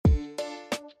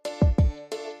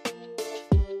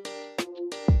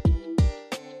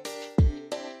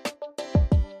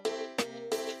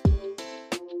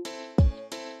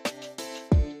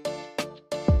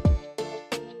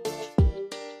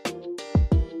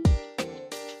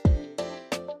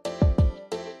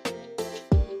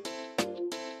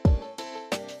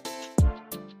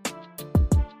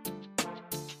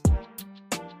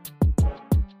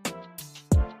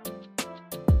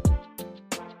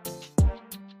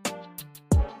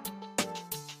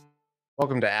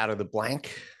Welcome to Out of the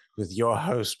Blank with your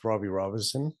host, Robbie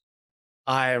Robertson.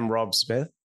 I am Rob Smith,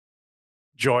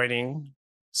 joining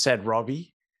said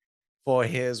Robbie for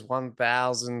his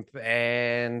 1000th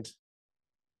and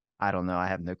I don't know. I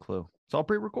have no clue. It's all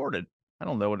pre-recorded. I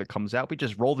don't know when it comes out. We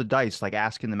just roll the dice like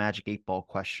asking the Magic 8 Ball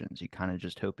questions. You kind of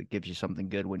just hope it gives you something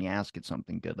good when you ask it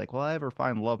something good. Like, will I ever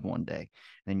find love one day?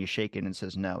 And then you shake it and it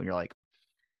says no. You're like,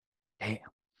 damn.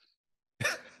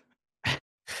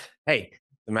 hey,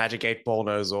 the Magic 8 Ball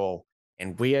knows all.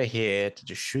 And we are here to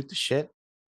just shoot the shit,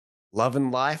 loving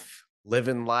life,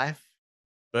 living life,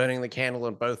 burning the candle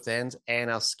on both ends, and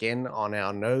our skin on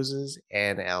our noses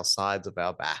and our sides of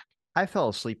our back. I fell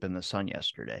asleep in the sun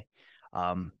yesterday.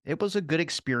 It was a good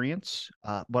experience.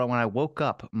 But when I woke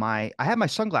up, I had my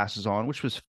sunglasses on, which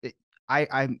was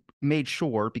I made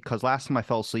sure because last time I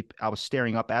fell asleep, I was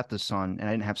staring up at the sun and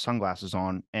I didn't have sunglasses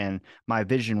on, and my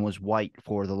vision was white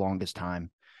for the longest time.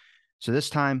 So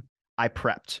this time I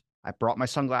prepped. I brought my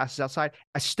sunglasses outside.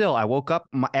 I woke up,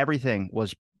 everything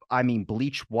was,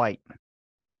 bleach white.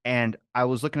 And I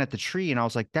was looking at the tree and I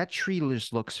was like, that tree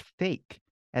just looks fake.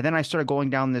 And then I started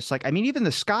going down this, even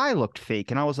the sky looked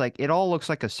fake. And I was like, it all looks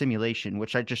like a simulation,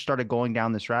 which I just started going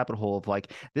down this rabbit hole of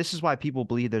like, this is why people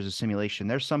believe there's a simulation.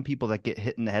 There's some people that get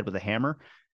hit in the head with a hammer.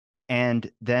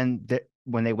 And then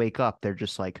when they wake up, they're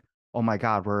just like, oh my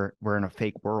God, we're in a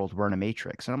fake world. We're in a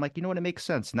matrix. And I'm like, you know what? It makes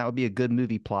sense. And that would be a good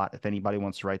movie plot if anybody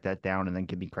wants to write that down and then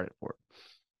give me credit for it.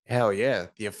 Hell yeah.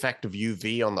 The effect of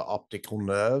UV on the optical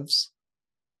nerves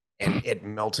and it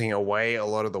melting away a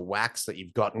lot of the wax that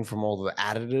you've gotten from all the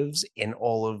additives in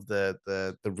all of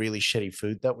the really shitty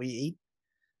food that we eat.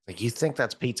 Like you think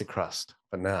that's pizza crust,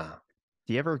 but nah.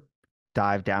 Do you ever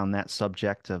dive down that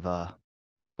subject of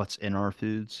what's in our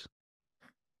foods?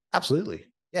 Absolutely.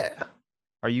 Yeah.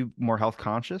 Are you more health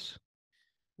conscious?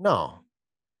 No.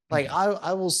 Like Okay.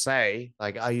 I will say,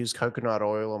 like I use coconut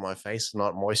oil on my face,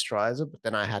 not moisturizer, but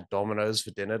then I had Domino's for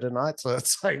dinner tonight. So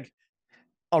it's like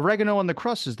Oregano on the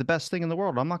crust is the best thing in the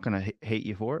world. I'm not going to hate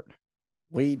you for it.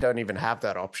 we don't even have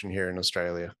that option here in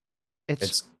Australia. It's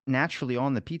It's naturally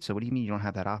on the pizza. What do you mean you don't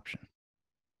have that option?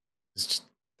 it's just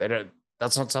they don't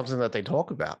that's not something that they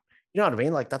talk about. You know what I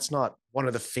mean? Like that's not one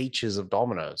of the features of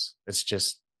Domino's. It's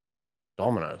just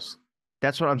Domino's.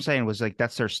 That's what I'm saying was like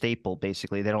that's their staple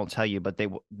basically. They don't tell you, but they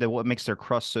what makes their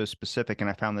crust so specific. And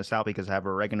I found this out because I have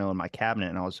oregano in my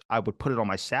cabinet, and I would put it on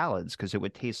my salads because it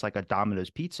would taste like a Domino's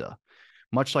pizza.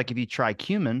 Much like if you try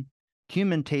cumin,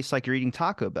 cumin tastes like you're eating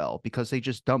Taco Bell because they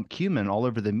just dump cumin all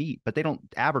over the meat, but they don't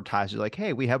advertise it like,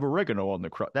 hey, we have oregano on the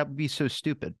crust. That would be so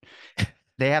stupid.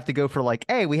 They have to go for like,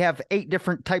 hey, we have 8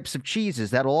 different types of cheeses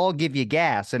that'll all give you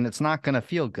gas and it's not going to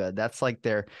feel good. That's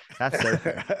their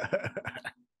thing.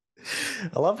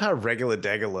 I love how regular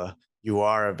degular you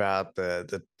are about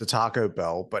the Taco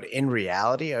Bell, but in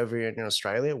reality, over here in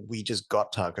Australia, we just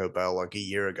got Taco Bell like a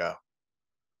year ago.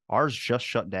 Ours just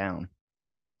shut down.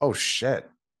 Oh shit!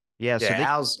 Yeah, so Yeah,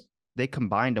 how's they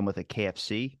combined them with a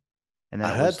KFC, and then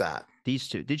I it heard was that. these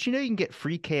two. Did you know you can get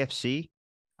free KFC?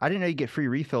 I didn't know you get free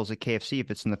refills at KFC if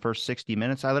it's in the first 60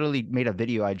 minutes. I literally made a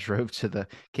video. I drove to the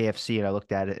KFC and I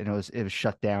looked at it and it was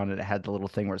shut down and it had the little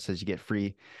thing where it says you get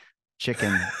free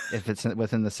chicken if it's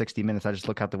within the 60 minutes. I just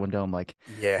look out the window. I'm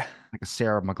Yeah, like a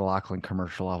Sarah McLaughlin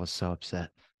commercial. I was so upset.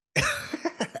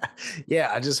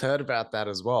 yeah, I just heard about that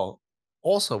as well.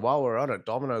 Also, while we're on it,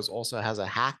 Domino's also has a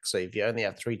hack. So if you only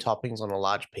have three toppings on a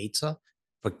large pizza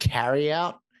for carry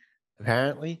out,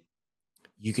 apparently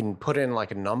you can put in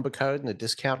like a number code in the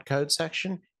discount code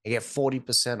section and get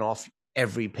 40% off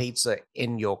every pizza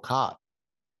in your cart.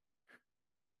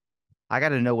 I got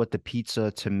to know what the pizza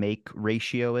to make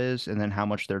ratio is and then how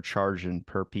much they're charging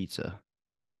per pizza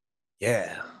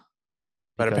Yeah.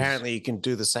 But because apparently you can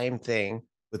do the same thing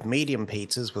with medium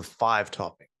pizzas with five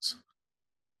toppings.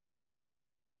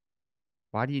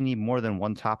 why do you need more than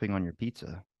one topping on your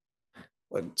pizza?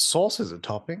 Well, sauce is a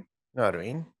topping. You know what I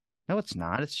mean? No, it's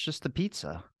not. It's just the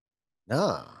pizza.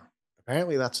 Nah.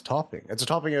 Apparently that's a topping. It's a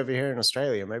topping over here in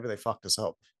Australia. Maybe they fucked us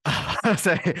up. I was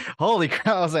like, holy crap.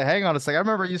 I was like, hang on a second. I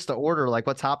remember I used to order like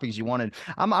what toppings you wanted.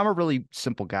 I'm a really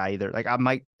simple guy either. Like I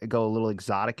might go a little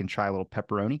exotic and try a little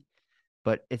pepperoni,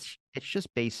 but it's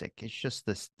just basic. It's just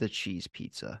the cheese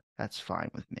pizza. That's fine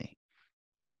with me.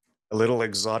 A little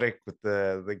exotic with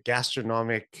the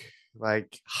gastronomic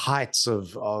like heights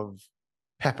of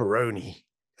pepperoni.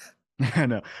 I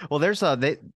know. Well, there's a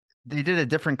they did a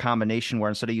different combination where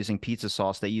instead of using pizza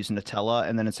sauce, they use Nutella,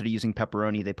 and then instead of using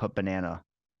pepperoni, they put banana.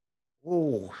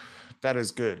 Ooh, that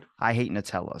is good. I hate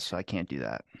Nutella, so I can't do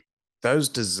that. Those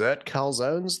dessert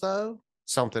calzones, though,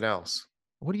 something else.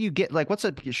 What do you get? Like, what's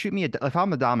a shoot me a if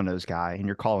I'm a Domino's guy and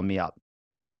you're calling me up,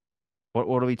 What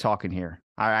are we talking here?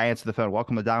 I answer the phone.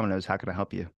 Welcome to Domino's. How can I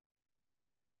help you?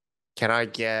 Can I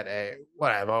get a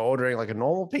what? Am I ordering like a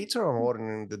normal pizza or am I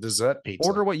ordering the dessert pizza?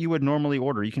 Order what you would normally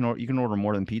order. You can order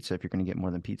more than pizza if you're going to get more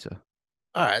than pizza.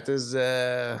 All right, there's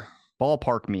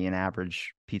Ballpark me an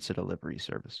average pizza delivery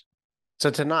service. so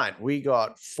tonight we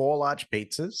got four large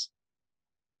pizzas.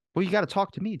 Well, you got to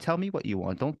talk to me. Tell me what you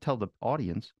want. Don't tell the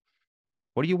audience.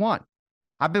 What do you want?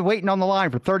 I've been waiting on the line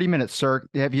for 30 minutes, sir.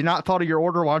 Have you not thought of your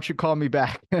order? Why don't you call me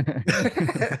back?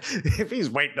 If he's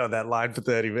waiting on that line for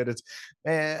 30 minutes,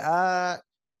 man,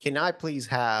 can I please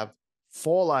have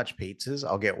four large pizzas?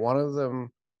 I'll get one of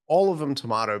them, all of them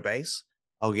tomato base.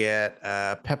 I'll get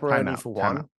Time pepperoni out. for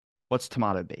Time one. out. What's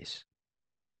tomato base?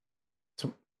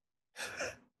 To-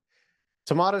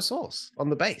 Tomato sauce on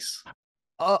the base.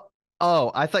 Oh,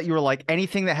 oh, I thought you were like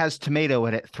anything that has tomato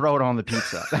in it, throw it on the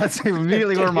pizza. That's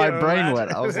immediately where Can my you brain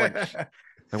went. I was like, imagine?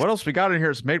 what else we got in here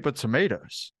is made with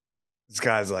tomatoes. This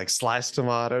guy's like sliced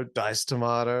tomato, diced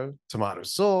tomato, tomato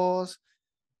sauce.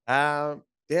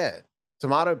 Yeah,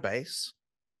 tomato base.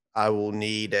 I will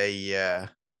need a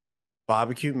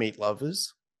barbecue meat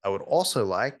lovers. I would also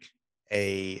like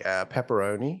a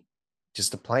pepperoni,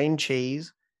 just a plain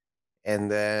cheese,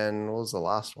 and then what was the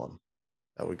last one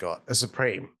that we got? A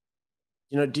supreme.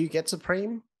 Do you get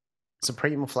supreme?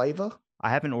 Supreme flavor? I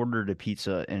haven't ordered a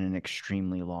pizza in an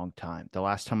extremely long time. The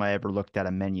last time I ever looked at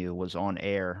a menu was on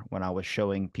air when I was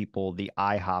showing people the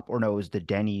IHOP, or no, it was the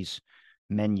Denny's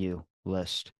menu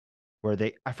list where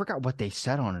I forgot what they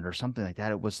said on it or something like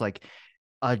that. It was like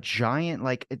a giant,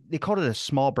 like they called it a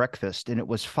small breakfast, and it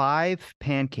was five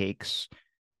pancakes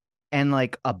and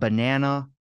like a banana,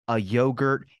 a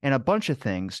yogurt, and a bunch of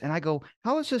things. And I go,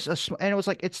 how is this and it was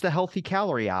like, it's the healthy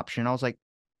calorie option. I was like,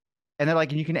 and they're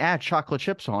like, and you can add chocolate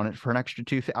chips on it for an extra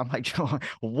two. I'm like,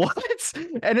 what?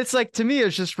 And it's like, to me,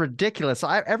 it's just ridiculous.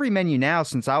 Every menu now,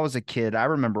 since I was a kid, I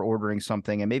remember ordering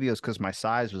something, and maybe it was because my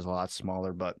size was a lot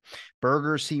smaller, but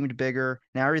burgers seemed bigger.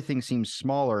 Now everything seems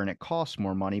smaller and it costs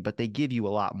more money, but they give you a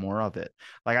lot more of it.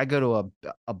 Like I go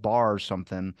to a bar or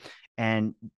something,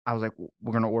 and I was like,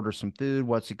 we're going to order some food.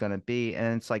 What's it going to be?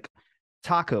 And it's like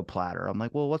taco platter. I'm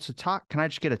like, well, what's a taco? Can I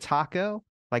just get a taco?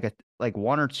 Like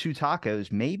one or two tacos,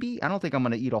 maybe. I don't think I'm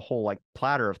gonna eat a whole like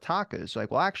platter of tacos.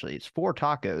 Like, well, actually, it's four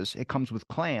tacos. It comes with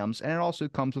clams and it also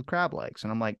comes with crab legs.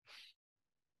 And I'm like,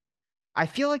 I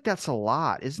feel like that's a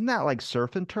lot. Isn't that like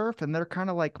surf and turf? And they're kind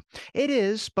of like, it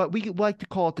is, but we like to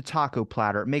call it the taco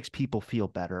platter. It makes people feel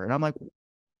better. And I'm like,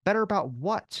 better about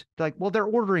what? They're like, well, they're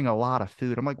ordering a lot of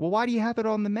food. I'm like, well, why do you have it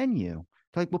on the menu?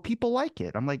 They're like, well, people like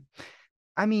it. I'm like,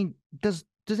 I mean, does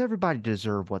everybody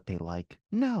deserve what they like?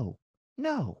 No.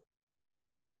 No.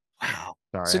 Wow.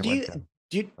 Sorry, So I went to.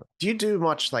 do you do you do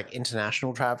much like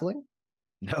international traveling?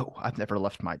 No, I've never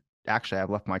left my. Actually, I've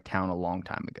left my town a long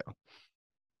time ago.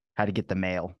 Had to get the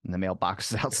mail, and the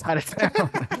mailbox is outside of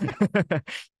town.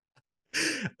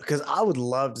 Because I would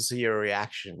love to see your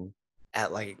reaction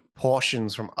at like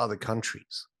portions from other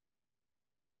countries.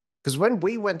 Because when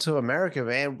we went to America,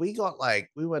 man, we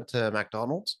went to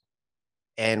McDonald's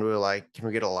and we were like, "Can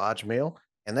we get a large meal?"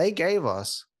 And they gave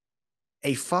us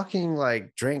a fucking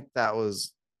like drink that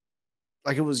was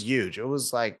like it was huge. It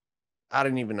was like I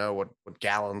didn't even know what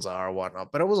gallons are or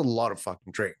whatnot, but it was a lot of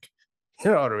fucking drink. You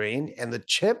know what I mean? And the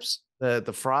chips, the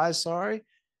fries, sorry,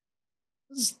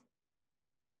 it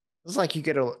was like you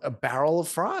get a barrel of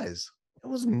fries. It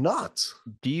was nuts.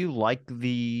 Do you like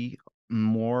the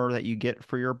more that you get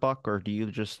for your buck, or do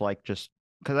you just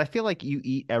because I feel like you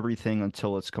eat everything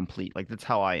until it's complete. Like that's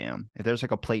how I am. If there's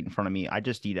like a plate in front of me, I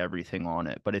just eat everything on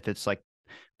it. But if it's like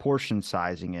portion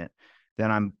sizing it,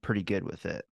 then I'm pretty good with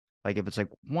it. Like if it's like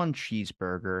one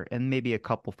cheeseburger and maybe a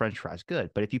couple French fries,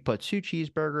 good. But if you put two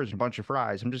cheeseburgers and a bunch of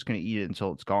fries, I'm just gonna eat it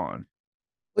until it's gone.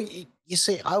 Well, you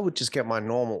see, I would just get my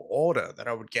normal order that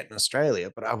I would get in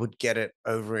Australia, but I would get it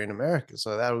over in America.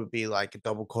 So that would be like a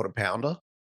double quarter pounder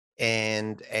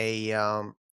and a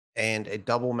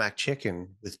double mac chicken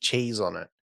with cheese on it.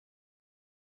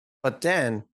 But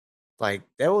then like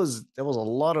there was a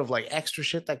lot of like extra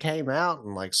shit that came out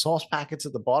and like sauce packets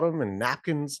at the bottom and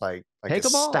napkins like a Take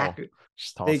them stack. all.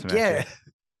 Just toss them Like, at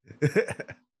you. yeah.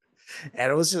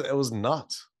 And it was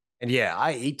nuts. And yeah,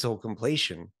 I eat till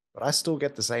completion, but I still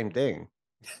get the same thing.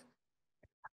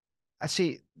 I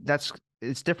see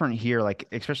it's different here, like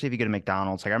especially if you go to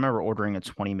McDonald's. Like I remember ordering a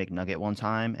 20 McNugget one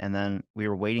time, and then we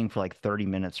were waiting for like 30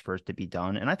 minutes for it to be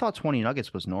done. And I thought 20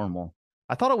 nuggets was normal.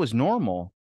 I thought it was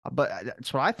normal, but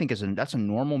that's what I think that's a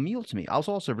normal meal to me. I was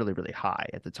also really, really high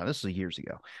at the time. This was years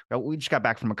ago. We just got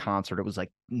back from a concert. It was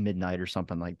like midnight or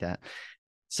something like that.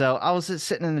 So I was just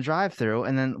sitting in the drive-through,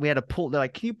 and then we had to pull. They're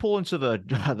like, "Can you pull into the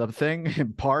the thing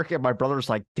and park?" And my brother's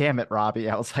like, "Damn it, Robbie!"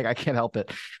 I was like, "I can't help it.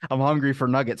 I'm hungry for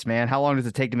nuggets, man. How long does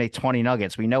it take to make 20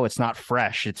 nuggets? We know it's not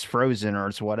fresh, it's frozen, or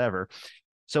it's whatever."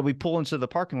 So we pull into the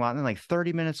parking lot, and then like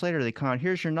 30 minutes later, they come out.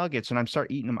 Here's your nuggets, and I'm start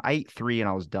eating them. I ate three, and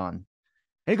I was done.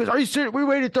 And he goes, "Are you serious? We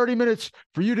waited 30 minutes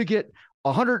for you to get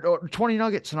 120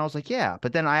 nuggets." And I was like, "Yeah."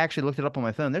 But then I actually looked it up on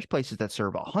my phone. There's places that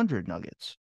serve 100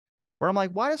 nuggets. Where I'm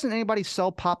like, why doesn't anybody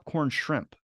sell popcorn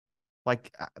shrimp?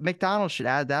 Like McDonald's should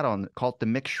add that on, call it the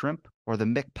Mc Shrimp or the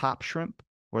Mc Pop Shrimp,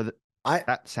 or the I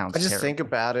that sounds I just think terrible.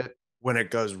 about it when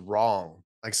it goes wrong.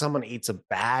 Like someone eats a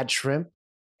bad shrimp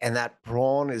and that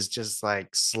prawn is just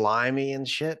like slimy and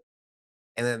shit,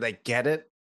 and then they get it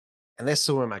and they're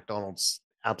suing McDonald's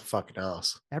out the fucking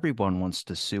ass. Everyone wants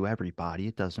to sue everybody.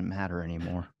 It doesn't matter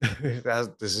anymore.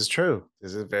 This is true.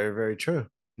 This is very, very true.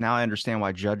 Now I understand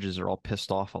why judges are all pissed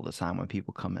off all the time when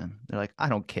people come in. They're like, I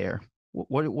don't care.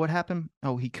 What happened?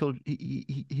 Oh, he killed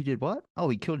he did what? Oh,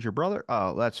 he killed your brother?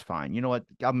 Oh, that's fine. You know what?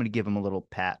 I'm gonna give him a little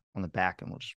pat on the back and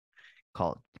we'll just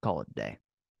call it a day.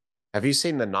 Have you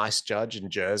seen The Nice Judge in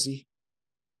Jersey?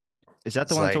 Is that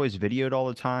the It's one that's like, always videoed all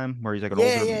the time where he's like an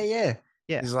yeah, older yeah, yeah.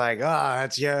 yeah. He's like, oh,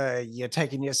 it's you're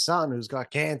taking your son who's got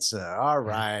cancer. All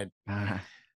right,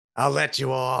 I'll let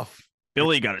you off.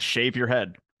 Billy, you gotta shave your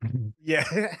head. Yeah.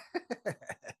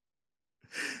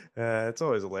 It's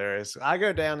always hilarious. I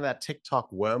go down that TikTok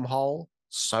wormhole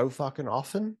so fucking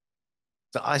often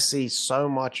that I see so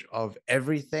much of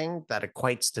everything that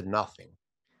equates to nothing.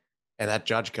 And that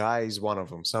judge guy is one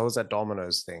of them. So is that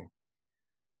Domino's thing.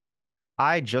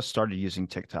 I just started using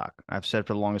TikTok. I've said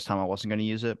for the longest time I wasn't going to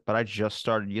use it, but I just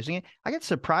started using it. I get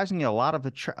surprisingly a lot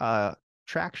of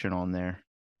traction on there.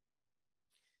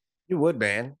 You would,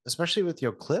 man, especially with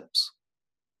your clips.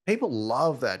 People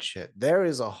love that shit. There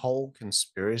is a whole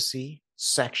conspiracy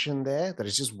section there that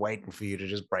is just waiting for you to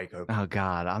just break open. Oh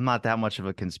God, I'm not that much of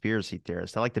a conspiracy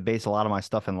theorist. I like to base a lot of my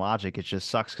stuff in logic. It just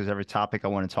sucks because every topic I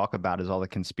want to talk about is all the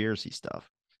conspiracy stuff.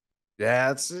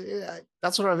 Yeah,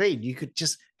 that's what I mean. You could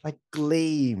just like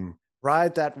gleam,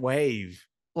 ride that wave,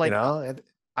 you Like know? And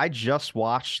I just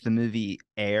watched the movie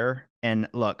Air, and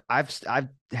look, I've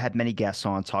had many guests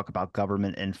on talk about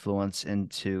government influence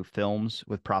into films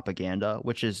with propaganda,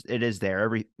 which is it is there.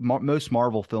 Most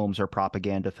Marvel films are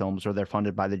propaganda films, or they're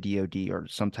funded by the DoD or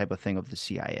some type of thing of the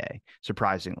CIA.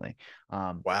 Surprisingly,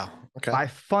 wow. Okay. by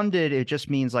funded it just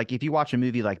means like if you watch a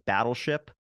movie like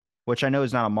Battleship, which I know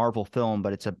is not a Marvel film,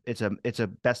 but it's a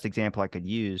best example I could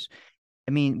use.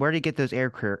 I mean, where do you get those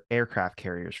aircraft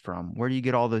carriers from? Where do you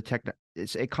get all the tech?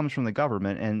 It comes from the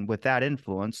government, and with that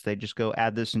influence, they just go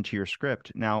add this into your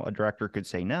script. Now, a director could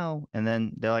say no, and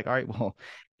then they're like, "All right, well,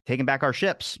 taking back our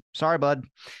ships. Sorry, bud."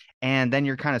 And then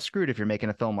you're kind of screwed if you're making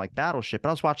a film like Battleship. But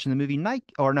I was watching the movie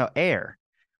Nike, or no, Air,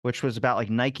 which was about like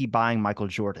Nike buying Michael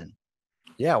Jordan.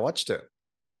 Yeah, I watched it.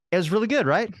 It was really good,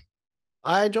 right?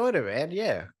 I enjoyed it, man.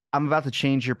 Yeah. I'm about to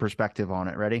change your perspective on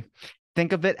it. Ready?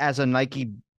 Think of it as a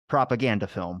Nike propaganda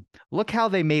film. Look how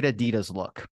they made Adidas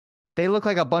look. They look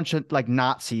like a bunch of like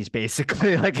Nazis,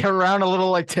 basically, like around a little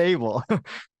like table.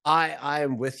 I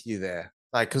am with you there.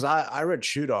 Like, because I read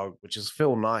Shoe Dog, which is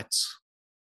Phil Knight's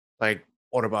like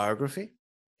autobiography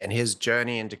and his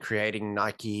journey into creating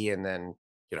Nike and then,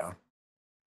 you know,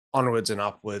 onwards and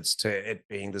upwards to it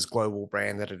being this global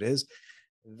brand that it is.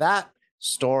 That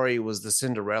story was the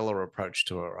Cinderella approach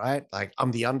to it, right? Like,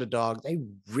 I'm the underdog. They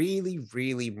really,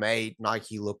 really made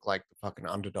Nike look like the fucking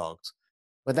underdogs,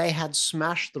 but they had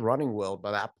smashed the running world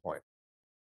by that point.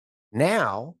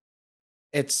 Now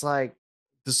it's like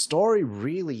the story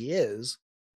really is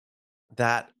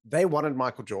that they wanted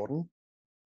Michael Jordan.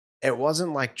 It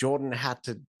wasn't like Jordan had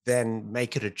to then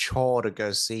make it a chore to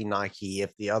go see Nike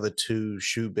if the other two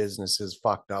shoe businesses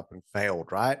fucked up and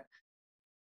failed, right?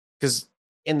 Because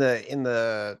in the in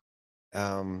the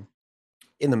um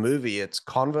in the movie, it's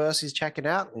Converse he's checking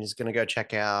out, and he's gonna go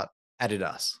check out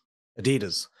Adidas,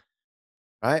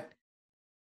 right?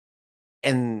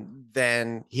 And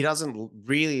then he doesn't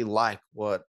really like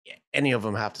what any of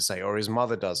them have to say, or his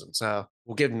mother doesn't. So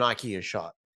we'll give Nike a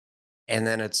shot. And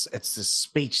then it's this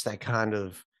speech that kind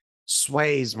of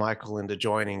sways Michael into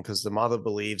joining because the mother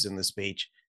believes in the speech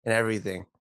and everything.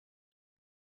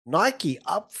 Nike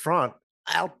up front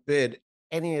outbid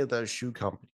any of those shoe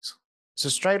companies. So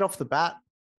straight off the bat,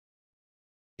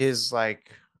 is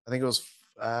like I think it was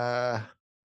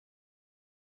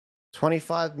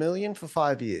 25 million for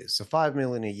 5 years. So 5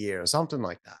 million a year or something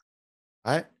like that.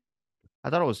 Right? I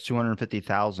thought it was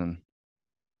 250,000.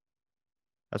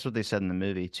 That's what they said in the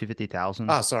movie. 250,000.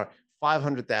 Oh, sorry,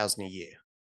 500,000 a year.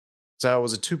 So it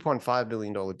was a $2.5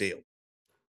 billion deal.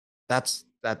 That's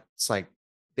like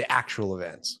the actual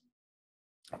events.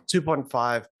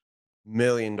 $2.5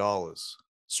 million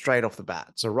straight off the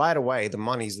bat. So right away, the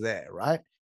money's there, right?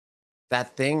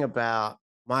 That thing about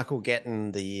Michael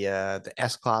getting the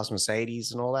S-Class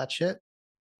Mercedes and all that shit.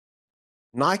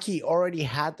 Nike already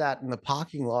had that in the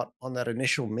parking lot on that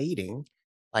initial meeting,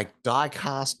 like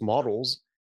die-cast models,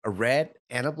 a red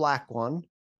and a black one.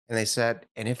 And they said,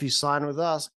 and if you sign with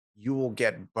us, you will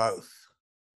get both.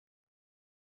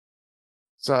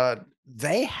 So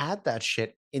they had that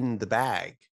shit in the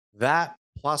bag. That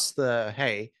plus the,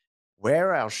 hey,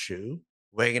 wear our shoe.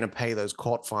 We're going to pay those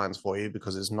court fines for you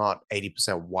because it's not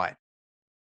 80% white.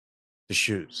 The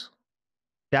shoes.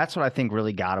 That's what I think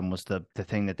really got him was the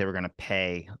thing that they were going to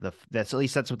pay that's at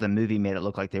least that's what the movie made it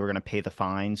look like. They were going to pay the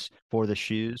fines for the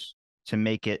shoes to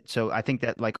make it. So I think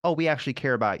that like, oh, we actually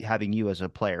care about having you as a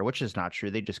player, which is not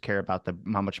true. They just care about the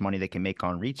how much money they can make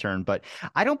on return. But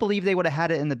I don't believe they would have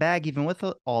had it in the bag even with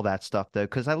all that stuff though,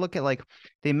 because I look at like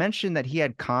they mentioned that he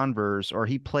had Converse or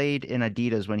he played in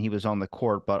Adidas when he was on the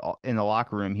court, but in the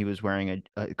locker room he was wearing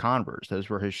a Converse. Those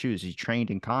were his shoes. He trained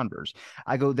in Converse.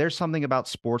 I go, there's something about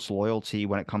sports loyalty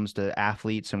when it comes to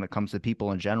athletes and when it comes to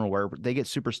people in general where they get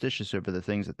superstitious over the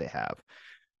things that they have.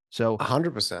 So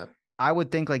 100%. I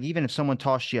would think like even if someone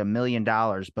tossed you $1 million,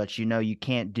 but you know you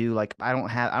can't do like I don't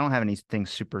have anything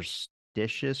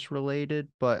superstitious related,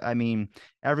 but I mean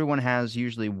everyone has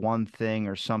usually one thing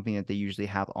or something that they usually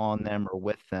have on them or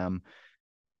with them.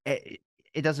 It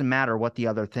doesn't matter what the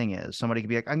other thing is. Somebody could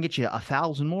be like, I can get you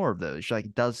 1,000 more of those. You're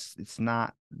like, it's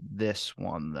not this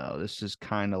one though. This is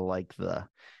kind of like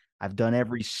I've done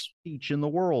every speech in the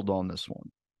world on this one.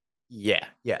 Yeah,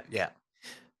 yeah, yeah.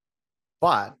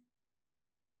 But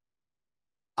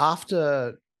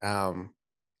after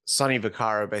Sonny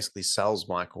Vaccaro basically sells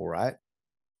Michael, right?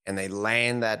 And they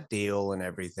land that deal and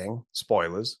everything.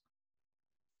 Spoilers.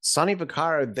 Sonny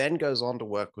Vaccaro then goes on to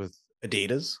work with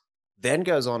Adidas, then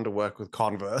goes on to work with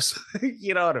Converse.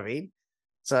 You know what I mean?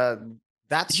 So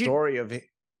that Did you story of it.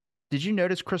 did you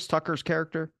notice Chris Tucker's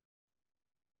character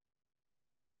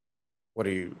What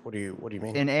do you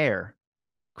mean? in Air?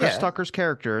 Chris Yeah. Tucker's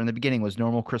character in the beginning was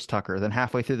normal Chris Tucker. Then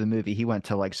halfway through the movie, he went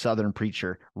to like Southern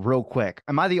Preacher real quick.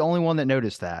 Am I the only one that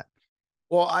noticed that?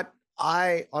 Well,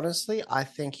 I honestly I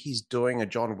think he's doing a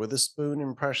John Witherspoon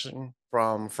impression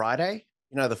from Friday.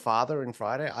 You know, the father in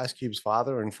Friday, Ice Cube's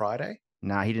father in Friday.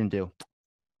 Nah, he didn't do.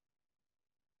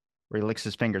 Where he licks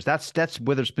his fingers. That's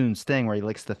Witherspoon's thing, where he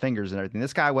licks the fingers and everything.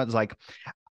 This guy was like,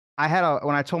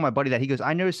 when I told my buddy that, he goes,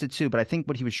 I noticed it too, but I think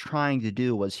what he was trying to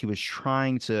do was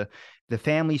the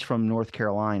family's from North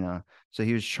Carolina. So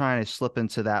he was trying to slip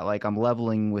into that, like, I'm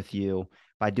leveling with you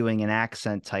by doing an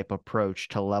accent type approach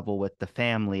to level with the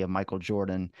family of Michael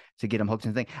Jordan to get him hooked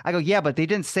in the thing. I go, yeah, but they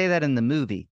didn't say that in the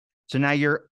movie. So now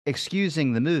you're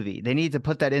excusing the movie. They need to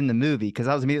put that in the movie because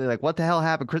I was immediately like, what the hell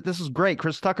happened? This was great.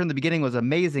 Chris Tucker in the beginning was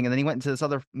amazing. And then he went into this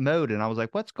other mode. And I was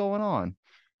like, what's going on?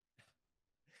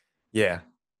 Yeah.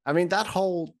 I mean that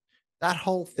whole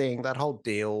thing, that whole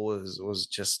deal was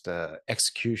just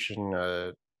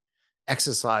execution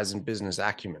exercise in business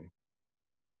acumen.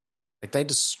 Like they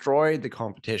destroyed the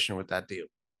competition with that deal.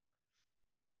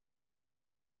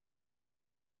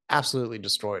 Absolutely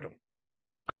destroyed them.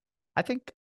 I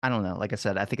think I don't know. Like I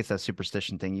said, I think it's that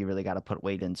superstition thing you really got to put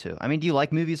weight into. I mean, do you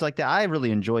like movies like that? I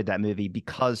really enjoyed that movie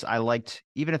because I liked,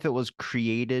 even if it was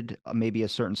created maybe a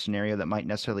certain scenario that might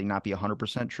necessarily not be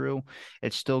 100% true,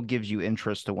 it still gives you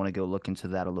interest to want to go look into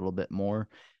that a little bit more.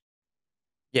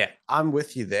 Yeah, I'm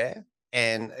with you there.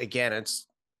 And again,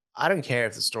 I don't care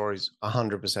if the story's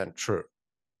 100% true.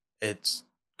 It's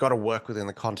got to work within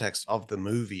the context of the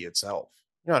movie itself.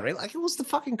 You know what I mean? Like it was the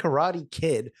fucking Karate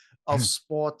Kid of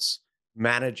sports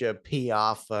manager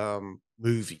PR firm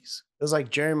movies. It was like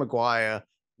Jerry Maguire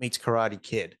meets Karate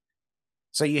Kid.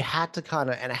 So you had to kind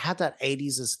of, and it had that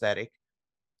 80s aesthetic.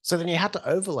 So then you had to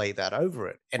overlay that over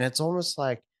it. And it's almost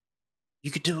like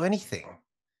you could do anything.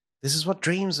 This is what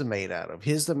dreams are made out of.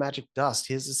 Here's the magic dust.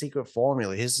 Here's the secret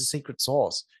formula. Here's the secret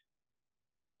sauce.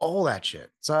 All that shit.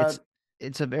 So It's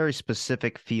it's a very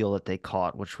specific feel that they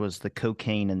caught, which was the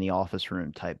cocaine in the office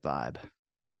room type vibe.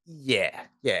 yeah,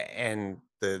 yeah, and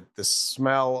the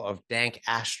smell of dank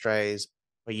ashtrays.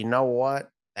 But you know what?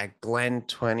 That Glen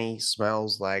 20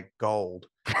 smells like gold.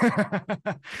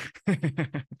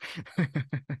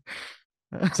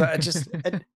 So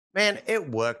man, it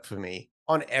worked for me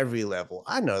on every level.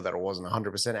 I know that it wasn't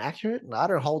 100% accurate, and I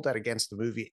don't hold that against the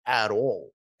movie at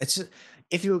all. It's just,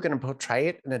 if you were going to portray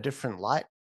it in a different light,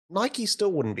 Nike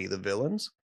still wouldn't be the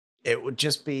villains. It would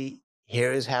just be,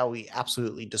 here is how we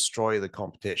absolutely destroy the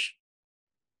competition.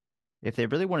 If they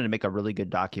really wanted to make a really good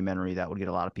documentary that would get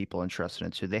a lot of people interested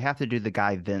into, they have to do the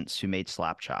guy Vince who made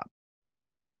Slapchop.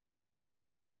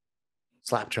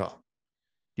 Slapjaw.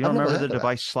 You I've don't never remember heard the of that.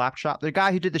 device Slapshot? The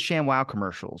guy who did the ShamWow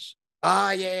commercials.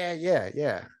 Ah, yeah, yeah,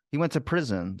 yeah. He went to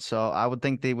prison, so I would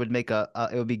think they would make it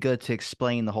would be good to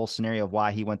explain the whole scenario of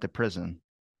why he went to prison.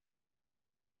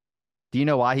 Do you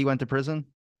know why he went to prison?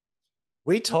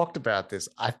 We talked about this.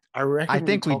 I I reckon we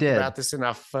think we talked did. about this in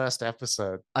our first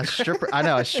episode. A stripper, I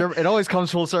know, a stripper, it always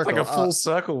comes full It's like circle. a full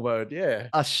circle mode. Yeah.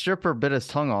 A stripper bit his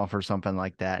tongue off or something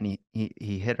like that, and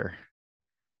he hit her.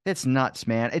 It's nuts,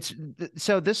 man. It's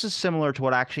so this is similar to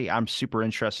what actually I'm super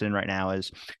interested in right now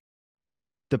is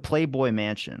the Playboy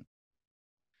Mansion.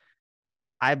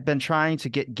 I've been trying to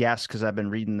get guests because I've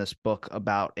been reading this book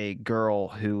about a girl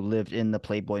who lived in the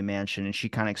Playboy Mansion, and she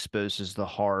kind of exposes the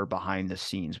horror behind the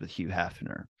scenes with Hugh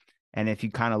Hefner. And if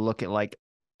you kind of look at like,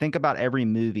 think about every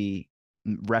movie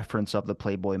reference of the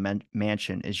Playboy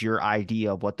Mansion is your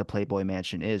idea of what the Playboy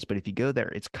Mansion is. But if you go there,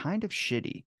 it's kind of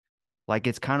shitty. Like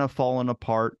it's kind of fallen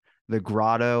apart. The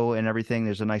grotto and everything.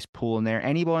 There's a nice pool in there.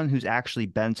 Anyone who's actually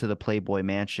been to the Playboy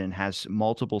Mansion has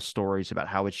multiple stories about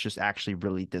how it's just actually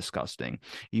really disgusting.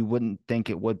 You wouldn't think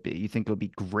it would be. You think it would be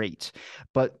great.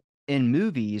 But in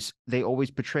movies, they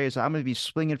always portray as I'm going to be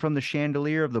swinging from the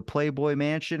chandelier of the Playboy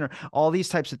Mansion or all these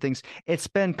types of things. It's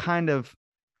been kind of,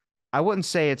 I wouldn't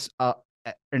say it's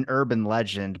an urban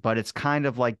legend, but it's kind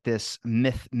of like this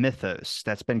mythos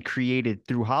that's been created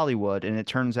through Hollywood. And it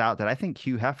turns out that I think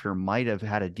Hugh Hefner might have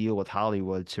had a deal with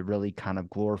Hollywood to really kind of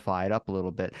glorify it up a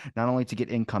little bit, not only to get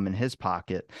income in his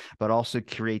pocket, but also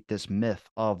create this myth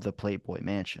of the Playboy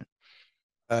Mansion.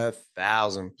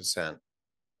 1,000%.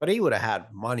 But he would have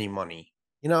had money.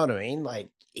 You know what I mean? Like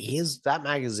his that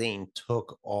magazine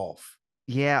took off.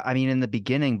 Yeah, I mean in the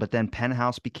beginning, but then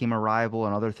Penthouse became a rival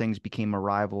and other things became a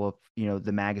rival of,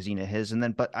 the magazine of his. And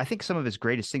then but I think some of his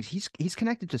greatest things, he's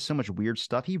connected to so much weird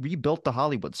stuff. He rebuilt the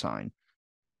Hollywood sign,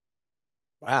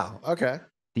 Wow. Okay.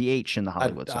 the H in the I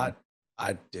Hollywood I sign.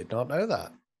 I did not know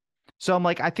that. So I'm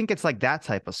like, I think it's like that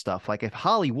type of stuff. Like if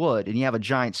Hollywood and you have a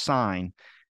giant sign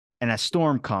and a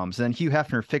storm comes, and then Hugh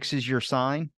Hefner fixes your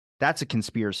sign, that's a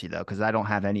conspiracy though, because I don't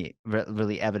have any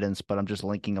really evidence, but I'm just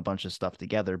linking a bunch of stuff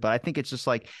together. But I think it's just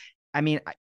like, I mean,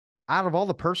 out of all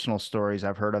the personal stories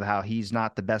I've heard of how he's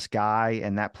not the best guy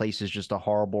and that place is just a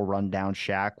horrible rundown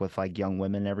shack with like young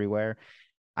women everywhere.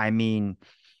 I mean,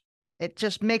 it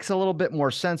just makes a little bit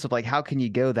more sense of like how can you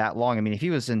go that long? I mean, if he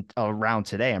was in around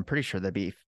today, I'm pretty sure there'd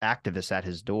be activists at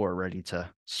his door ready to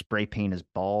spray paint his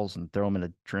balls and throw him in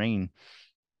a drain.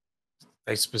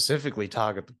 They specifically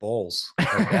target the balls,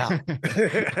 no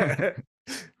doubt.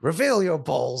 Reveal your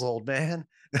balls, old man.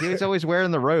 He was always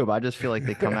wearing the robe. I just feel like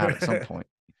they come out at some point.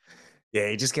 Yeah,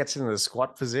 he just gets into the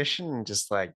squat position and just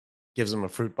like gives him a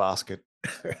fruit basket.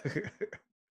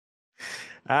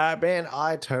 Man,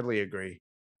 I totally agree.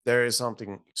 There is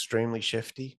something extremely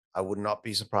shifty. I would not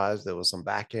be surprised there was some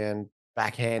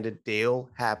backhanded deal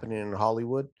happening in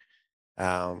Hollywood,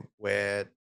 where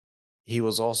he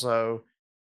was also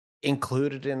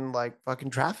included in like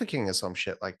fucking trafficking or some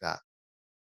shit like that.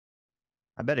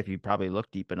 I bet if you probably look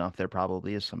deep enough, there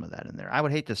probably is some of that in there. I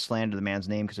would hate to slander the man's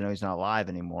name because I know he's not alive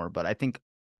anymore, but I think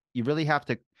you really have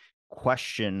to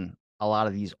question a lot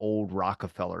of these old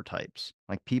Rockefeller types,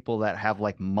 like people that have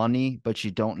like money, but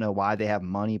you don't know why they have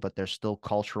money, but there's still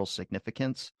cultural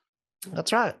significance.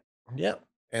 That's right. Yep.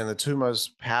 And the two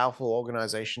most powerful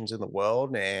organizations in the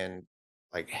world, and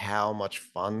like how much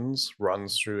funds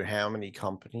runs through how many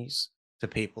companies to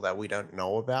people that we don't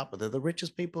know about, but they're the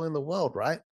richest people in the world,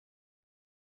 right?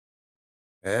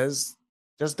 There's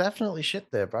there's definitely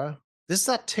shit there, bro. This is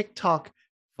that TikTok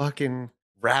fucking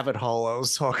rabbit hole I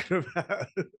was talking about.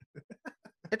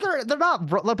 They're not,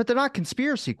 but they're not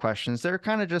conspiracy questions. They're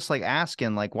kind of just like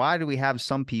asking, like, why do we have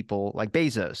some people like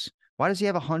Bezos? Why does he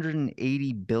have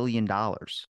 $180 billion?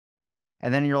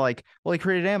 And then you're like, well, he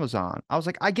created Amazon. I was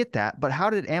like, I get that, but how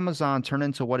did Amazon turn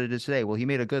into what it is today? Well, he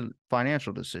made a good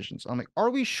financial decisions. I'm like,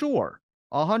 are we sure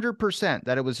 100%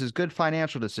 that it was his good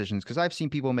financial decisions? Because I've seen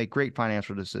people make great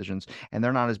financial decisions and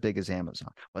they're not as big as Amazon.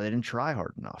 Well, they didn't try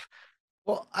hard enough,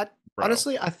 Well, I bro.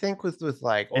 honestly I think with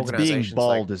like It's being organizations like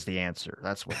bald is the answer.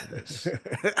 That's what it is.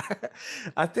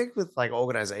 I think with like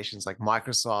organizations like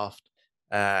Microsoft,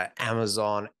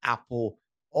 Amazon, Apple,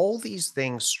 all these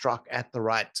things struck at the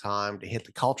right time to hit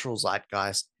the cultural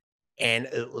zeitgeist, and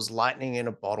it was lightning in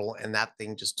a bottle, and that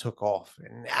thing just took off.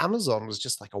 And Amazon was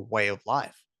just like a way of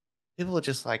life. People are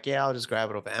just like, yeah, I'll just grab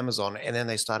it off Amazon, and then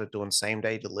they started doing same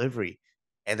day delivery,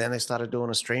 and then they started doing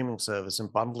a streaming service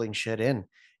and bundling shit in,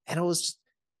 and it was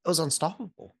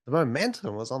unstoppable. The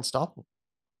momentum was unstoppable.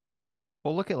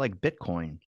 Well, look at like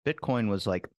Bitcoin. Bitcoin was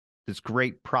like this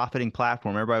great profiting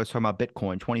platform. Everybody was talking about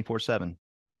Bitcoin 24/7.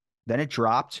 Then it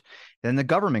dropped. Then the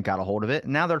government got a hold of it.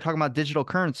 And now they're talking about digital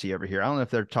currency over here. I don't know if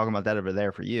they're talking about that over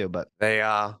there for you, but They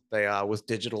are with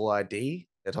digital ID.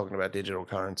 They're talking about digital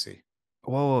currency.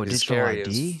 whoa, It's digital scary as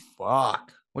ID?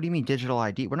 fuck. What do you mean digital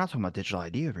ID? We're not talking about digital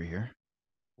ID over here.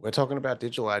 We're talking about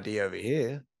digital ID over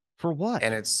here, For what?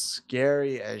 and it's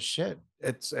scary as shit.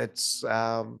 It's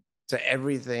to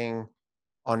everything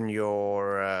on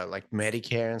your like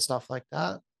Medicare and stuff like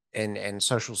that, and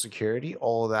Social Security,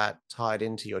 all of that tied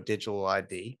into your digital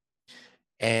ID,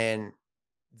 and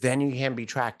then you can be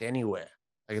tracked anywhere.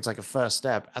 Like it's like a first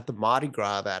step. At the Mardi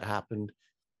Gras that happened,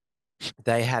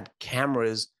 they had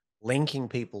cameras linking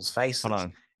people's Hold faces.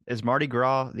 on. Is Mardi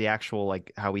Gras the actual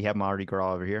like how we have Mardi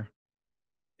Gras over here?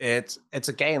 It's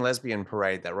a gay and lesbian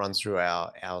parade that runs through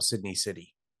our Sydney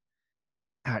city.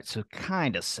 All right, so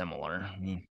kind of similar. I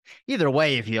mean, either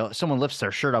way, if you someone lifts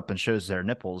their shirt up and shows their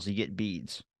nipples, you get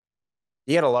beads.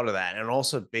 You get a lot of that, and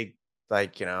also big,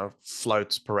 like,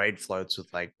 floats, parade floats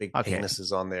with like big Okay.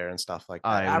 penises on there and stuff like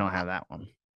All that. right, we don't have that one.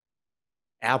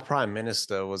 Our prime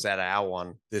minister was at our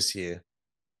one this year.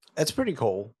 It's pretty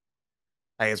cool.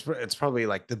 Like it's probably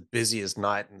like the busiest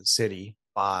night in the city,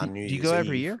 bar New Do you Year's go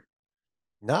every Eve. year?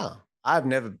 No, I've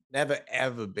never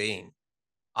ever been.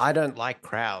 I don't like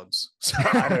crowds, so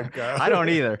I don't go. I don't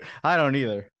either. I don't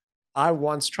either. I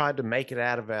once tried to make it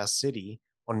out of our city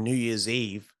on New Year's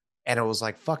Eve, and it was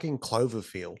like fucking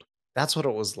Cloverfield. That's what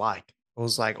it was like. It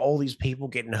was like all these people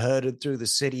getting herded through the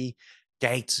city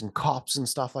gates and cops and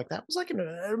stuff like that. It was like an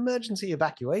emergency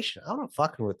evacuation. I'm not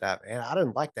fucking with that, man. I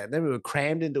don't like that. And then we were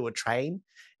crammed into a train,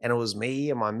 and it was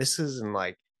me and my missus, and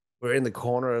like we're in the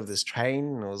corner of this train,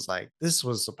 and it was like this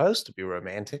was supposed to be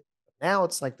romantic. Now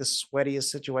it's like the sweatiest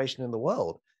situation in the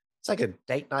world. It's like a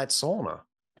date night sauna,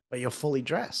 but you're fully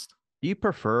dressed. Do you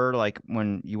prefer like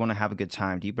when you want to have a good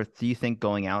time? Do you think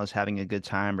going out is having a good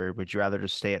time, or would you rather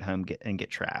just stay at home get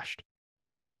trashed?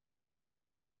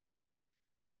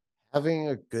 Having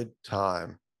a good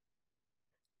time.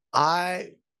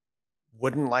 I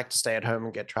wouldn't like to stay at home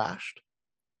and get trashed.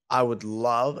 I would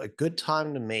love a good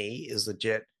time to me is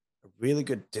legit a really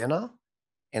good dinner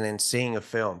and then seeing a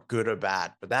film, good or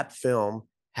bad. But that film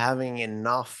having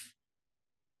enough,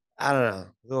 I don't know,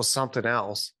 a little something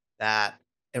else that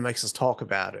it makes us talk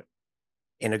about it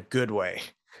in a good way.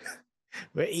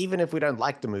 But even if we don't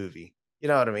like the movie, you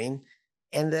know what I mean?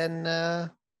 And then I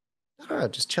don't know,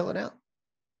 just chilling out.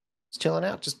 Just chilling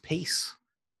out, just peace.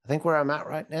 I think where I'm at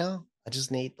right now, I just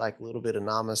need like a little bit of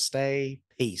namaste,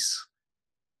 peace.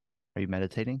 Are you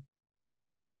meditating?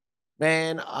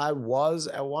 Man, I was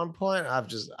at one point.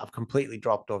 I've completely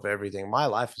dropped off everything. My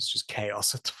life is just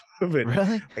chaos at the moment.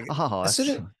 Really? Like Oh, as soon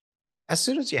that's as, as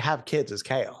soon as you have kids, it's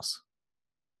chaos.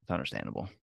 understandable.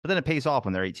 But then it pays off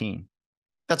when they're 18.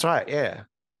 That's right. Yeah.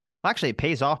 Actually, it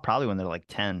pays off probably when they're like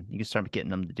 10. You can start getting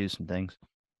them to do some things.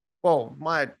 Well,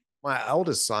 my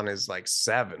eldest son is like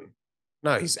 7.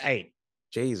 No, he's 8.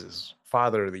 Jesus,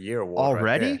 Father of the Year award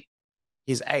right there. Already?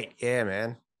 He's 8. Yeah,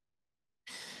 man.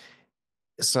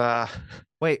 It's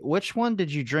Wait, which one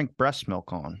did you drink breast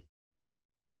milk on?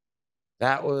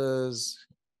 that would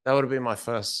have been my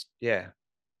first. Yeah.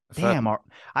 Damn,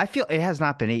 I feel it has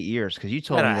not been 8 years because you No,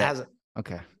 told no, me it that. hasn't.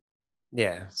 Okay.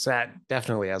 Yeah, so that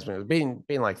definitely has been. It's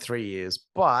been like 3 years,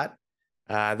 but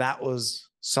that was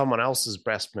someone else's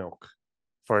breast milk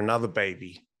for another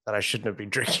baby that I shouldn't have been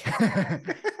drinking.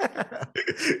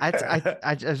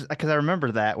 I just because I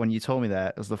remember that when you told me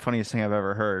that it was the funniest thing I've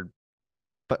ever heard.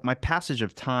 But my passage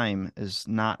of time is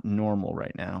not normal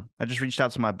right now. I just reached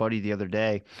out to my buddy the other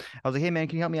day. I was like, "Hey man,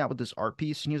 can you help me out with this art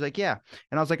piece?" And he was like, "Yeah."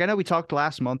 And I was like, "I know we talked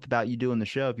last month about you doing the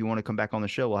show. If you want to come back on the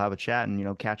show, we'll have a chat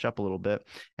and catch up a little bit."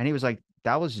 And he was like,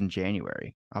 "That was in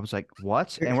January." I was like,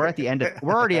 "What?" And we're at the end of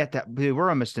we're already at that. Dude, we're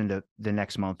almost into the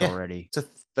next month Yeah, already. it's a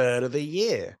third of the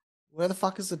year. Where the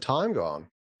fuck is the time gone?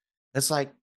 It's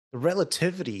like the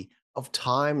relativity of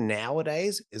time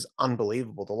nowadays is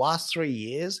unbelievable. The last 3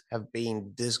 years have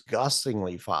been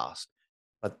disgustingly fast.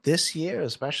 But this year,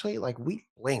 especially, like we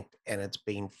blinked and it's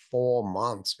been 4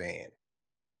 months, man.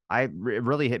 It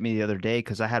really hit me the other day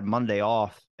because I had Monday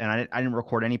off and I didn't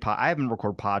record any I haven't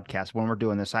recorded podcasts when we're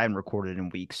doing this. I haven't recorded in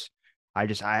weeks. I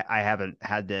haven't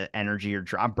had the energy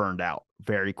I'm burned out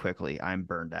very quickly. I'm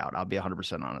burned out. I'll be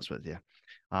 100% honest with you.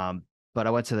 But I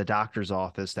went to the doctor's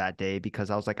office that day because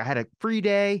I was like, I had a free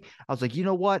day. I was like, you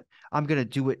know what? I'm going to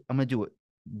do it. I'm going to do it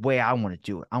way I want to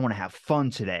do it. I want to have fun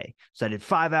today. So I did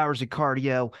 5 hours of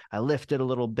cardio. I lifted a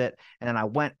little bit, and then I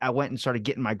went and started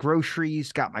getting my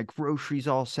groceries, got my groceries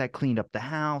all set, cleaned up the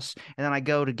house. And then I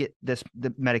go to get the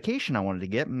medication I wanted to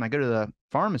get. And I go to the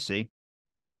pharmacy,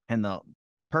 and the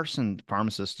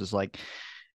pharmacist is like,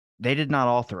 they did not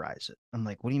authorize it. I'm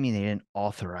like, what do you mean they didn't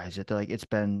authorize it? They're like, it's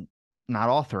been not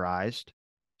authorized,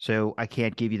 so I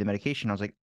can't give you the medication. I was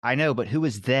like, I know, but who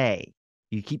is they?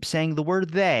 You keep saying the word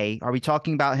they. Are we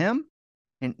talking about him?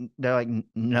 And they're like,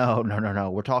 no, no, no,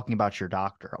 no. We're talking about your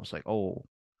doctor. I was like, oh,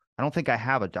 I don't think I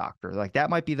have a doctor. Like, that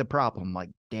might be the problem. I'm like,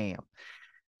 damn.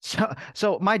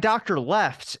 So my doctor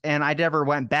left, and I never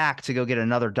went back to go get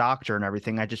another doctor and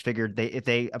everything. I just figured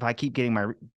if I keep getting my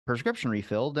prescription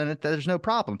refilled, then there's no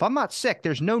problem. If I'm not sick,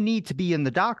 there's no need to be in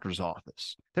the doctor's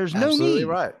office. There's no Absolutely need.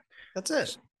 right. That's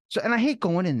it. So, and I hate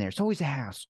going in there. It's always a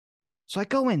hassle. So I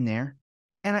go in there,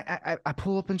 and I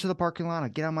pull up into the parking lot. I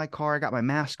get out of my car. I got my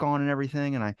mask on and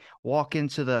everything, and I walk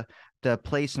into the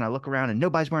place, and I look around, and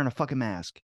nobody's wearing a fucking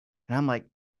mask. And I'm like,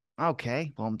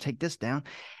 okay, well, I'm gonna take this down.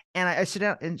 And I sit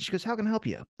down, and she goes, "How can I help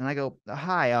you?" And I go,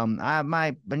 "Hi,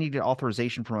 I needed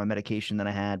authorization for my medication that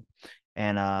I had."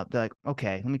 And they're like,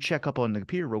 "Okay, let me check up on the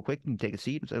computer real quick. You can take a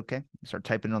seat." I said, "Okay." I start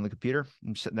typing on the computer.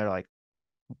 I'm sitting there like,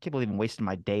 I can't believe I'm wasting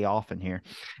my day off in here.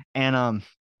 And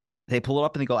they pull it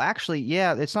up and they go, "Actually,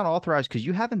 yeah, it's not authorized because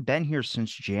you haven't been here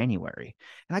since January."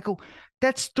 And I go,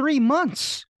 "That's 3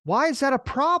 months. Why is that a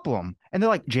problem?" And they're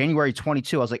like, "January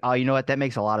 22." I was like, "Oh, you know what? That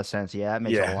makes a lot of sense. Yeah, it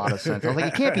makes a lot of sense." I was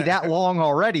like, "It can't be that long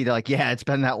already." They're like, "Yeah, it's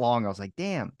been that long." I was like,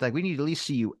 "Damn, like we need to at least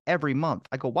see you every month."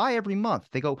 I go, "Why every month?"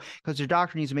 They go, "Because your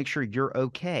doctor needs to make sure you're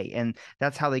okay. And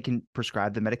that's how they can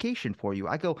prescribe the medication for you."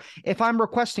 I go, "If I'm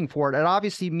requesting for it, it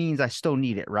obviously means I still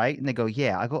need it, right?" And they go,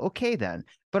 "Yeah." I go, "Okay, then.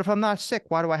 But if I'm not sick,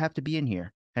 why do I have to be in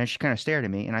here?" And she kind of stared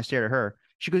at me, and I stared at her.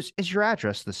 She goes, "Is your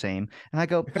address the same?" And I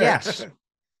go, "Yes."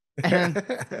 And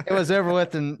it was over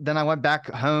with. And then I went back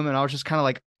home, and I was just kind of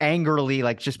like angrily,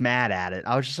 like just mad at it.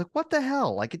 I was just like, what the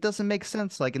hell? Like, it doesn't make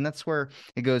sense. Like, and that's where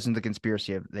it goes into the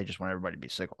conspiracy of they just want everybody to be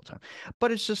sick all the time.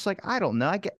 But it's just like, I don't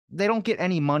know. They don't get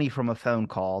any money from a phone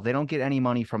call. They don't get any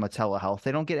money from a telehealth.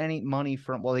 They don't get any money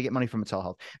from, well, they get money from a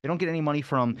telehealth. They don't get any money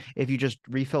from if you just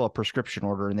refill a prescription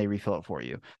order and they refill it for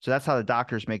you. So that's how the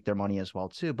doctors make their money as well,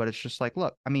 too. But it's just like,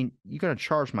 look, I mean, you're going to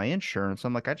charge my insurance.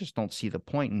 I'm like, I just don't see the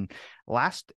point. And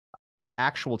last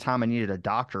actual time I needed a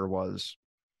doctor was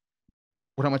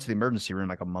when I went to the emergency room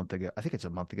like a month ago. I think it's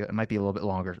a month ago. It might be a little bit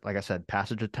longer. Like I said,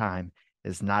 passage of time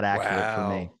is not accurate for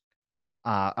me.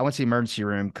 Wow. I went to the emergency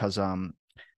room because I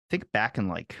think back in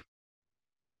like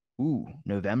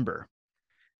November,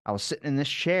 I was sitting in this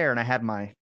chair and I had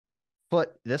my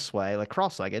foot this way, like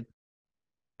cross-legged,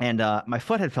 and my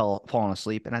foot had fallen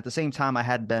asleep, and at the same time I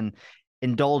had been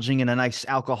indulging in a nice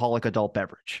alcoholic adult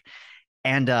beverage.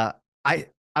 And I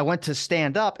I went to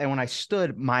stand up, and when I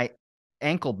stood, my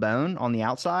ankle bone on the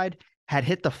outside had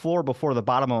hit the floor before the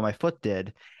bottom of my foot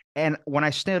did. And when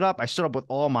I stood up with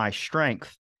all my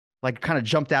strength, like kind of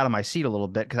jumped out of my seat a little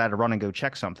bit because I had to run and go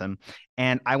check something.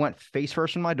 And I went face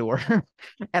first in my door,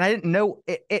 and I didn't know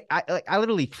it. I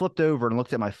literally flipped over and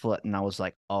looked at my foot, and I was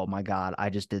like, "Oh my God, I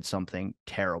just did something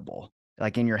terrible."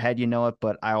 Like in your head, you know it,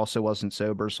 but I also wasn't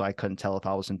sober, so I couldn't tell if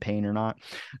I was in pain or not.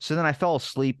 So then I fell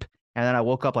asleep, and then I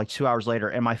woke up like 2 hours later,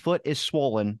 and my foot is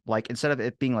swollen. Like instead of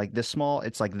it being like this small,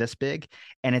 it's like this big,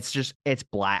 and it's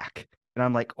black. And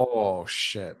I'm like, Oh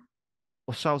shit.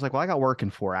 so I was like, well, I got work in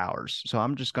 4 hours, so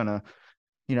I'm just gonna,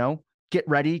 get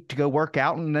ready to go work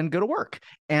out and then go to work.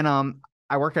 And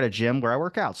I work at a gym where I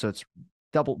work out, so it's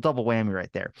double whammy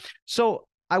right there. So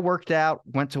I worked out,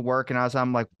 went to work, and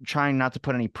I'm like trying not to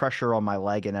put any pressure on my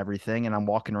leg and everything. And I'm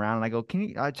walking around, and I go,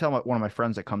 I tell one of my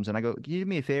friends that comes in, I go, "Can you do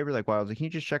me a favor?" Like, well, I was like, "Can you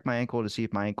just check my ankle to see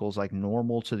if my ankle's like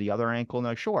normal to the other ankle?" And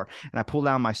they're like, "Sure." And I pull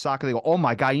down my sock, and they go, "Oh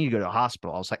my God, you need to go to the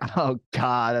hospital." I was like, "Oh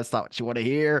God, that's not what you want to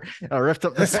hear." And I ripped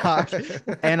up the sock.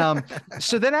 And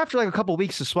so then after like a couple of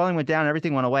weeks, the swelling went down,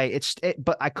 everything went away.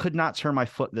 But I could not turn my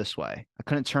foot this way. I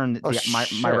couldn't turn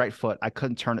my right foot. I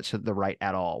couldn't turn it to the right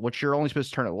at all, which you're only supposed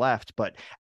to turn it left, but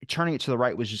turning it to the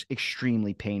right was just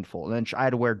extremely painful. And then I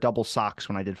had to wear double socks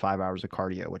when I did 5 hours of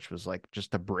cardio, which was like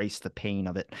just to brace the pain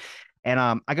of it. And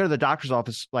I go to the doctor's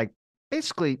office, like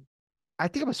basically, I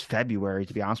think it was February,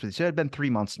 to be honest with you. So it had been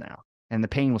 3 months now, and the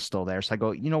pain was still there. So I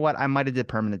go, you know what? I might have did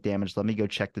permanent damage. Let me go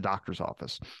check the doctor's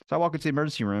office. So I walk into the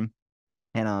emergency room,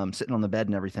 and I'm sitting on the bed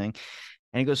and everything.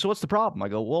 And he goes, "So what's the problem?" I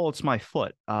go, "Well, it's my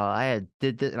foot.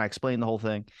 Did this," and I explained the whole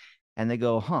thing. And they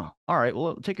go, "Huh, all right,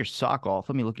 well, take your sock off.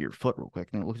 Let me look at your foot real quick."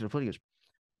 And he looks at the foot. He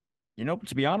goes,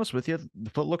 "To be honest with you, the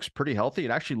foot looks pretty healthy.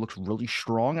 It actually looks really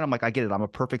strong." And I'm like, "I get it. I'm a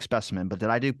perfect specimen. But did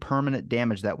I do permanent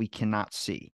damage that we cannot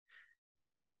see?"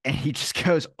 And he just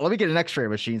goes, "Let me get an x-ray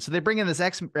machine." So they bring in this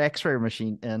x-ray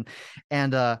machine in,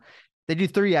 and they do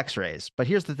 3 x-rays. But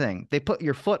here's the thing. They put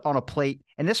your foot on a plate,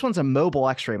 and this one's a mobile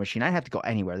x-ray machine. I didn't have to go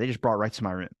anywhere. They just brought it right to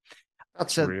my room.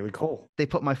 That's So really cool. they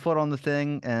put my foot on the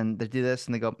thing and they do this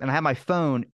and they go, and I have my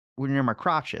phone near my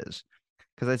crotches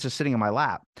because it's just sitting in my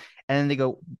lap. And then they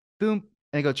go, boom.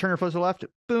 And they go, turn your foot to the left,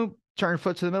 boom, turn your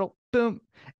foot to the middle, boom.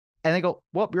 And they go,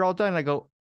 well, you're all done. And I go,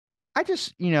 I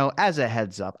just, as a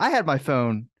heads up, I had my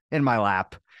phone in my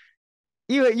lap.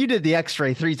 You did the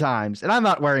x-ray 3 times and I'm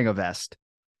not wearing a vest.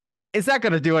 Is that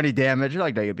going to do any damage? You're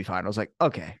like, no, you'll be fine. I was like,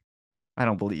 okay. I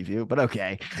don't believe you, but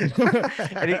okay.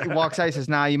 And he walks out. He says,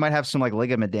 "Nah, you might have some like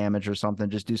ligament damage or something.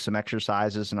 Just do some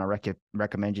exercises, and I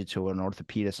recommend you to an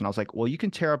orthopedist." And I was like, "Well, you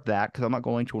can tear up that because I'm not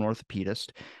going to an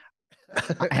orthopedist."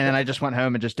 And then I just went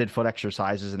home and just did foot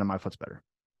exercises, and then my foot's better.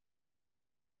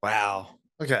 Wow.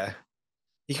 Okay.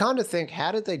 You kind of think,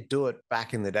 how did they do it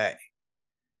back in the day?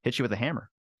 Hit you with a hammer.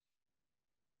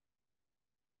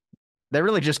 They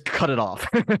really just cut it off.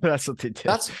 That's what they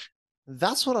did.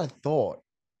 That's what I thought.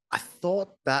 I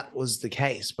thought that was the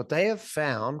case, but they have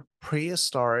found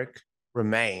prehistoric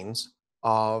remains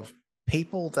of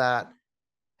people that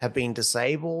have been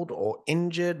disabled or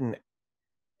injured,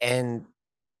 and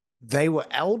they were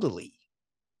elderly.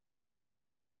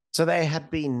 So they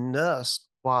had been nursed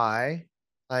by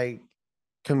like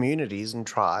communities and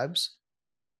tribes.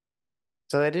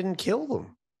 So they didn't kill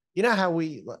them. You know how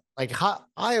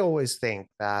I always think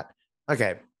that,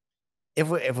 okay, if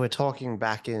we're talking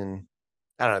back in,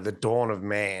 I don't know, the dawn of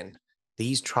man,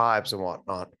 these tribes and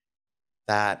whatnot,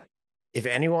 that if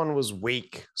anyone was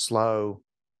weak, slow,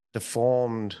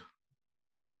 deformed,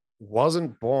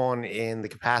 wasn't born in the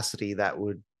capacity that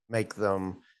would make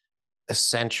them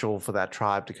essential for that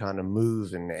tribe to kind of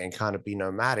move and kind of be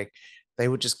nomadic, they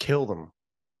would just kill them,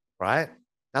 right?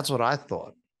 That's what I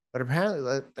thought. But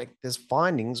apparently, like, there's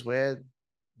findings where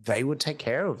they would take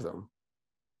care of them.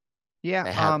 Yeah,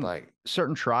 They had like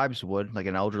certain tribes would, like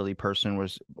an elderly person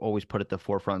was always put at the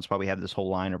forefront. That's why we have this whole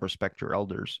line of respect your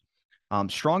elders.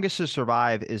 Strongest to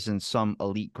survive is in some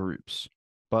elite groups.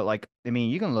 But like, I mean,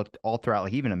 you can look all throughout,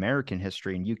 like even American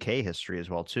history and UK history as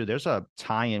well, too. There's a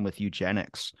tie-in with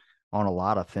eugenics on a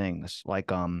lot of things,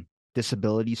 like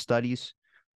disability studies.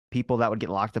 People that would get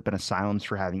locked up in asylums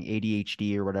for having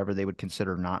ADHD or whatever they would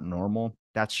consider not normal.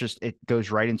 That's just, it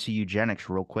goes right into eugenics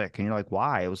real quick. And you're like,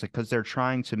 why? It was like, because they're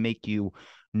trying to make you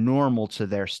normal to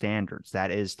their standards.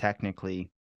 That is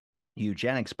technically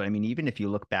eugenics. But I mean, even if you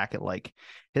look back at like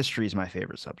history is my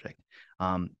favorite subject.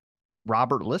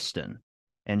 Robert Liston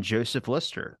and Joseph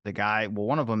Lister, the guy, well,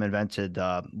 one of them invented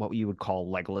what you would call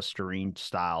like Listerine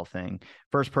style thing.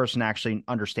 First person to actually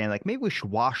understand, like, maybe we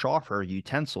should wash off our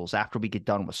utensils after we get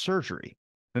done with surgery.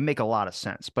 It would make a lot of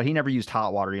sense, but he never used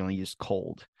hot water. He only used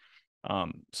cold.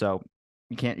 So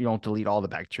you don't delete all the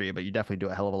bacteria, but you definitely do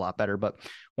a hell of a lot better. But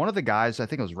one of the guys, I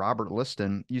think it was Robert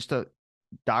Liston,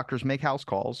 doctors make house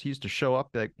calls. He used to show up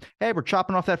like, hey, we're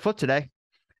chopping off that foot today.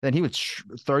 Then he would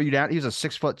throw you down. He was a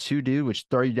 6'2" dude, which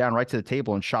throw you down right to the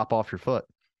table and chop off your foot.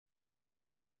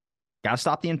 Got to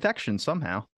stop the infection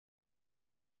somehow.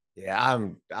 Yeah,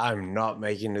 I'm not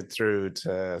making it through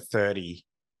to 30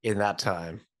 in that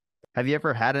time. Have you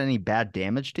ever had any bad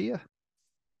damage to you?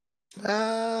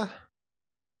 I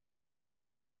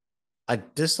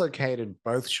dislocated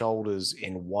both shoulders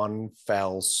in one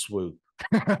fell swoop.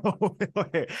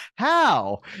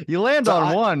 How? You land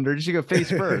on one, or did you go face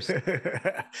first?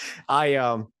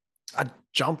 I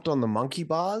jumped on the monkey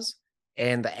bars,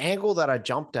 and the angle that I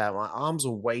jumped at, my arms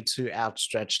were way too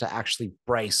outstretched to actually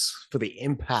brace for the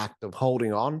impact of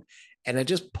holding on, and it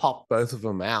just popped both of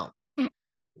them out.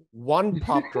 One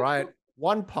popped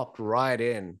right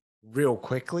in real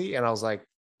quickly, and I was like,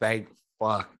 thank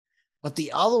fuck. But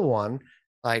the other one,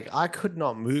 like, I could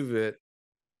not move it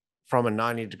from a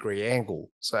 90-degree angle.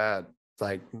 So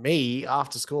like me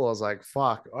after school, I was like,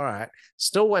 fuck, all right.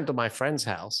 Still went to my friend's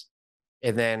house.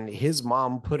 And then his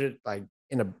mom put it like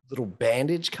in a little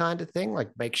bandage kind of thing, like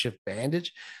makeshift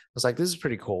bandage. I was like, this is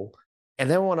pretty cool. And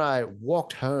then when I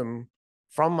walked home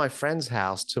from my friend's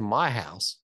house to my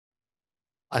house,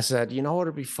 I said, you know what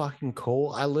would be fucking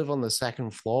cool? I live on the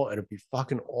second floor. It'd be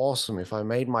fucking awesome if I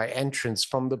made my entrance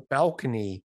from the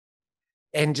balcony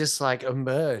and just like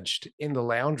emerged in the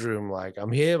lounge room like,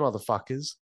 I'm here,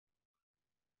 motherfuckers.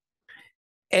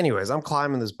 Anyways, I'm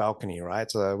climbing this balcony, right?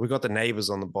 So we got the neighbors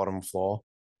on the bottom floor.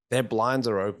 Their blinds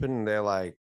are open and they're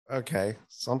like, okay,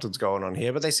 something's going on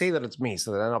here. But they see that it's me,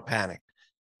 so they're not panicked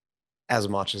as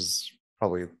much as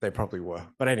they probably were.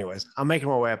 But anyways, I'm making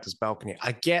my way up this balcony.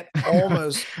 I get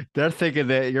almost they're thinking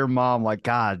that your mom, like,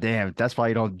 God damn, that's why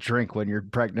you don't drink when you're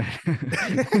pregnant.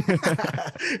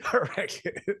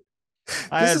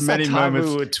 I had many moments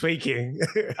we were tweaking.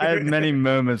 I had many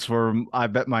moments where I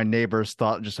bet my neighbors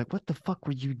thought just like, what the fuck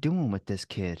were you doing with this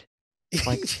kid?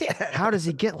 Like, yeah. How does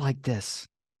he get like this?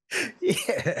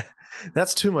 Yeah,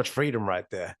 that's too much freedom right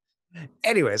there.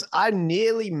 Anyways, I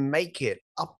nearly make it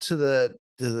up to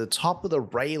the top of the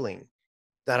railing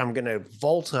that I'm gonna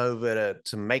vault over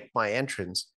to make my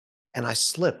entrance, and I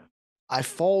slip. I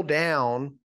fall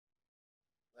down,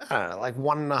 I don't know, like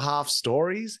 1.5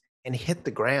 stories and hit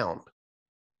the ground.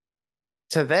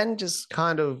 To then just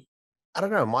kind of, I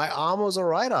don't know, my arm was all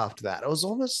right after that. It was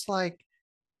almost like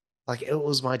it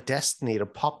was my destiny to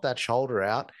pop that shoulder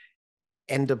out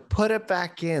and to put it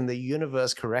back in. The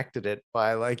universe corrected it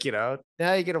by like, now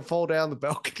you're gonna fall down the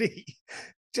balcony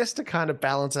just to kind of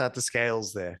balance out the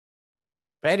scales there.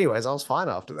 But anyways, I was fine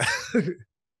after that.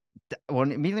 Well,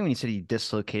 immediately when you said you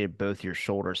dislocated both your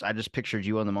shoulders, I just pictured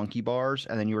you on the monkey bars,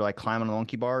 and then you were like climbing on the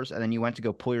monkey bars, and then you went to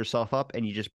go pull yourself up, and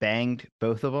you just banged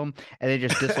both of them, and they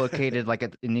just dislocated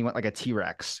and you went like a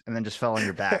T-Rex, and then just fell on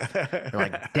your back. You're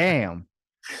like, damn.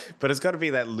 But it's got to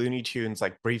be that Looney Tunes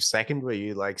like brief second where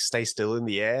you like stay still in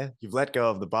the air. You've let go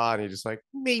of the bar and you're just like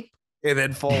meep, and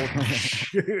then fall.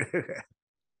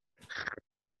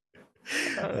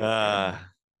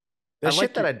 The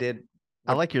shit that I did.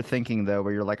 I like your thinking though,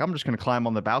 where you're like, I'm just going to climb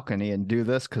on the balcony and do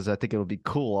this because I think it'll be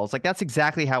cool. I was like, that's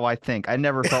exactly how I think. I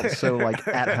never felt so like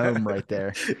at home right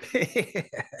there.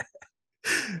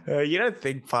 You don't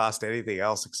think past anything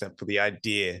else except for the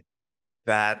idea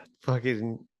that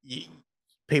fucking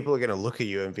people are going to look at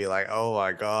you and be like, oh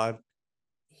my God,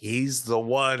 he's the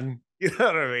one. You know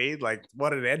what I mean? Like,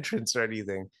 what an entrance or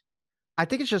anything. I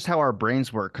think it's just how our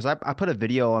brains work. Because I put a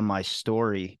video on my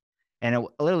story, and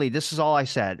literally, this is all I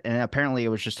said. And apparently, it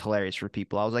was just hilarious for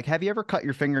people. I was like, have you ever cut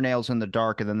your fingernails in the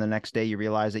dark, and then the next day you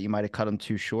realize that you might have cut them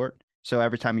too short? So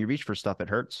every time you reach for stuff, it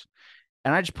hurts.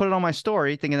 And I just put it on my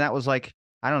story, thinking that was like,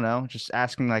 I don't know, just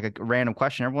asking like a random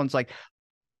question. Everyone's like,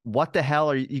 what the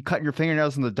hell are you cutting your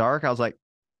fingernails in the dark? I was like,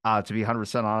 to be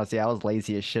 100% honest, yeah, I was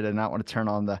lazy as shit and not want to turn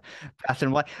on the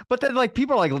bathroom light. But then, like,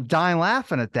 people are like dying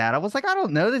laughing at that. I was like, I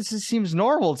don't know. This just seems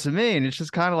normal to me. And it's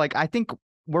just kind of like, I think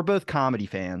we're both comedy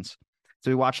fans. So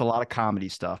we watch a lot of comedy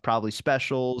stuff, probably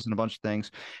specials and a bunch of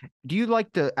things. Do you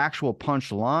like the actual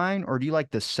punch line or do you like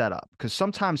the setup? Because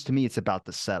sometimes to me, it's about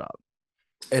the setup.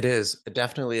 It is. It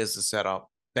definitely is the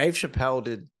setup. Dave Chappelle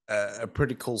did a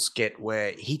pretty cool skit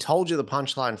where he told you the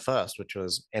punchline first, which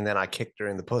was, and then I kicked her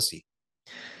in the pussy.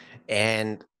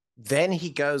 And then he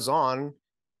goes on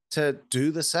to do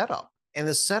the setup. And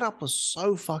the setup was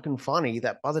so fucking funny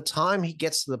that by the time he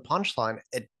gets to the punchline,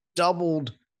 it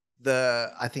doubled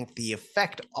I think the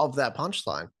effect of that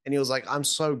punchline. And he was like, I'm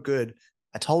so good.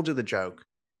 I told you the joke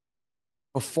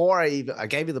before I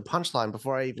gave you the punchline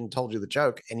before I even told you the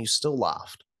joke, and you still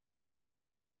laughed.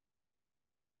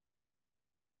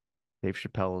 Dave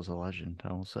Chappelle is a legend.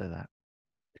 I will say that.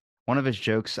 One of his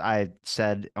jokes I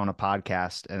said on a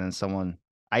podcast, and then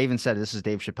I even said, this is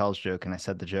Dave Chappelle's joke, and I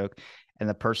said the joke, and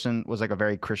the person was like a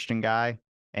very Christian guy,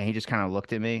 and he just kind of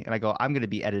looked at me, and I go, I'm going to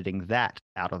be editing that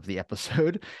out of the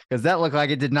episode because that looked like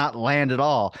it did not land at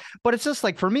all. But it's just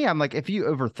like, for me, I'm like, if you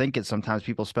overthink it, sometimes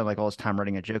people spend like all this time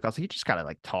writing a joke. I was like, you just got to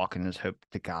like talk and just hope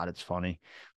to God it's funny.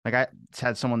 Like I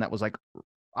had someone that was like,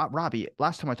 Robbie,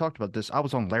 last time I talked about this, I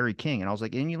was on Larry King, and I was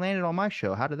like, and you landed on my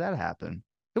show. How did that happen?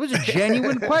 It was a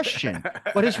genuine question,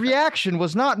 but his reaction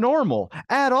was not normal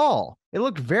at all. It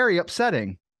looked very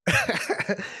upsetting.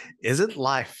 Isn't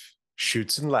life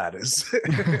shoots and ladders?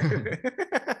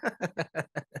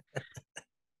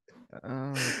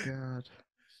 Oh, God.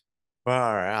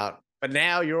 Far out. But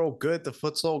now you're all good. The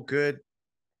foot's all good.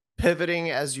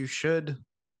 Pivoting as you should.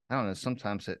 I don't know.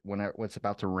 Sometimes when it's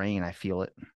about to rain, I feel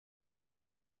it.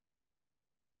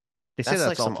 They say that's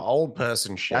like some old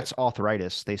person shit. That's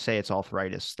arthritis. They say it's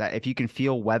arthritis. That if you can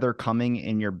feel weather coming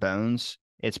in your bones,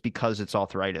 it's because it's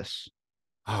arthritis.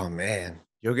 Oh man,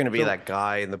 you're gonna be that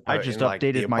guy in the. I just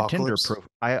updated my Tinder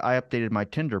I updated my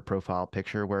Tinder profile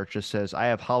picture where it just says I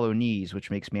have hollow knees,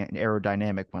 which makes me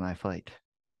aerodynamic when I fight.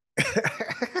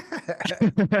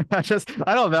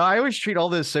 I don't know. I always treat all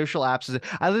those social apps as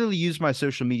I literally use my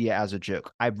social media as a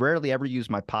joke. I rarely ever use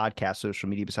my podcast social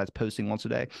media besides posting once a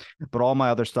day, but all my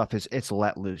other stuff it's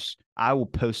let loose. I will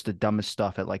post the dumbest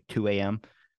stuff at like 2 a.m.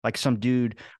 Like some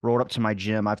dude rolled up to my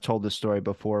gym. I've told this story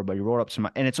before, but he rolled up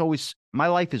to and it's always, my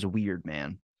life is weird,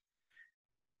 man.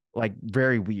 Like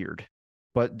very weird.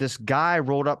 But this guy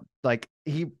rolled up, like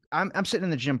I'm sitting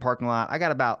in the gym parking lot. I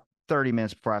got about 30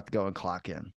 minutes before I have to go and clock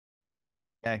in.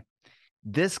 Okay.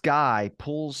 This guy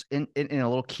pulls in a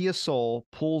little Kia Soul,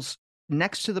 pulls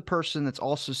next to the person that's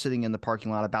also sitting in the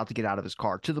parking lot about to get out of his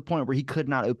car, to the point where he could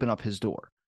not open up his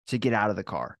door to get out of the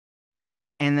car.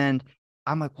 And then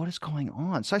I'm like, what is going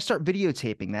on? So I start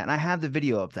videotaping that, and I have the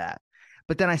video of that.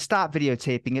 But then I stopped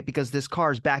videotaping it because this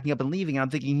car is backing up and leaving. And I'm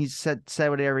thinking he's said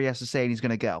whatever he has to say and he's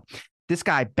going to go. This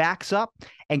guy backs up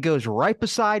and goes right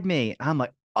beside me. I'm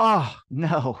like, oh,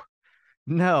 no.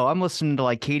 No, I'm listening to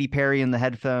like Katy Perry in the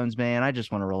headphones, man. I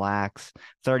just want to relax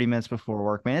 30 minutes before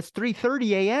work, man. It's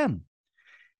 3:30 a.m.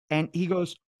 And he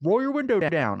goes, roll your window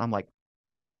down. I'm like,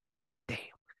 damn.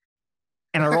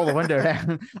 And I roll the window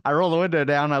down. I roll the window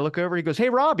down. I look over. He goes, hey,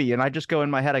 Robbie. And I just go in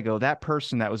my head. I go, that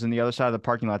person that was in the other side of the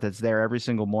parking lot that's there every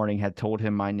single morning had told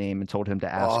him my name and told him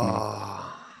to ask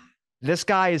me. This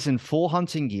guy is in full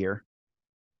hunting gear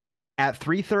at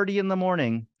 3:30 in the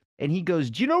morning. And he goes,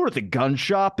 do you know where the gun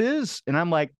shop is? And I'm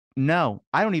like, no,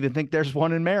 I don't even think there's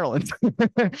one in Maryland.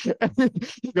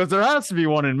 He goes, there has to be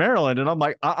one in Maryland. And I'm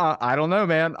like, I don't know,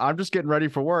 man. I'm just getting ready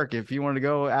for work. If you want to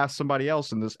go ask somebody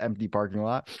else in this empty parking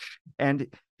lot. And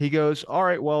he goes, all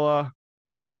right, well,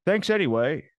 thanks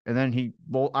anyway. And then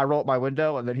I roll up my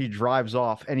window and then he drives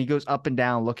off and he goes up and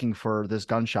down looking for this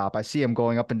gun shop. I see him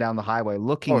going up and down the highway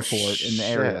looking for it in the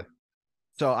area.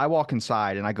 So I walk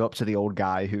inside and I go up to the old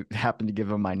guy who happened to give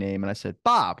him my name. And I said,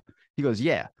 Bob. He goes,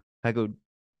 yeah. I go,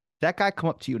 that guy come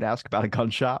up to you and ask about a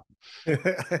gun shop?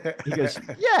 He goes,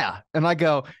 yeah. And I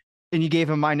go, and you gave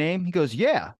him my name? He goes,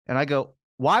 yeah. And I go,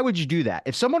 why would you do that?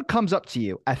 If someone comes up to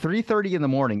you at 3:30 in the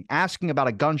morning asking about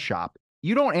a gun shop,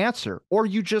 you don't answer or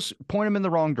you just point them in the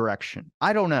wrong direction.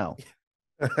 I don't know.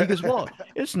 He goes, well,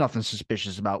 it's nothing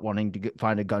suspicious about wanting to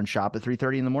find a gun shop at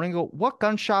 3:30 in the morning. I go, what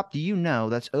gun shop do you know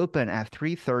that's open at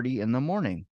 3:30 in the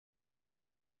morning?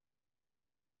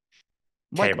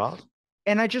 Like,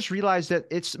 and I just realized that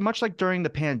it's much like during the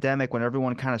pandemic when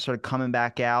everyone kind of started coming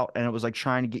back out and it was like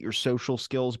trying to get your social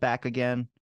skills back again.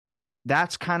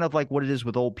 That's kind of like what it is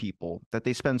with old people, that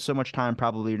they spend so much time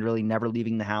probably really never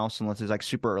leaving the house unless it's like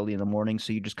super early in the morning.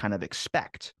 So you just kind of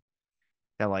expect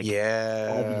that like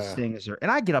all these things are,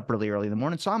 and I get up really early in the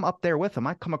morning. So I'm up there with them.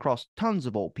 I come across tons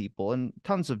of old people and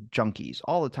tons of junkies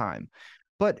all the time.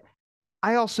 But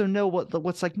I also know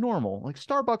what's like normal. Like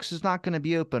Starbucks is not going to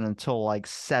be open until like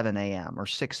 7 a.m. or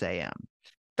 6 a.m.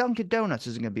 Dunkin' Donuts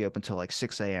isn't going to be open until like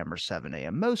 6 a.m. or 7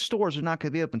 a.m. Most stores are not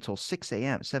going to be open until 6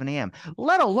 a.m., 7 a.m.,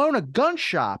 let alone a gun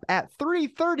shop at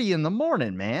 3:30 in the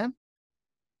morning, man.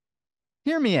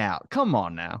 Hear me out. Come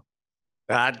on now.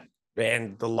 That,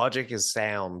 man, the logic is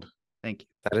sound. Thank you.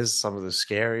 That is some of the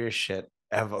scariest shit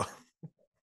ever.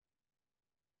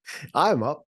 I'm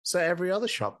up, so every other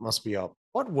shop must be up.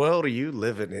 What world are you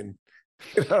living in?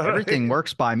 You know everything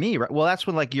works by me, right? Well, that's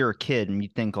when like you're a kid and you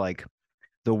think like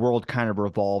the world kind of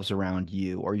revolves around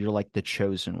you or you're like the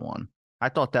chosen one. I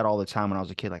thought that all the time when I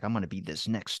was a kid, like I'm going to be this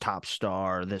next top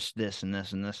star, this, and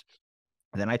this, and this.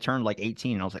 And then I turned like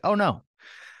 18 and I was like, oh no,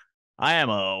 I am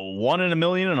a 1 in a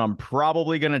million and I'm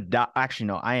probably going to die. Actually,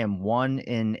 no, I am 1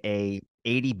 in a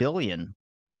 80 billion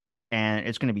and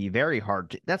it's going to be very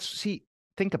hard to,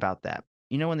 think about that.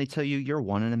 You know, when they tell you you're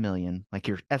 1 in a million, like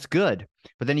that's good.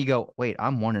 But then you go, wait,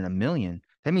 I'm 1 in a million.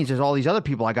 That means there's all these other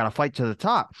people I got to fight to the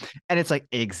top. And it's like,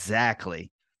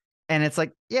 exactly. And it's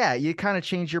like, yeah, you kind of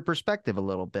change your perspective a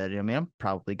little bit. I mean, I'm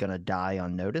probably going to die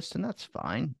unnoticed and that's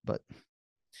fine. But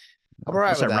I'm all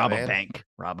right with that, rob man.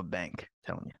 a bank,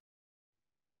 telling you.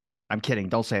 I'm kidding.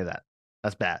 Don't say that.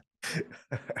 That's bad.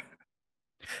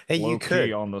 Hey, you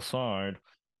could on the side.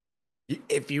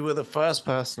 If you were the first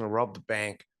person to rob the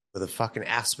bank with a fucking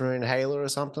asthma inhaler or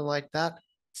something like that,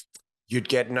 you'd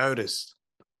get noticed.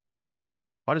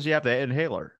 Why does he have the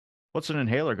inhaler? What's an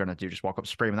inhaler going to do? Just walk up,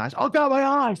 spray him in the eyes. Oh, God, my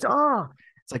eyes. Ah.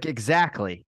 It's like,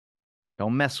 exactly.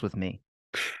 Don't mess with me.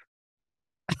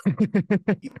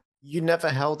 You never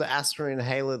held the asthma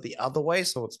inhaler the other way,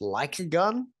 so it's like a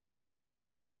gun?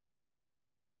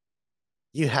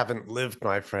 You haven't lived,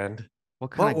 my friend.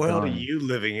 What world are you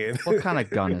living in? What kind of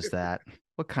gun is that?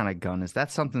 What kind of gun is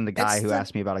that? Something the guy who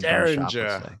asked me about a gun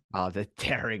shop would say. Oh, the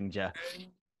Derringer.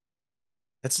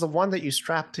 It's the one that you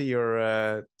strap to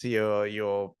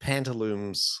your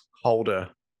pantaloons holder.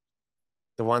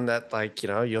 The one that, like, you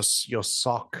know, your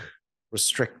sock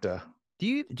restrictor.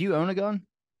 Do you own a gun?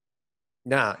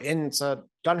 No, in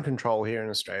gun control here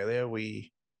in Australia,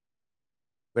 we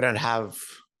don't have.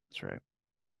 That's right.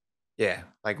 Yeah,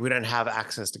 like we don't have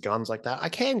access to guns like that. I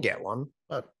can get one,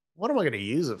 but what am I going to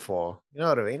use it for? You know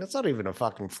what I mean? It's not even a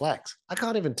fucking flex. I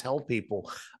can't even tell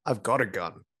people I've got a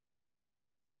gun.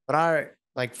 But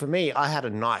for me, I had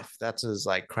a knife. That's as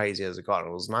like crazy as it got.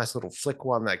 It was a nice little flick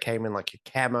one that came in like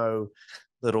a camo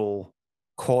little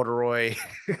corduroy.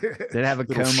 Did it have a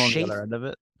comb on the other end of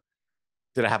it?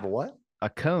 Did it have a what? A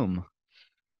comb.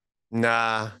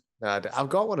 Nah. I've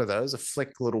got one of those, a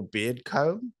flick little beard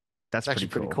comb. That's actually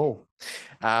pretty cool.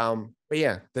 But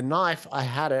yeah, the knife, I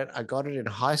got it in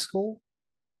high school.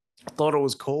 I thought it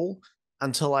was cool.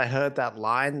 until I heard that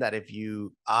line that if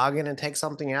you are going to take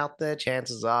something out there,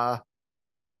 chances are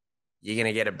you're going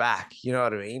to get it back. You know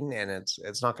what I mean? And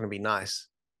it's not going to be nice.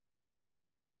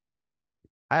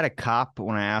 I had a cop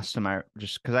when I asked him, I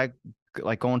just because I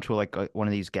like going to like one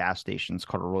of these gas stations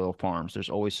called a Royal Farms. There's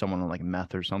always someone on like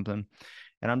meth or something,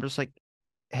 and I'm just like,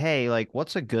 hey, like,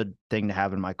 what's a good thing to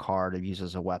have in my car to use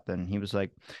as a weapon? He was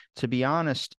like, to be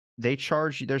honest, they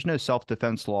charge you. There's no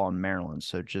self-defense law in Maryland,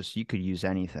 so just you could use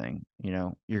anything.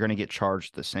 You're gonna get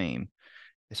charged the same.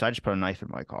 So I just put a knife in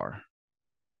my car.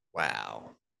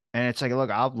 Wow. And it's like, look,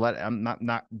 I'm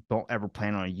not don't ever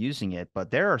plan on using it,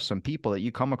 but there are some people that you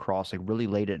come across like really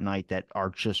late at night that are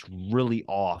just really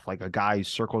off. Like a guy who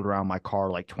circled around my car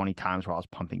like 20 times while I was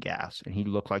pumping gas, and he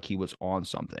looked like he was on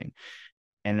something.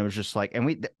 And it was just like,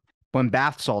 and when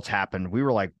bath salts happened, we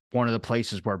were like one of the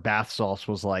places where bath salts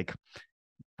was like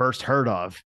first heard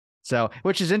of. So,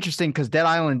 which is interesting because Dead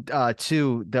Island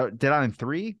 2, Dead Island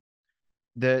 3,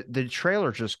 the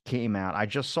trailer just came out. I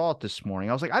just saw it this morning.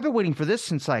 I was like, I've been waiting for this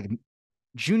since like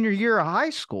junior year of high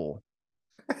school.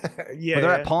 Yeah, Where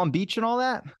they're at yeah. Palm Beach and all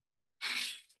that.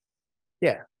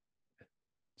 Yeah.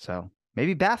 So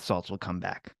maybe bath salts will come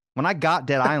back. When I got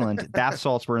Dead Island, bath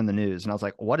salts were in the news, and I was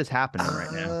like, what is happening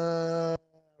right now?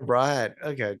 Right.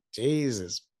 Okay.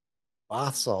 Jesus.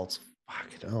 Bath salts.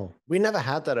 Fucking hell. We never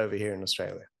had that over here in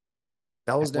Australia.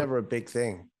 That was What never a big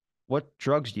thing. what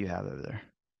drugs do you have over there?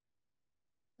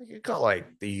 Like, you got like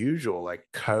the usual, like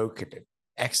coke and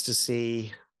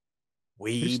ecstasy, Who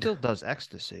weed. still does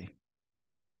ecstasy?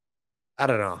 I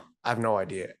don't know. I have no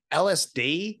idea.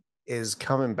 LSD is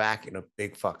coming back in a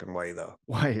big fucking way, though.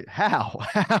 Wait, how?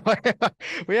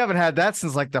 We haven't had that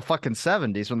since like the fucking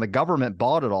 70s when the government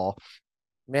bought it all.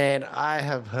 Man, I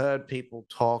have heard people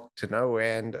talk to no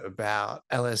end about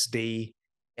LSD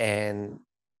and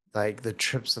like the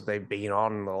trips that they've been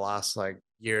on in the last like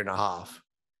year and a half.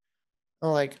 I'm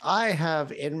like, I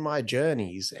have in my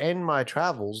journeys and my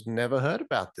travels never heard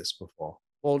about this before.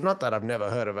 Well, not that I've never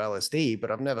heard of LSD,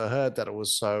 but I've never heard that it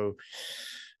was so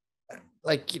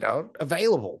like,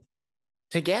 available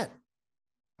to get.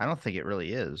 I don't think it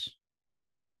really is.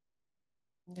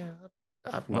 Yeah,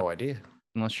 I have What no idea.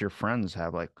 unless your friends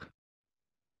have like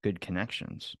good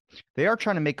connections. They are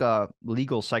trying to make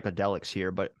legal psychedelics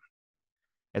here, but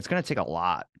it's going to take a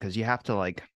lot because you have to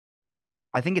like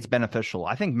I think it's beneficial.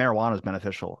 I think marijuana is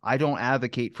beneficial. I don't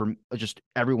advocate for just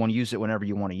everyone use it whenever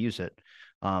you want to use it.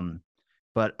 Um,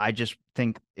 but I just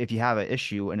think if you have an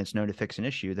issue and it's known to fix an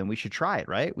issue, then we should try it,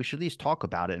 right? We should at least talk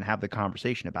about it and have the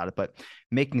conversation about it. But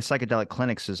making psychedelic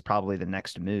clinics is probably the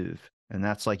next move. And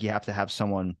that's like you have to have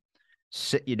someone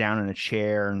sit you down in a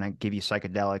chair and like give you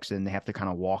psychedelics and they have to kind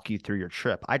of walk you through your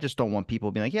trip. I just don't want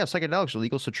people being like, yeah, psychedelics are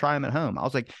legal, so try them at home. I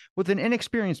was like, with an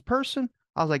inexperienced person,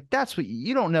 I was like, that's what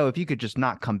you don't know if you could just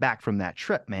not come back from that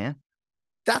trip, man.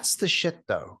 That's the shit,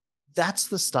 though. That's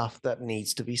the stuff that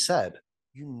needs to be said.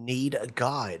 You need a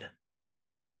guide.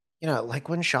 Like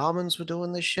when shamans were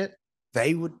doing this shit,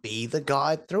 they would be the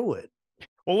guide through it.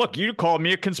 Well, look, you called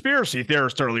me a conspiracy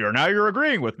theorist earlier. Now you're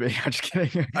agreeing with me. I'm just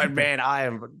kidding. And man,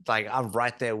 I'm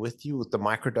right there with you with the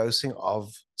microdosing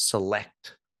of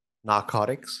select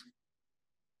narcotics.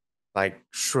 Like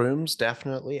shrooms,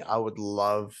 definitely. I would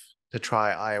love to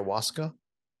try ayahuasca,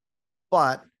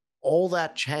 but all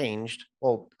that changed.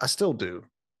 Well, I still do.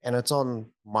 And it's on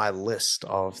my list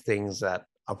of things that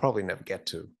I'll probably never get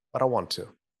to, but I want to.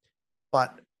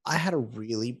 But I had a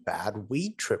really bad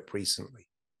weed trip recently.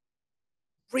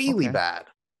 Really Okay. bad.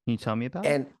 Can you tell me about it?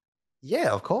 And yeah,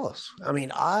 of course. I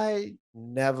mean, I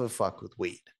never fuck with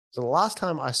weed. So the last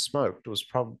time I smoked was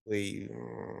probably,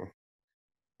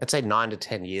 I'd say 9 to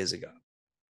 10 years ago,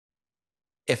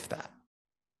 if that.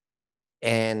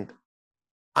 And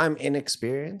I'm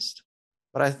inexperienced,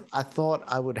 but I thought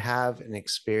I would have an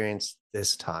experience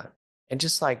this time, and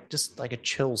just like a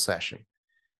chill session.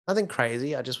 Nothing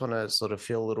crazy. I just want to sort of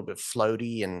feel a little bit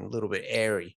floaty and a little bit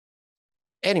airy.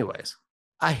 Anyways,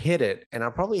 I hit it, and I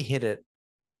probably hit it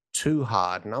too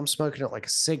hard, and I'm smoking it like a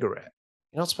cigarette.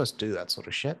 You're not supposed to do that sort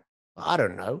of shit. I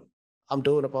don't know. I'm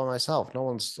doing it by myself. No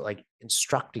one's like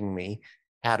instructing me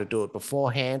how to do it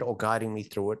beforehand or guiding me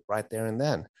through it right there and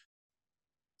then.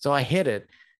 So I hit it,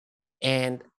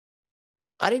 and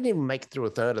I didn't even make it through a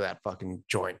third of that fucking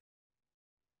joint.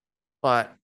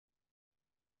 But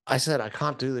I said, I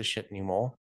can't do this shit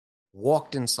anymore.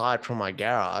 Walked inside from my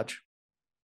garage,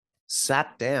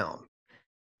 sat down,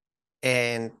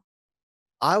 and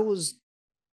I was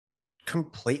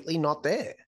completely not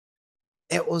there.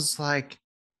 It was like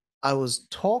I was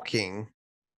talking,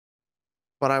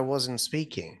 but I wasn't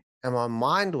speaking. And my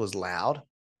mind was loud.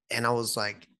 And I was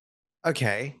like,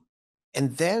 okay,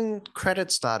 And then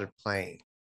credits started playing.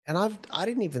 And I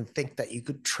didn't even think that you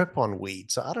could trip on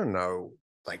weed. So I don't know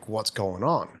like what's going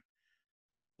on.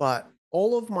 But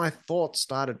all of my thoughts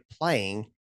started playing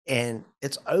and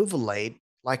it's overlaid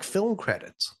like film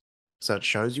credits. So it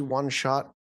shows you one shot,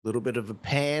 a little bit of a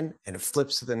pan, and it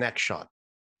flips to the next shot.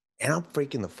 And I'm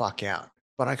freaking the fuck out.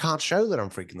 But I can't show that I'm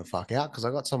freaking the fuck out because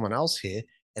I got someone else here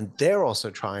and they're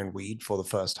also trying weed for the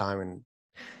first time in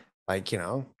like,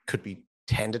 could be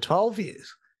 10 to 12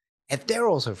 years. And they're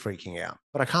also freaking out.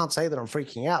 But I can't say that I'm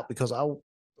freaking out because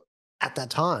at that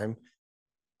time,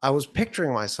 I was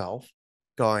picturing myself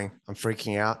going, I'm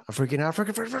freaking out, I'm freaking out, I'm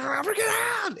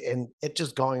freaking out. And it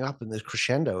just going up in this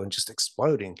crescendo and just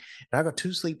exploding. And I got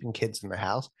two sleeping kids in the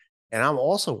house. And I'm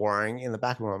also worrying in the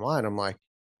back of my mind, I'm like,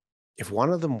 if one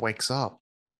of them wakes up,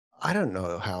 I don't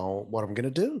know what I'm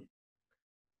going to do.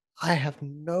 I have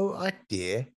no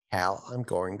idea how I'm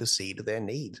going to see to their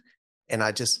needs. And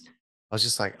I was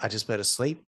just like, I just better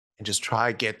sleep and just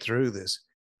try to get through this.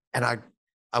 And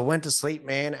I went to sleep,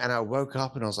 man, and I woke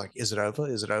up and I was like, is it over?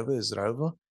 Is it over? Is it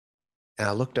over? And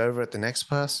I looked over at the next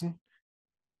person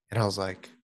and I was like,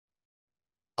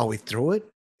 are we through it?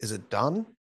 Is it done?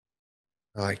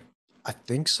 They're like, I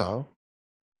think so.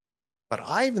 But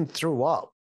I even threw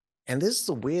up. And this is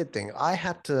the weird thing. I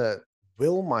had to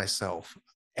will myself.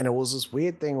 And it was this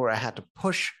weird thing where I had to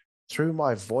push through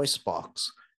my voice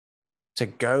box to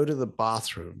go to the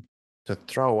bathroom to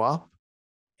throw up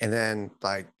and then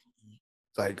like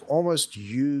almost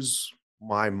use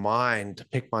my mind to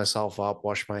pick myself up,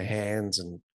 wash my hands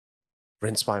and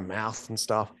rinse my mouth and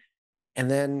stuff, and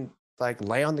then like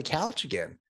lay on the couch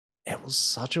again. It was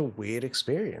such a weird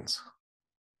experience.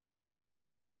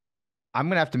 I'm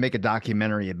gonna have to make a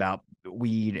documentary about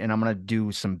weed, and I'm gonna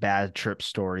do some bad trip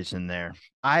stories in there.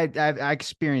 I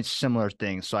experienced similar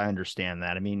things, so I understand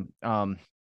that. I mean,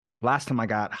 last time I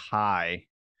got high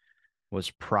was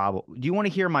probably. Do you want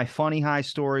to hear my funny high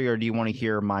story, or do you want to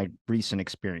hear my recent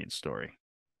experience story?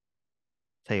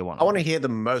 Tell you one I of want to them. hear the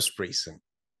most recent.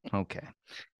 Okay,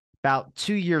 about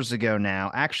 2 years ago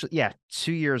now. Actually, yeah,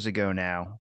 2 years ago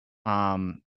now.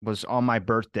 Was on my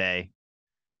birthday,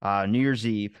 New Year's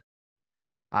Eve.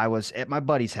 I was at my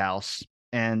buddy's house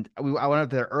and I went up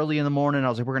there early in the morning. I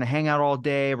was like, we're going to hang out all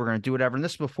day. We're going to do whatever. And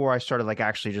this is before I started like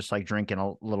actually just like drinking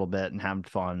a little bit and having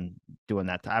fun doing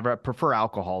that. I prefer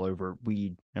alcohol over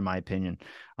weed, in my opinion.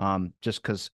 Just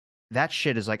because that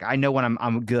shit is like, I know when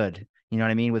I'm good. You know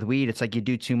what I mean? With weed, it's like you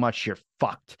do too much, you're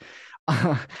fucked.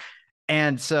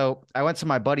 And so I went to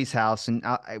my buddy's house and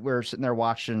we were sitting there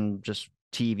watching just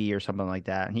TV or something like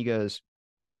that. And he goes,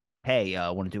 hey,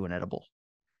 want to do an edible?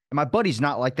 And my buddy's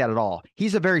not like that at all.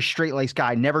 He's a very straight laced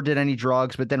guy, never did any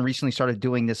drugs, but then recently started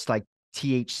doing this like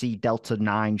THC Delta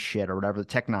 9 shit or whatever, the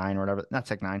Tech 9 or whatever. Not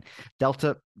Tech 9.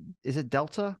 Delta, is it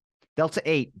Delta? Delta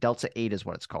 8. Delta 8 is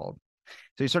what it's called.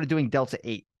 So he started doing Delta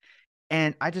 8.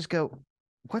 And I just go,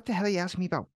 what the hell are you asking me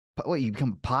about? What, you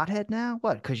become a pothead now?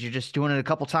 What? Because you're just doing it a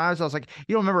couple times? I was like,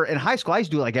 you don't remember in high school, I used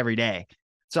to do it like every day.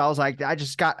 So I was like,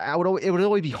 it would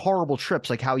always be horrible trips,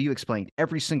 like how you explained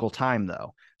every single time,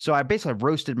 though. So I basically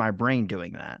roasted my brain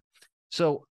doing that.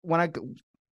 So when I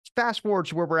fast forward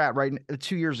to where we're at right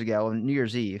 2 years ago on New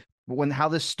Year's Eve, when how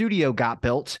this studio got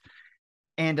built,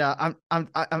 and I'm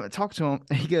talking to him,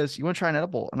 and he goes, "You want to try an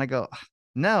edible?" And I go,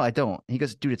 "No, I don't." He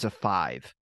goes, "Dude, it's a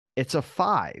 5. It's a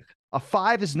 5. A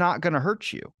 5 is not going to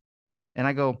hurt you." And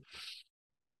I go,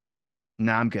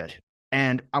 "No, I'm good."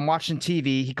 And I'm watching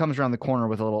TV. He comes around the corner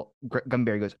with a little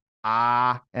gummy. He goes,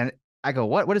 "Ah," and I go,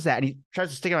 "What? What is that?" And he tries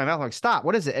to stick it in my mouth. I'm like, "Stop!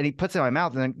 What is it?" And he puts it in my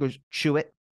mouth and then goes, "Chew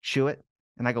it, chew it."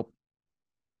 And I go,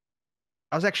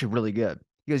 "I was actually really good."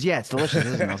 He goes, "Yeah, it's delicious,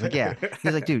 isn't it?" I was like, "Yeah."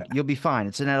 He's like, "Dude, you'll be fine.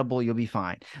 It's an edible. You'll be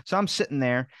fine." So I'm sitting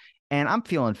there and I'm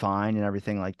feeling fine and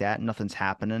everything like that. Nothing's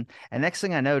happening. And next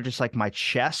thing I know, just like my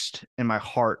chest and my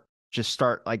heart just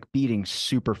start like beating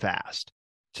super fast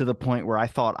to the point where I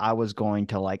thought I was going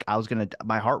to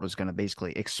my heart was going to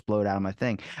basically explode out of my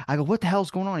thing. I go, "What the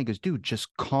hell's going on?" He goes, "Dude, just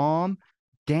calm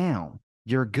down.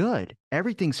 You're good.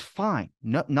 Everything's fine.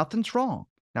 No, nothing's wrong."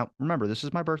 Now, remember, this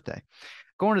is my birthday.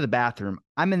 Going to the bathroom.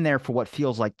 I'm in there for what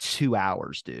feels like 2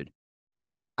 hours, dude.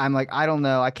 I'm like, I don't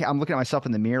know. I'm looking at myself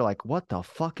in the mirror, like, what the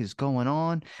fuck is going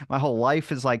on? My whole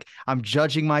life is like, I'm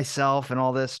judging myself and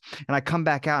all this. And I come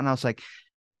back out and I was like,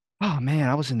 oh man,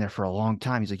 I was in there for a long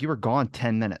time. He's like, you were gone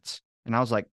 10 minutes. And I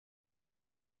was like,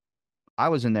 I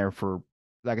was in there for,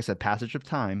 like I said, passage of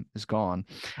time is gone.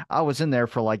 I was in there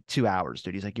for like 2 hours,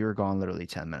 dude. He's like, you were gone literally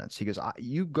 10 minutes. He goes,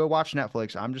 you go watch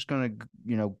Netflix. I'm just going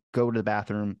to, go to the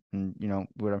bathroom and,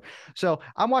 whatever. So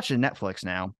I'm watching Netflix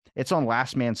now. It's on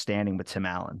Last Man Standing with Tim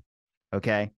Allen.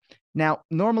 Okay. Now,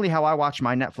 normally how I watch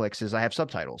my Netflix is I have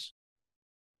subtitles.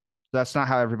 That's not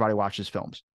how everybody watches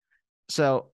films.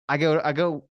 So I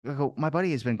go, my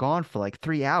buddy has been gone for like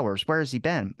 3 hours. Where has he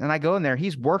been? And I go in there.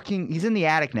 He's working. He's in the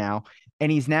attic now,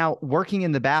 and he's now working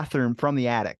in the bathroom from the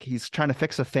attic. He's trying to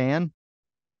fix a fan.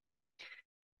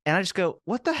 And I just go,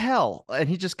 what the hell? And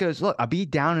he just goes, look, I'll be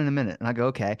down in a minute. And I go,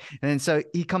 okay. And then so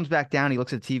he comes back down. He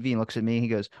looks at the TV and looks at me. He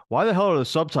goes, why the hell are the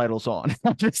subtitles on?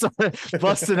 I just started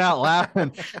busting out laughing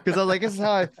because I was like, this is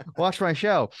how I watch my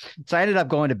show. So I ended up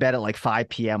going to bed at like 5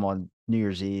 p.m. on New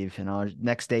Year's Eve. And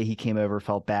next day he came over,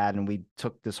 felt bad. And we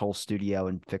took this whole studio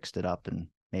and fixed it up and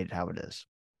made it how it is.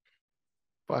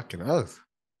 Fucking oath.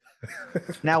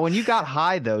 Now, when you got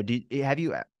high, though, have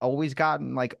you always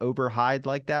gotten like over high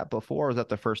like that before? Or was that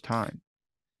the first time?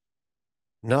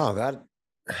 No, that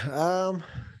um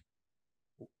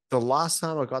the last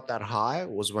time I got that high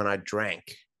was when I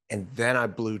drank and then I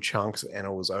blew chunks and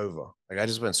it was over. Like I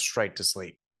just went straight to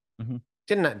sleep. Mm-hmm.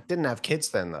 Didn't have kids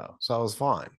then though, so I was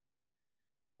fine.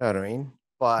 You know what I mean? Yeah,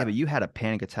 But but you had a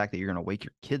panic attack that you're going to wake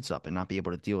your kids up and not be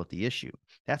able to deal with the issue.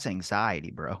 That's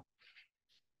anxiety, bro.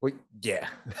 well, yeah,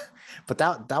 but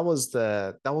that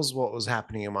was what was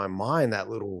happening in my mind. That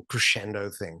little crescendo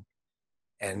thing,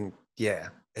 and yeah,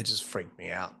 it just freaked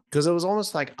me out because it was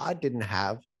almost like I didn't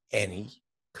have any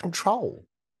control.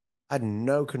 I had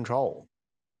no control.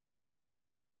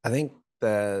 I think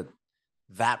that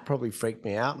probably freaked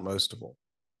me out most of all.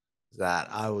 That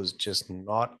I was just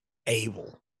not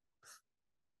able.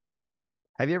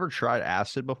 Have you ever tried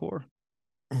acid before?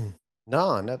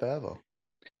 No, never ever.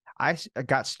 I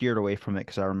got steered away from it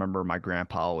because I remember my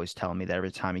grandpa always telling me that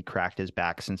every time he cracked his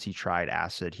back since he tried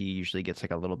acid, he usually gets like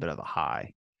a little bit of a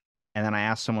high. And then I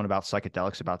asked someone about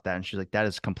psychedelics about that, and she's like, that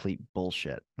is complete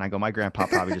bullshit. And I go, my grandpa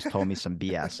probably just told me some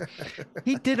BS.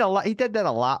 He did a lot. He did that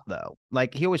a lot though.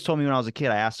 Like he always told me when I was a kid,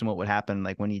 I asked him what would happen,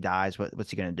 like when he dies,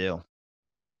 what's he gonna do?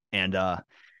 And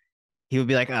he would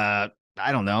be like, I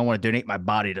don't know, I want to donate my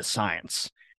body to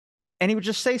science. And he would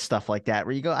just say stuff like that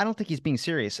where you go, I don't think he's being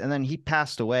serious. And then he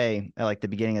passed away at like the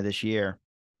beginning of this year.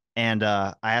 And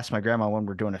I asked my grandma when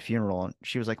we're doing a funeral, and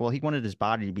she was like, well, he wanted his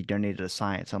body to be donated to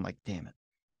science. I'm like, damn it.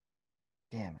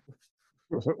 Damn it.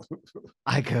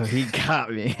 I go, he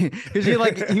got me.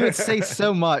 Because he would say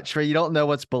so much where you don't know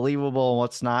what's believable and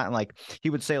what's not. And like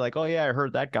he would say, like, oh yeah, I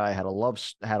heard that guy had a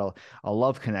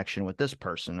love connection with this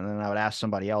person. And then I would ask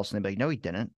somebody else and they'd be like, no, he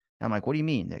didn't. And I'm like, what do you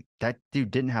mean? That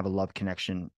dude didn't have a love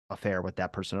connection affair with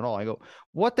that person at all. I go,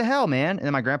 what the hell, man? And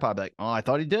then my grandpa would be like, oh, I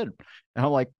thought he did. And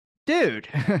I'm like, dude,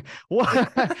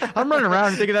 what? I'm running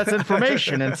around thinking that's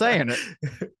information and saying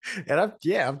it. And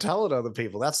I'm telling other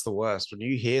people that's the worst. When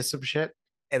you hear some shit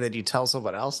and then you tell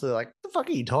someone else, they're like, the fuck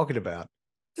are you talking about?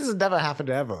 This has never happened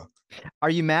ever. Are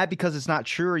you mad because it's not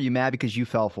true, or are you mad because you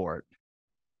fell for it?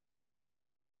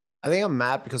 I think I'm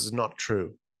mad because it's not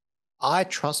true. I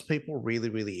trust people really,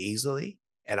 really easily.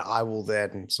 And I will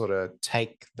then sort of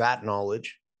take that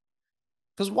knowledge.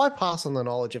 Because why pass on the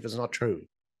knowledge if it's not true?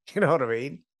 You know what I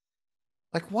mean?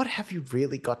 Like, what have you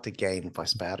really got to gain by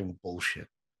spouting bullshit?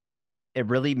 It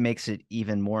really makes it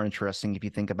even more interesting if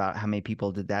you think about how many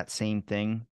people did that same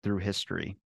thing through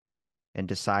history and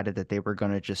decided that they were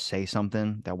going to just say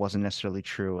something that wasn't necessarily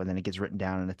true. And then it gets written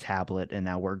down in a tablet. And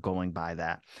now we're going by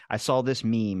that. I saw this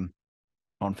meme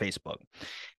on Facebook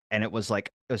and it was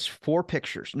like, it was 4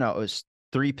 pictures. No, it was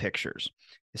 3 pictures.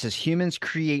 It says humans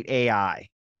create AI.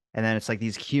 And then it's like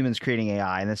these humans creating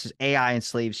AI. And this is AI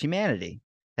enslaves humanity.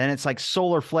 Then it's like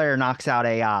solar flare knocks out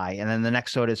AI. And then the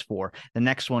next so it is 4. The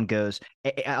next one goes,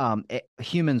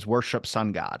 humans worship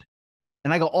sun god.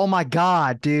 And I go, oh my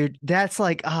God, dude, that's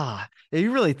like, if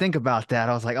you really think about that,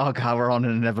 I was like, oh God, we're on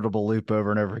an inevitable loop over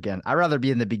and over again. I'd rather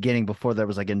be in the beginning before there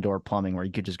was like indoor plumbing where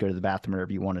you could just go to the bathroom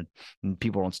wherever you wanted and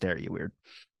people don't stare at you weird.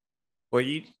 Well,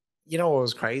 you know what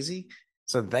was crazy?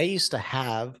 So they used to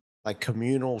have like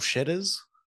communal shitters.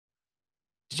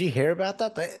 Did you hear about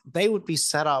that? They would be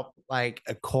set up like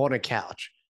a corner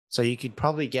couch. So you could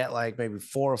probably get like maybe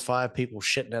 4 or 5 people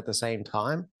shitting at the same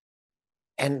time.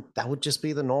 And that would just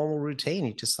be the normal routine.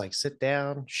 You just like sit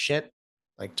down, shit,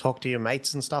 like talk to your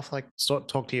mates and stuff, like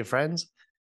talk to your friends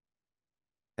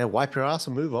and wipe your ass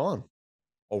and move on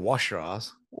or wash your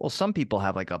ass. Well, some people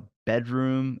have like a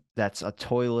bedroom that's a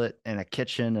toilet and a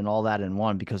kitchen and all that in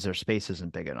one because their space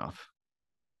isn't big enough.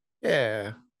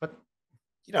 Yeah. But,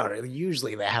 you know,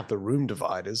 usually they have the room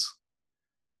dividers.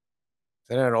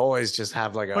 They don't always just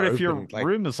have like a But if your open, like,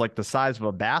 room is like the size of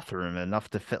a bathroom, enough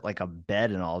to fit like a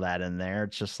bed and all that in there,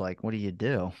 it's just like, what do you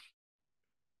do?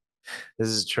 this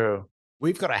is true.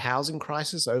 We've got a housing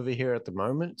crisis over here at the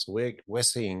moment. So we're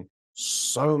seeing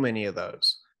so many of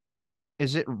those.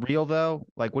 Is it real though?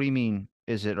 Like, what do you mean?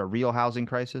 Is it a real housing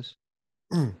crisis?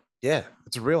 Yeah,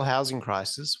 it's a real housing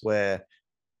crisis where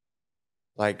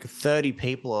like 30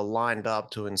 people are lined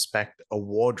up to inspect a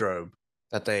wardrobe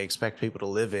that they expect people to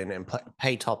live in and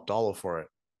pay top dollar for it.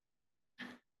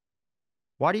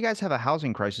 Why do you guys have a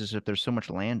housing crisis if there's so much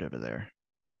land over there?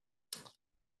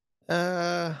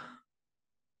 Uh,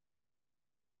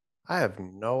 I have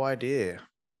no idea.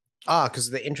 Ah, because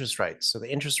of the interest rates. So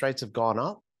the interest rates have gone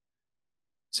up.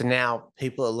 So now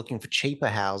people are looking for cheaper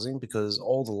housing because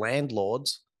all the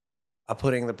landlords are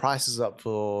putting the prices up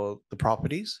for the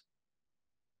properties.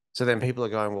 So then people are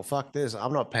going, well, fuck this.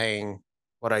 I'm not paying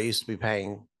what I used to be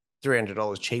paying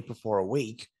 $300 cheaper for a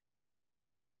week.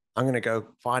 I'm going to go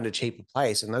find a cheaper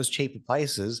place. And those cheaper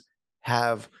places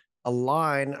have a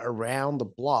line around the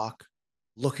block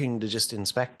looking to just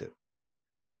inspect it.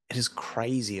 It is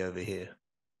crazy over here.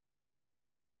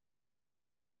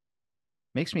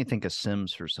 Makes me think of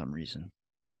Sims for some reason.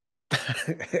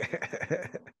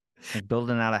 Like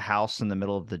building out a house in the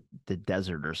middle of the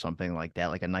desert or something like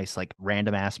that, like a nice like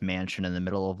random ass mansion in the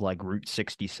middle of like Route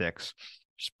 66.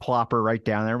 Just plop her right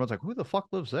down there. Everyone's like, who the fuck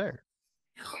lives there?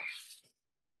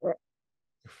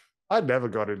 I never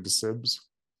got into Sims.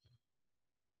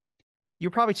 You're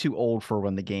probably too old for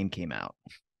when the game came out.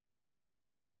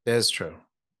 That's true.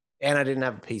 And I didn't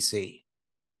have a PC.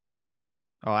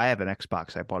 Oh, I have an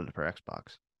Xbox. I bought it for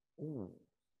Xbox. Ooh.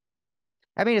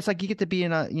 I mean, it's like you get to be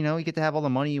in a, you get to have all the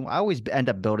money. I always end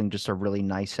up building just a really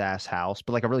nice ass house,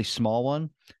 but like a really small one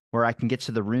where I can get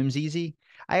to the rooms easy.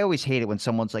 I always hate it when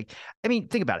someone's like, I mean,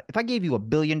 think about it. If I gave you $1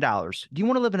 billion, do you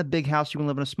want to live in a big house? Do you want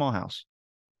to live in a small house?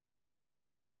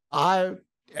 It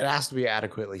has to be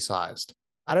adequately sized.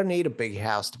 I don't need a big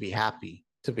house to be happy,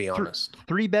 to be Th- honest.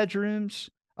 3 bedrooms,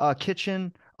 a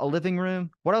kitchen, a living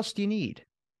room. What else do you need?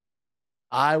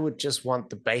 I would just want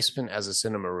the basement as a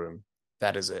cinema room.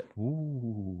 That is it.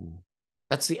 Ooh.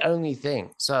 That's the only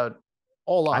thing. So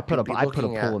all up, you'll be I put a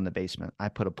looking pool at. in the basement. I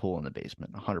put a pool in the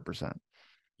basement, 100%.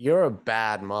 You're a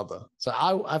bad mother. So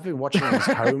I've been watching these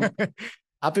home.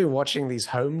 I've been watching these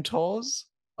home tours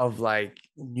of like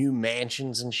new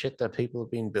mansions and shit that people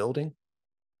have been building,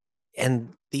 and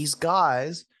these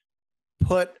guys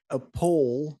put a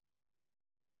pool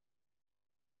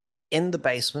in the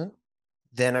basement.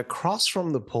 Then across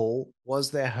from the pool was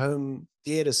their home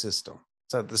theater system.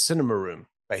 So the cinema room,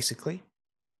 basically.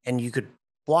 And you could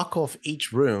block off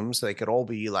each room so they could all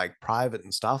be like private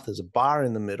and stuff. There's a bar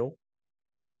in the middle,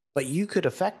 but you could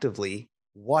effectively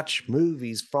watch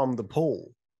movies from the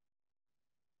pool.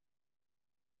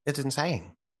 It's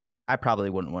insane. I probably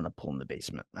wouldn't want to pool in the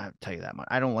basement. I'll tell you that much.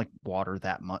 I don't like water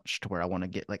that much to where I want to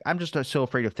get like I'm just so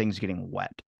afraid of things getting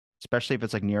wet, especially if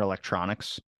it's like near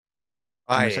electronics.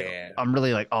 Oh I'm just like yeah. I'm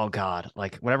really like, oh God.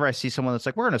 Like whenever I see someone that's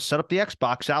like, we're gonna set up the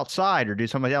Xbox outside or do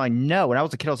something like that. Like, no. When I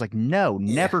was a kid, I was like, no,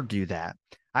 Yeah. never do that.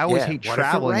 I always Yeah. hate What if it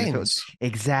traveling if it was rains?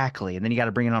 exactly. And then you got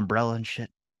to bring an umbrella and shit.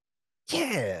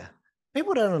 Yeah.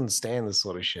 People don't understand this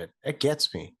sort of shit. It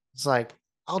gets me. It's like,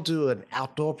 I'll do an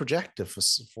outdoor projector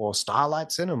for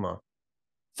Starlight Cinema.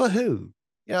 For who?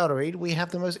 You know what I mean? We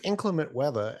have the most inclement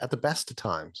weather at the best of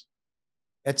times.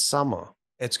 It's summer.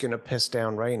 It's going to piss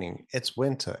down raining. It's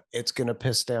winter. It's going to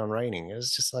piss down raining.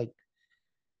 It's just like,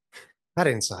 I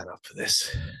didn't sign up for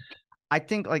this. I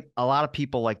think like a lot of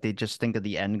people like they just think of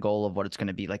the end goal of what it's going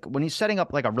to be. Like when he's setting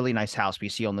up like a really nice house we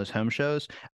see on those home shows.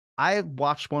 I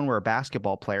watched one where a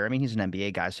basketball player, I mean, he's an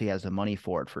NBA guy, so he has the money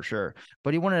for it for sure.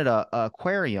 But he wanted a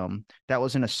aquarium that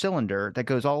was in a cylinder that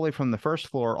goes all the way from the first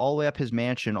floor, all the way up his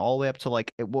mansion, all the way up to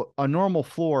like a normal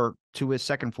floor to his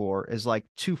second floor is like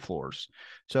 2 floors.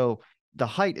 So the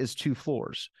height is 2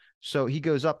 floors. So he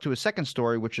goes up to a second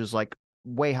story, which is like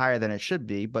way higher than it should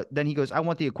be. But then he goes, I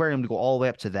want the aquarium to go all the way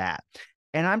up to that.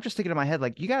 And I'm just thinking in my head,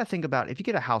 like, you got to think about if you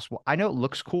get a house, well, I know it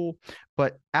looks cool,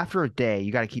 but after a day, you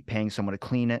got to keep paying someone to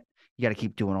clean it. You got to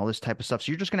keep doing all this type of stuff.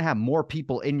 So you're just going to have more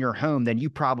people in your home than you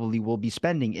probably will be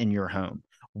spending in your home.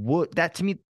 What that to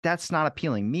me, that's not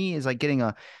appealing. Me is like getting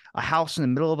a house in the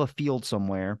middle of a field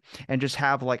somewhere and just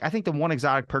have like, I think the one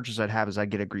exotic purchase I'd have is I'd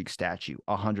get a Greek statue,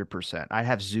 100%. I'd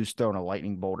have Zeus throwing a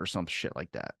lightning bolt or some shit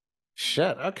like that.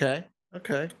 Shit. Okay.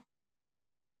 Okay.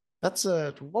 That's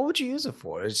what would you use it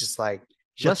for? It's just like, look.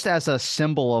 Just as a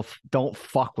symbol of don't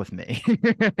fuck with me.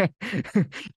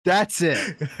 That's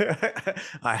it.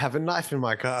 I have a knife in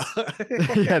my car.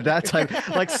 Yeah, that's like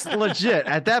legit.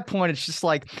 At that point, it's just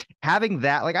like having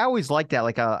that. Like I always like that.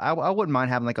 Like I wouldn't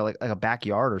mind having like a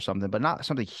backyard or something, but not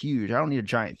something huge. I don't need a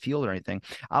giant field or anything.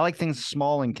 I like things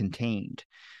small and contained,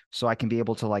 so I can be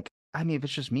able to like. I mean, if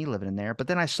it's just me living in there, but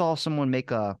then I saw someone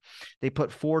they put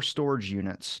 4 storage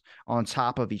units on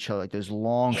top of each other, like those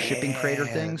long shipping crater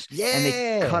Yeah. things, and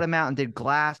they cut Yeah. them out and did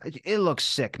glass. It looks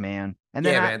sick, man. And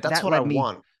then Yeah, man. That's that what I led me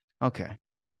want. Okay.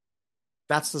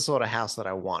 That's the sort of house that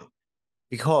I want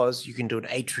because you can do an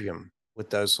atrium with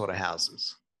those sort of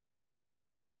houses.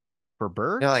 For You know,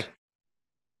 birds? like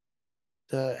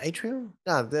the atrium?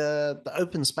 No, the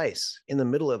open space in the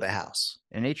middle of the house.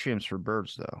 An atrium's for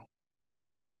birds, though.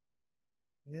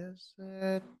 Is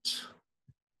it?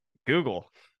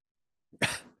 Google.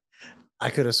 I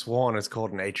could have sworn it's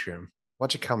called an atrium.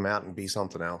 Watch it come out and be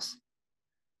something else.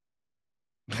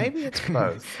 Maybe it's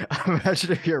both.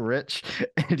 Imagine if you're rich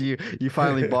and you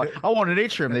finally bought. I want an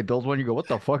atrium. They build one. You go, what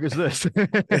the fuck is this?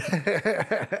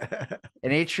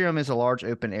 An atrium is a large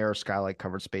open air skylight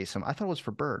covered space. I thought it was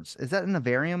for birds. Is that an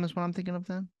vivarium? Is what I'm thinking of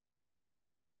then?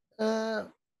 uh,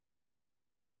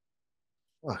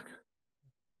 Fuck.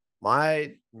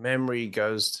 My memory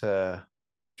goes to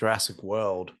Jurassic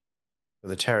World, where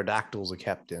the pterodactyls are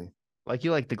kept in. Like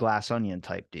you like the glass onion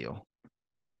type deal.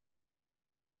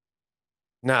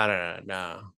 No.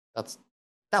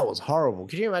 That was horrible.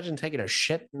 Could you imagine taking a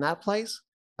shit in that place?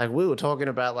 Like we were talking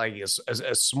about, like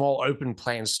a small open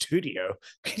plan studio.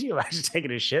 Could you imagine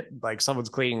taking a shit? Like someone's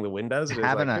cleaning the windows and it's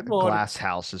Having like, a "Good morning." glass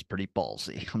house is pretty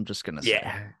ballsy. I'm just gonna say.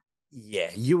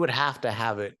 Yeah. You would have to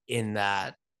have it in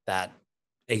that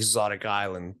exotic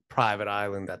island, private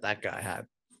island that guy had.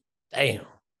 Damn,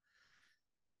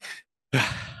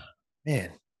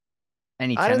 man.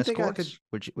 Any I don't tennis think I could.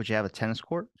 courts? Would you have a tennis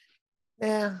court?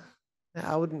 Yeah,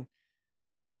 I wouldn't.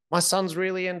 My son's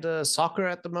really into soccer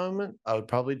at the moment. I would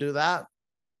probably do that,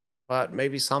 but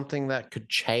maybe something that could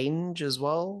change as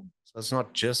well. So it's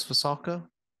not just for soccer.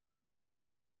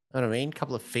 You know what I mean? A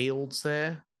couple of fields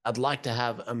there. I'd like to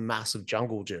have a massive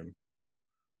jungle gym.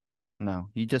 No,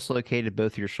 you dislocated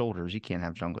both your shoulders. You can't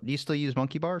have jungle. Do you still use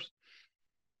monkey bars?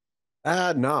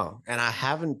 No, and I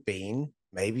haven't been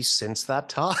maybe since that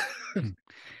time.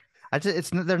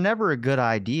 They're never a good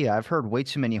idea. I've heard way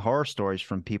too many horror stories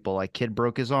from people like kid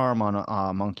broke his arm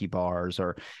on monkey bars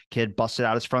or kid busted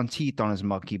out his front teeth on his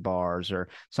monkey bars or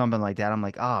something like that. I'm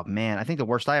like, oh man, I think the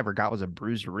worst I ever got was a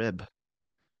bruised rib.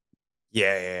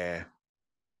 Yeah,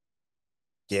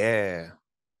 yeah.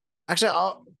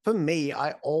 Actually, for me,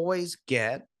 I always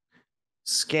get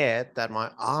scared that my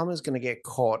arm is going to get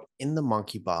caught in the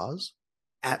monkey bars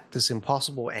at this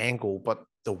impossible angle, but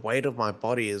the weight of my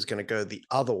body is going to go the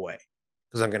other way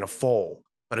because I'm going to fall,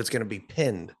 but it's going to be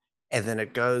pinned. And then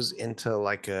it goes into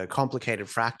like a complicated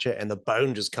fracture and the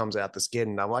bone just comes out the skin.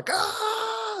 And I'm like,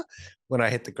 ah, when I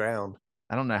hit the ground.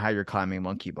 I don't know how you're climbing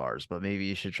monkey bars, but maybe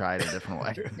you should try it a different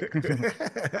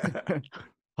way.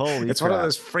 Holy It's one of crap.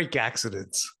 those freak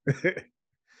accidents. And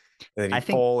then I you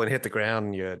think fall and hit the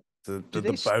ground and do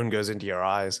the bone goes into your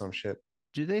eye, some shit.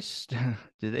 do they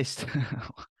do they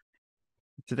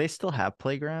do they still have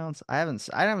playgrounds? I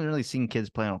haven't really seen kids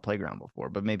play on a playground before,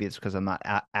 but maybe it's because I'm not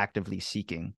actively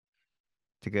seeking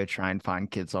to go try and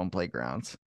find kids on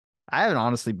playgrounds. I haven't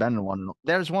honestly been to one.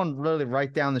 There's one literally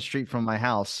right down the street from my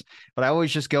house, but I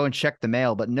always just go and check the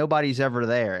mail, but nobody's ever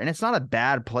there. And it's not a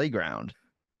bad playground.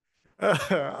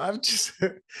 I'm just,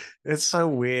 it's so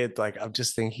weird. Like, I'm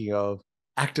just thinking of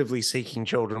actively seeking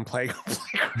children playing on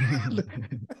playground.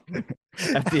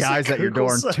 FBI's at your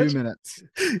door in 2 minutes.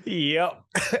 Yep.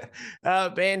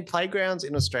 Man, playgrounds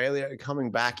in Australia are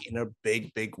coming back in a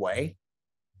big way.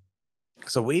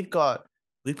 So we've got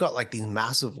like these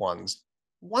massive ones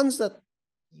that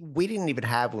we didn't even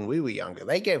have when we were younger.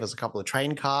 They gave us a couple of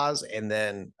train cars and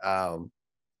then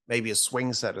maybe a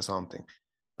swing set or something.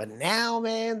 But now,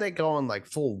 man, they're going like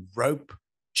full rope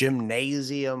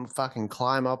gymnasium, fucking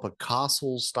climb up a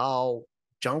castle style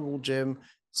jungle gym,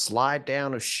 slide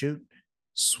down a chute,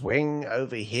 swing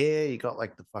over here. You got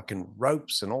like the fucking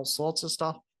ropes and all sorts of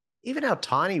stuff. Even our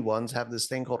tiny ones have this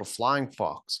thing called a flying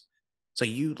fox. So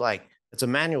you like, it's a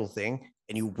manual thing,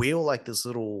 and you wheel like this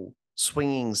little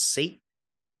swinging seat,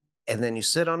 and then you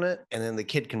sit on it, and then the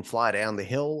kid can fly down the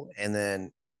hill, and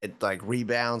then it like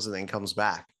rebounds and then comes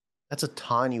back. That's a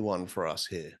tiny one for us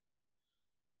here.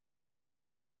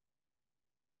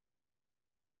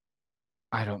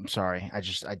 I'm sorry.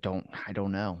 I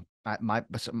don't know. At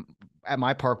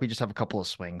my park, we just have a couple of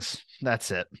swings.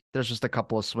 That's it. There's just a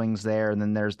couple of swings there. And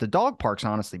then there's the dog park's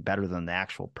honestly better than the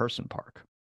actual person park.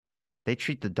 They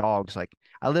treat the dogs like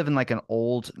I live in like I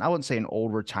wouldn't say an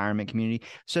old retirement community.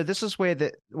 So this is where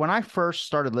that when I first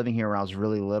started living here when I was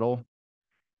really little,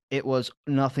 it was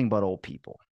nothing but old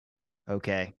people.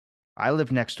 Okay. I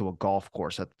lived next to a golf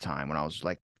course at the time when I was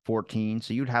like 14.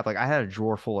 So you'd have like I had a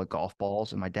drawer full of golf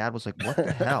balls, and my dad was like, "What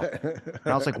the hell?" And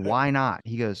I was like, "Why not?"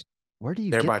 He goes, where do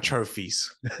you They're get my them?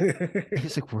 trophies.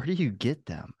 He's like, where do you get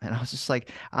them? And I was just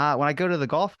like, when I go to the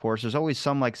golf course, there's always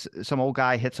some old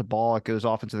guy hits a ball, it goes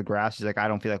off into the grass. He's like, I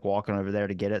don't feel like walking over there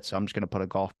to get it, so I'm just gonna put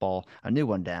a new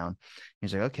one down.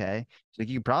 He's like, okay. He's like,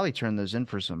 you could probably turn those in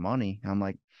for some money. I'm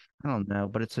like, I don't know,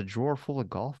 but it's a drawer full of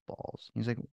golf balls. He's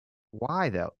like, why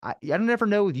though? I don't ever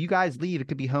know if you guys leave, it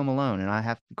could be home alone, and I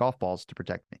have golf balls to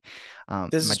protect me.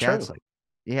 This My is dad's true. like,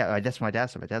 yeah, that's what my dad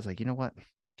said. My dad's like, you know what?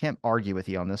 Can't argue with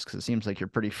you on this because it seems like you're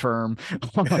pretty firm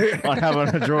on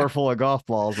having a drawer full of golf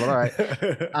balls. But all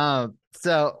right.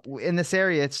 So in this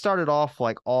area, it started off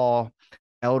like all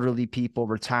elderly people,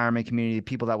 retirement community,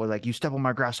 people that were like, you step on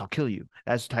my grass, I'll kill you.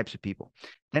 That's the types of people.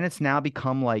 Then it's now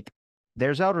become like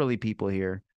there's elderly people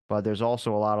here, but there's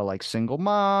also a lot of like single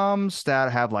moms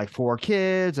that have like 4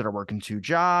 kids that are working 2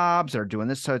 jobs that are doing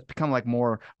this. So it's become like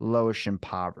more lowish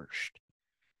impoverished.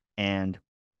 And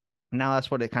now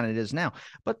that's what it kind of is now.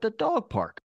 But the dog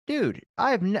park, dude,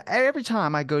 every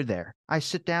time I go there, I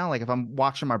sit down. Like if I'm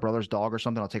watching my brother's dog or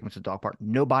something, I'll take him to the dog park.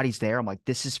 Nobody's there. I'm like,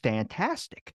 this is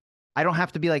fantastic. I don't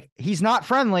have to be like, he's not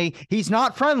friendly. He's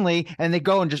not friendly. And they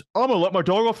go and just, I'm going to let my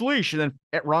dog off the leash. And then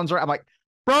it runs around. I'm like,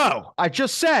 bro, I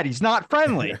just said he's not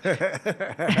friendly.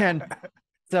 And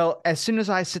so as soon as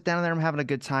I sit down there, I'm having a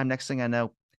good time. Next thing I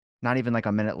know, not even like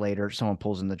a minute later, someone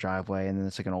pulls in the driveway and then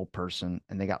it's like an old person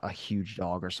and they got a huge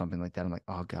dog or something like that. I'm like,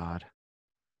 oh God.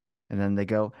 And then they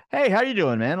go, hey, how you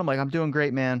doing, man? I'm like, I'm doing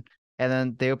great, man. And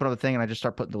then they open up a thing and I just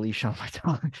start putting the leash on my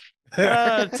dog.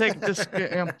 Take this.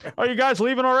 Are you guys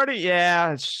leaving already?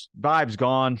 Yeah, it's vibe's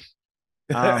gone.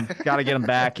 Got to get him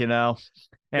back, and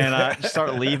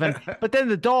start leaving. But then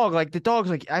the dog's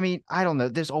like, I mean, I don't know.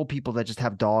 There's old people that just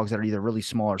have dogs that are either really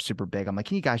small or super big. I'm like,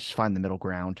 can you guys just find the middle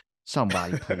ground?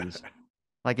 Somebody, please.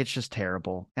 Like, it's just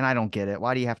terrible. And I don't get it.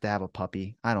 Why do you have to have a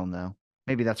puppy? I don't know.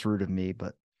 Maybe that's rude of me,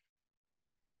 but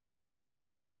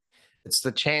It's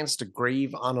the chance to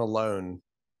grieve unalone.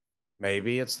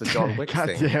 Maybe it's the John Wick God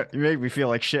thing. damn, you make me feel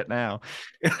like shit now.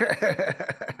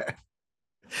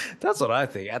 That's what I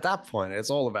think. At that point, it's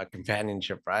all about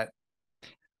companionship, right?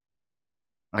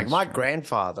 Like That's my true.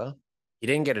 grandfather, he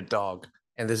didn't get a dog,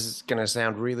 and this is going to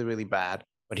sound really, really bad,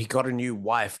 but he got a new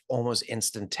wife almost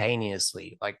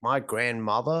instantaneously. Like my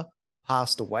grandmother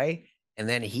passed away, and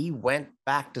then he went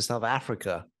back to South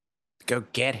Africa to go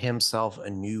get himself a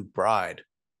new bride.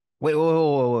 Wait, wait,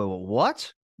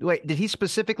 what? Wait, did he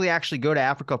specifically actually go to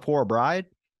Africa for a bride?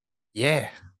 Yeah,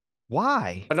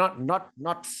 Why? but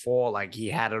not for like he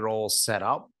had it all set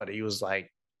up, but he was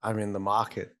like, I'm in the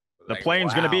market. The Like,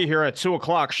 plane's going to be wow. here at 2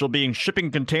 o'clock. She'll be in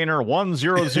shipping container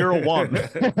 1001.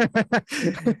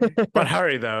 But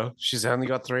hurry though, she's only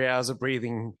got 3 hours of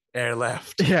breathing air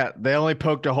left. Yeah, they only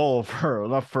poked a hole for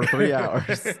enough for 3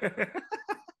 hours.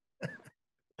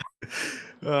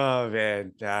 Oh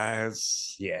man,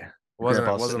 that's yeah. Grandpa's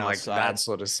Wasn't sitting like outside. that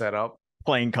sort of setup.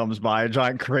 Plane comes by, a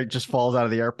giant crate just falls out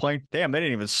of the airplane. Damn, they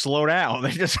didn't even slow down.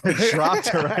 They just dropped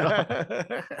her right off.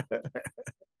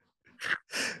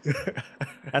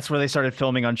 That's where they started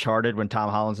filming Uncharted when Tom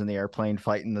Holland's in the airplane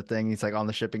fighting the thing. He's like on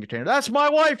the shipping container. That's my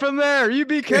wife in there. You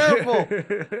be careful.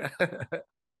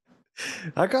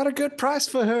 I got a good price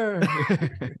for her.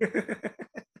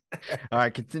 All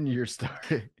right, continue your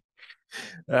story.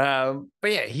 But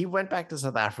yeah, he went back to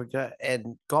South Africa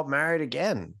and got married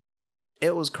again.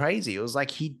 It was crazy. It was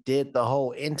like he did the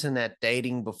whole internet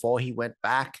dating before he went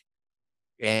back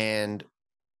and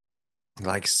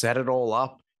like set it all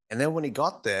up. And then when he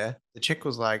got there, the chick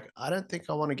was like, I don't think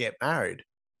I want to get married.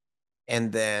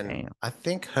 And then Damn. I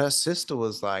think her sister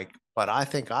was like, but I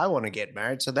think I want to get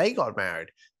married. So they got married.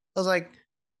 I was like,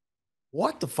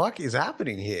 what the fuck is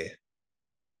happening here?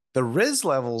 The Riz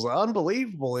levels are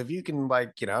unbelievable. If you can,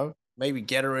 like, maybe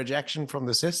get a rejection from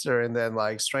the sister and then,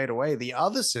 like, straight away, the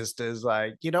other sister is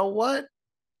like, you know what?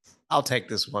 I'll take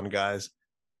this one, guys.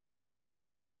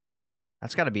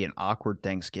 That's got to be an awkward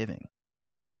Thanksgiving.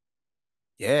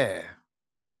 Yeah.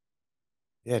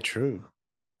 Yeah, true.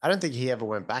 I don't think he ever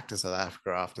went back to South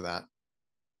Africa after that.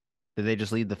 Did they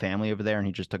just leave the family over there and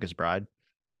he just took his bride?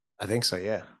 I think so,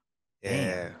 yeah.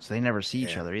 Yeah. Damn. So they never see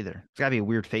each Yeah. other either. It's got to be a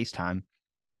weird FaceTime.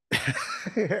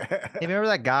 Hey, remember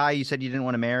that guy you said you didn't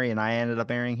want to marry and I ended up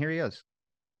marrying? Here he is.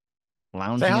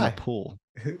 Lounging in a pool.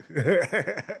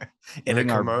 In a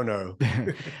kimono.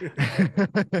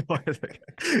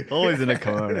 Always in a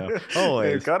kimono.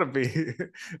 Always. It's gotta be.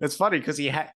 It's funny because he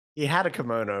had a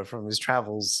kimono from his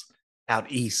travels out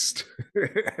east.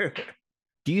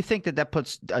 Do you think that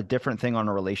puts a different thing on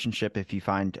a relationship if you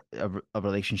find a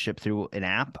relationship through an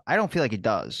app? I don't feel like it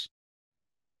does.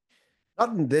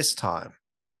 Not in this time.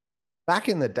 Back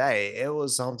in the day, it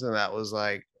was something that was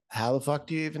like, how the fuck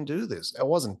do you even do this? It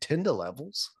wasn't Tinder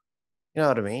levels. You know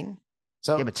what I mean? Yeah,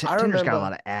 So but I Tinder's got a remember,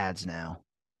 lot of ads now.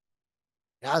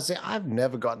 I say I've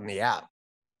never gotten the app,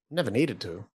 never needed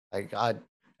to. Like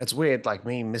it's weird, like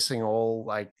me missing all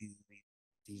like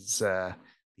these uh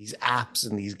these apps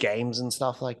and these games and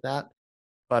stuff like that.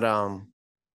 But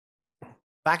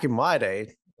back in my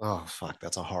day, oh fuck,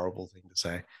 that's a horrible thing to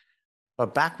say.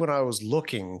 But back when I was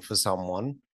looking for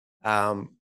someone, um,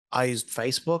 I used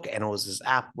Facebook, and it was this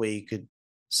app where you could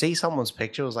see someone's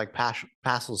picture. It was like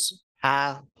Parcel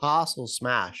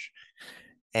Smash,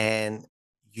 and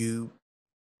you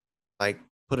like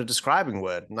put a describing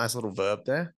word, nice little verb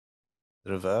there.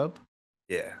 Is it a verb?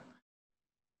 Yeah.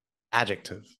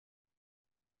 Adjective.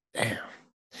 Damn.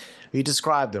 You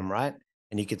describe them, right?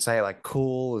 And you could say like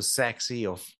cool or sexy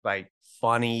or like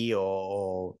funny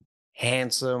or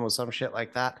handsome or some shit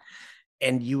like that.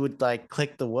 And you would like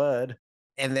click the word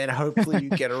and then hopefully you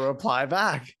get a reply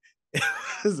back.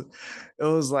 It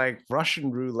was like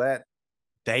Russian roulette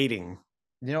dating.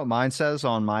 You know what mine says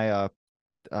on my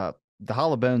the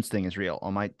hollow bones thing is real.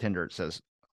 On my Tinder it says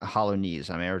hollow knees.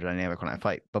 I'm aerodynamic when I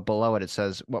fight. But below it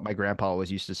says what my grandpa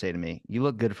always used to say to me: "You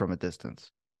look good from a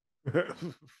distance."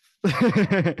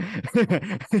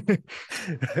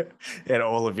 And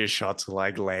all of your shots are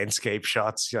like landscape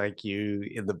shots, like you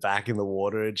in the back in the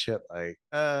water and shit. Like,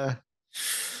 do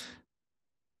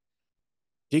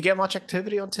you get much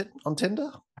activity on on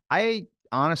Tinder? I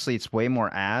honestly, it's way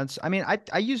more ads. I mean,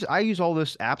 I use all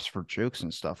those apps for jokes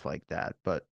and stuff like that,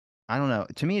 but I don't know.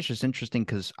 To me, it's just interesting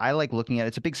because I like looking at it.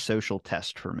 It's a big social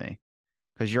test for me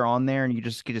because you're on there and you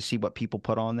just get to see what people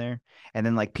put on there, and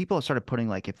then like people have started putting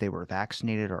like if they were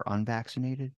vaccinated or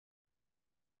unvaccinated,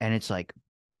 and it's like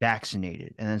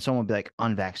vaccinated, and then someone will be like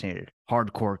unvaccinated,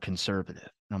 hardcore conservative,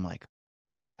 and I'm like,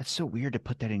 that's so weird to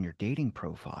put that in your dating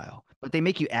profile. But they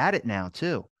make you add it now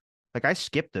too. Like I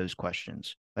skip those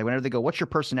questions. Like whenever they go, what's your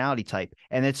personality type?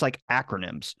 And it's like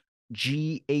acronyms.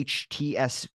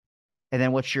 GHTS. And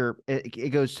then what's your it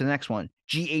goes to the next one.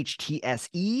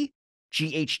 GHTSE,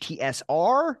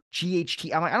 GHTSR,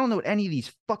 GHT. I'm like, I don't know what any of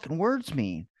these fucking words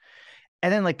mean.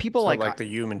 And then like people So, like like the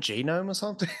human genome or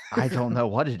something? I don't know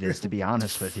what it is to be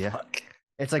honest with you. Fuck.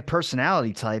 It's like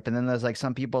personality type, and then there's like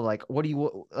some people like, what do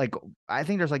you like? I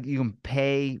think there's like you can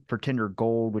pay for Tinder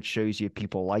Gold, which shows you if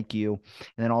people like you,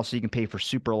 and then also you can pay for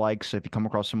super likes. So if you come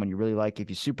across someone you really like, if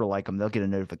you super like them, they'll get a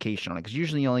notification on it because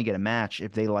usually you only get a match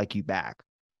if they like you back.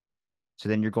 So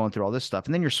then you're going through all this stuff,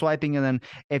 and then you're swiping, and then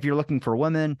if you're looking for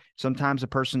women, sometimes a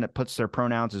person that puts their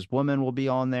pronouns as woman will be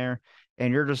on there,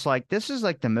 and you're just like, this is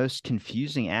like the most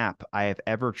confusing app I have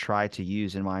ever tried to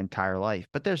use in my entire life.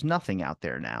 But there's nothing out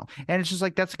there now, and it's just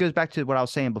like that goes back to what I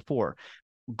was saying before: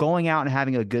 going out and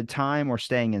having a good time or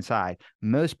staying inside.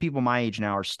 Most people my age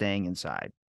now are staying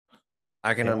inside.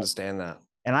 I can They don't understand that.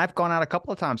 and I've gone out a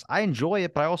couple of times. I enjoy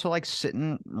it, but I also like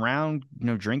sitting around,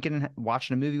 drinking and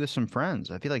watching a movie with some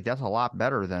friends. I feel like that's a lot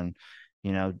better than,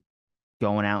 you know,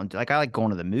 going out and like I like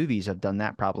going to the movies. I've done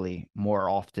that probably more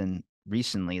often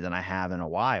recently than I have in a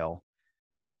while.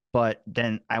 But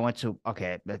then I went to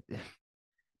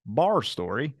bar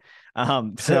story.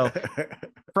 So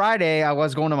Friday I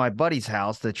was going to my buddy's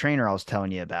house, the trainer I was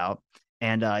telling you about,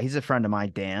 and he's a friend of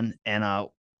mine, Dan, and I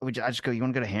just go, you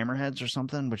want to go to Hammerheads or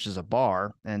something, which is a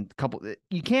bar, and a couple.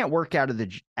 You can't work out of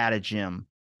at a gym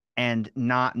and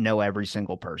not know every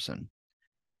single person.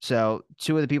 So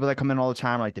two of the people that come in all the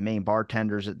time are like the main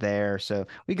bartenders at there. So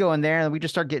we go in there and we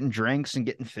just start getting drinks and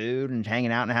getting food and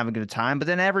hanging out and having a good time. But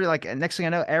then next thing I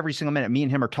know, every single minute, me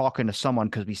and him are talking to someone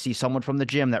because we see someone from the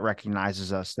gym that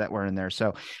recognizes us that we're in there.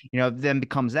 So, then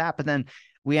becomes that. But then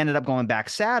we ended up going back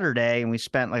Saturday and we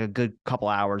spent like a good couple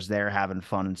hours there having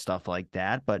fun and stuff like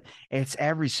that. But it's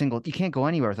every single, you can't go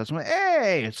anywhere with us. Like,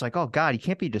 hey, it's like, oh God, you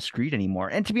can't be discreet anymore.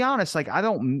 And to be honest, like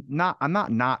I'm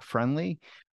not friendly.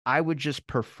 I would just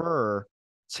prefer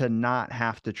to not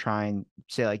have to try and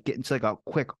say like get into like a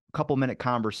quick couple-minute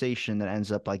conversation that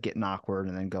ends up like getting awkward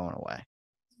and then going away.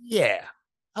 Yeah.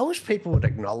 I wish people would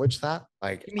acknowledge that.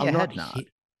 Like, Give me a I'm not head nod. here.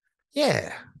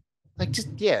 Yeah. Like, just,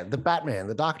 yeah, the Batman,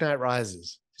 the Dark Knight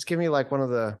Rises. Just give me like one of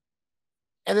the,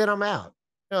 and then I'm out.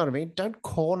 You know what I mean? Don't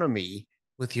corner me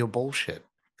with your bullshit.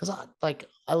 Because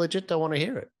I legit don't want to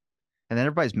hear it. And then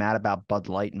everybody's mad about Bud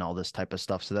Light and all this type of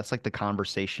stuff. So that's like the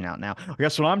conversation out now.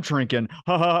 Guess what I'm drinking?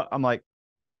 I'm like,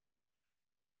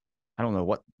 I don't know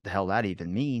what the hell that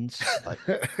even means. But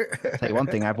I'll tell you one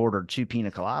thing, I've ordered 2 pina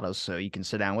coladas, so you can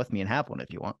sit down with me and have one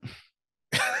if you want.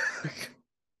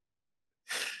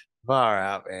 Far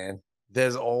out, man.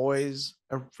 There's always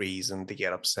a reason to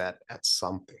get upset at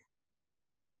something.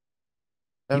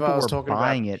 If I People was were talking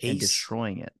buying about it and peace,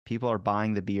 destroying it. People are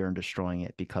buying the beer and destroying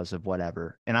it because of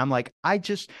whatever. And I'm like,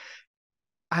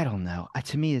 I don't know.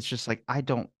 To me, it's just like I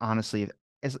don't honestly.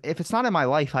 If it's not in my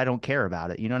life, I don't care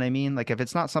about it. You know what I mean? Like if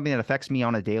it's not something that affects me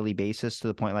on a daily basis to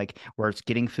the point like where it's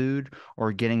getting food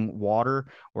or getting water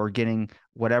or getting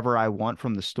whatever I want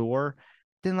from the store,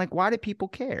 then like why do people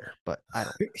care? But I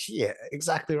don't. Yeah,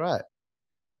 exactly right.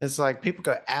 It's like people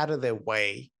go out of their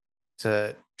way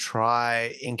to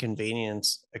try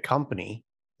inconvenience a company.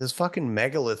 This fucking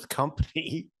megalith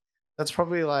company that's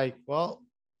probably like, well,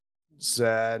 it's,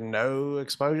 no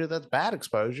exposure that's bad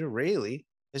exposure, really.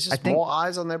 It's I just think more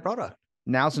eyes on their product.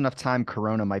 now's enough time.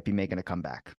 Corona might be making a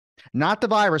comeback. Not the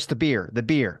virus, the beer, the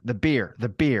beer, the beer, the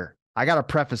beer. I got to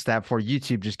preface that before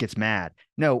YouTube just gets mad.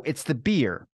 No, it's the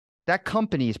beer. That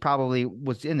company is probably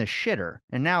was in the shitter,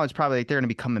 and now it's probably like they're going to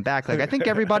be coming back. Like I think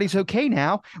everybody's okay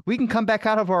now. We can come back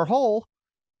out of our hole.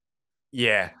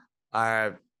 Yeah.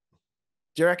 Do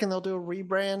you reckon they'll do a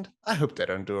rebrand? I hope they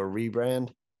don't do a rebrand.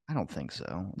 I don't think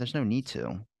so. There's no need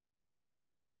to.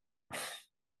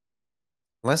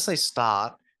 Unless they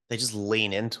start, they just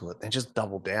lean into it and just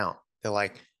double down. They're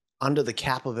like, under the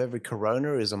cap of every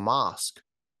Corona is a mask.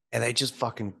 And they just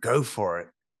fucking go for it.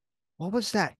 What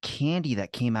was that candy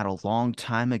that came out a long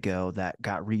time ago that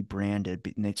got rebranded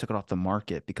and they took it off the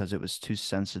market because it was too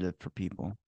sensitive for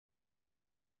people?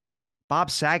 Bob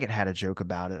Saget had a joke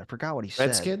about it. I forgot what he said.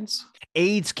 Redskins?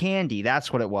 AIDS candy.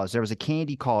 That's what it was. There was a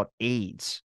candy called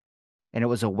AIDS, and it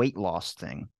was a weight loss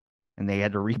thing. And they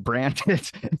had to rebrand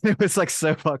it. It was like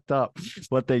so fucked up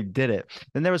what they did it.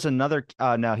 Then there was another.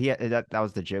 No, he had, that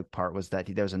was the joke part was that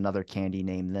there was another candy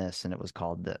named this, and it was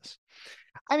called this.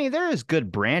 I mean, there is good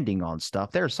branding on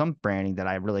stuff. There's some branding that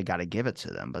I really got to give it to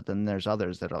them, but then there's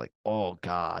others that are like, oh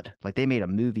God, like they made a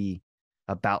movie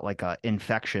about like a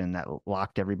infection that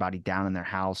locked everybody down in their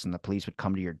house, and the police would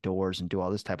come to your doors and do all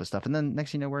this type of stuff. And then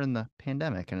next thing you know, we're in the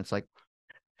pandemic, and it's like,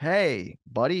 hey,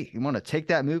 buddy, you want to take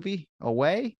that movie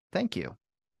away? Thank you.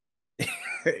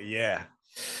 Yeah.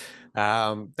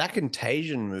 That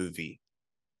Contagion movie,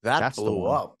 that That's the blew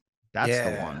one. up. That's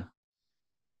the Yeah. one.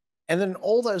 And then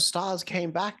all those stars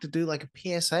came back to do like a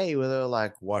PSA where they're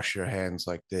like, wash your hands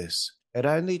like this. It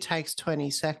only takes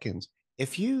 20 seconds.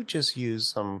 If you just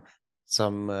use what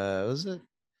was it?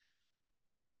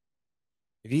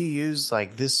 If you use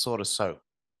like this sort of soap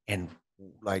and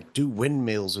like do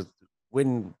windmills with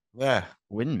wind, yeah,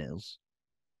 Windmills.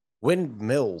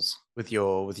 windmills with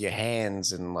your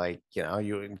hands and like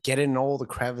you get in all the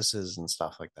crevices and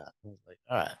stuff like that. I was like,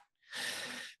 all right.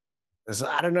 So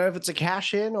I don't know if it's a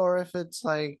cash in or if it's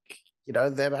like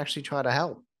them actually trying to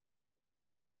help.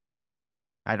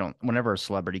 I don't. Whenever a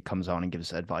celebrity comes on and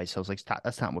gives advice, I was like,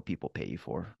 that's not what people pay you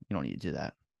for. You don't need to do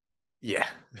that. Yeah,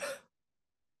 I Just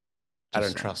don't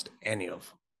saying. trust any of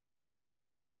them.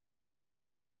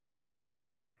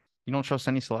 You don't trust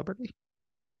any celebrity?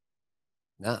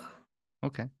 No.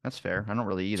 Okay, that's fair. I don't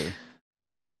really either.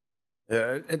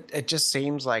 It just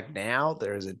seems like now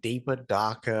there is a deeper,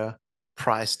 darker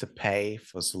price to pay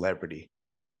for celebrity.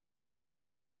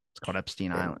 It's called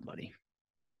Epstein And Island, buddy.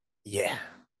 yeah,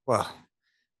 well,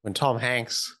 when Tom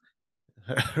Hanks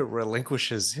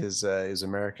relinquishes his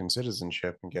American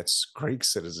citizenship and gets Greek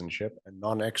citizenship, a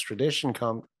non-extradition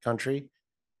country,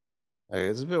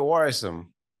 it's a bit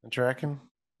worrisome. Don't you reckon?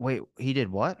 Wait, he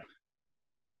did what?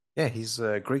 Yeah, he's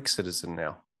a Greek citizen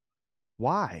now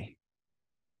Why?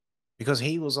 because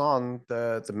he was on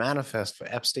the manifest for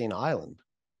Epstein Island.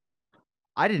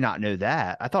 I did not know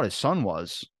that. I thought his son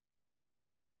was.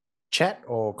 Chet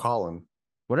or Colin?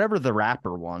 Whatever the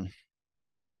rapper one.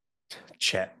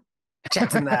 Chet.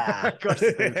 Chetana. Of course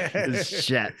it's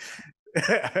Chet.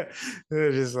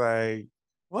 They're just like,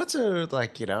 what's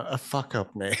a fuck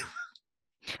up name?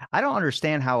 I don't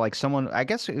understand how like someone. I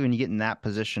guess when you get in that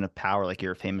position of power, like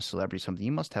you're a famous celebrity, or something,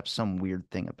 you must have some weird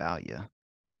thing about you.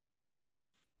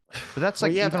 But that's Well,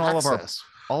 like you have even access.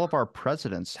 all of our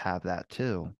presidents have that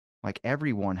too. Like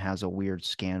everyone has a weird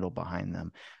scandal behind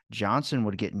them. Johnson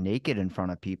would get naked in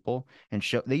front of people and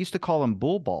show. They used to call him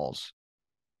bull balls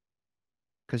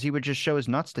because he would just show his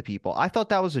nuts to people. I thought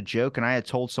that was a joke, and I had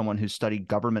told someone who studied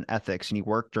government ethics, and he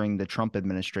worked during the Trump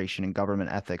administration in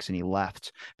government ethics, and he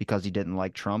left because he didn't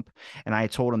like Trump. And I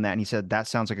had told him that, and he said that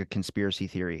sounds like a conspiracy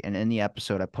theory. And in the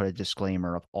episode, I put a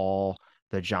disclaimer of all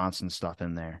the Johnson stuff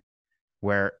in there,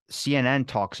 where CNN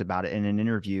talks about it in an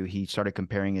interview. He started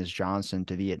comparing his Johnson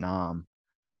to Vietnam.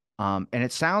 And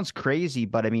it sounds crazy,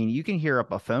 but I mean, you can hear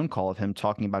up a phone call of him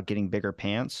talking about getting bigger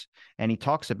pants. And he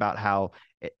talks about how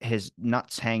his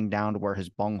nuts hang down to where his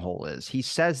bunghole is. He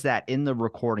says that in the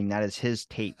recording. That is his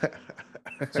tape.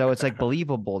 So it's like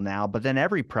believable now. But then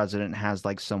every president has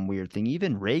like some weird thing.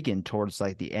 Even Reagan, towards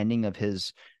like the ending of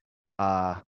his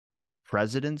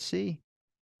presidency,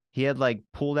 he had like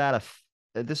pulled out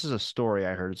this is a story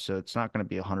I heard, so it's not going to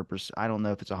be 100%. I don't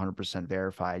know if it's 100%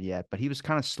 verified yet, but he was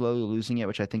kind of slowly losing it,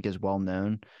 which I think is well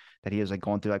known, that he was like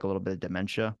going through like a little bit of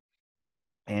dementia.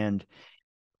 And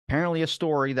apparently a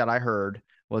story that I heard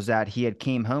was that he had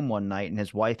came home one night and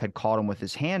his wife had caught him with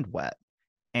his hand wet,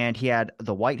 and he had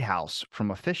the White House from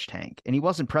a fish tank, and he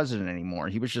wasn't president anymore.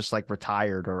 He was just like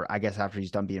retired, or I guess after he's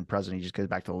done being president, he just goes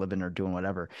back to living or doing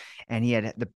whatever. And he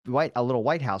had a little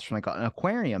White House from like an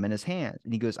aquarium in his hand,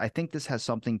 and he goes, "I think this has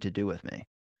something to do with me."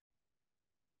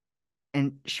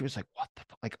 And she was like, "What the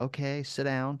like? Okay, sit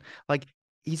down." Like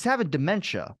he's having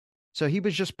dementia. So he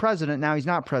was just president. Now he's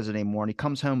not president anymore. And he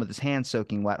comes home with his hands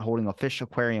soaking wet, holding a fish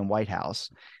aquarium White House.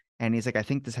 And he's like, "I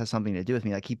think this has something to do with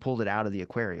me." Like he pulled it out of the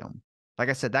aquarium. Like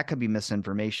I said, that could be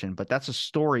misinformation, but that's a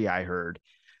story I heard.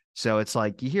 So it's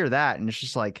like you hear that, and it's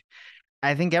just like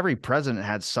I think every president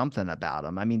had something about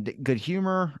him. I mean, good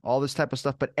humor, all this type of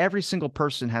stuff, but every single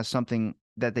person has something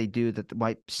that they do that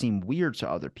might seem weird to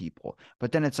other people.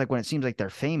 But then it's like when it seems like they're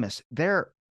famous,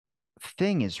 their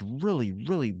thing is really,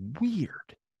 really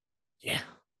weird. Yeah,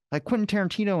 Like Quentin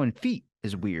Tarantino and feet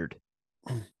is weird.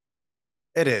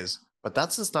 it is. But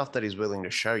that's the stuff that he's willing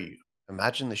to show you.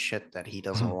 Imagine the shit that he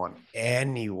doesn't want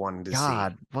anyone to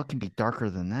God, what can be darker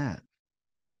than that?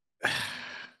 see.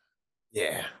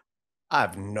 Yeah, I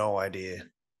have no idea.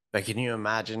 Like, can you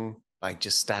imagine like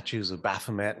just statues of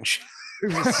Baphomet and shit?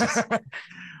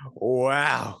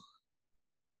 Wow.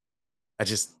 I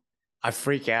just I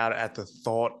freak out at the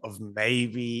thought of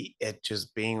maybe it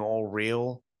just being all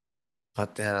real,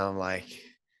 but then I'm like,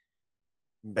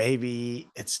 maybe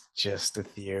it's just a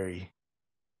theory.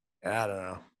 I don't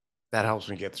know. That helps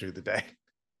me get through the day.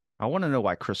 I want to know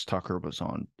why Chris Tucker was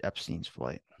on Epstein's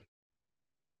flight.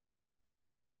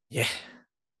 Yeah.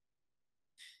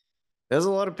 There's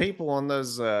a lot of people on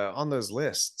those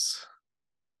lists.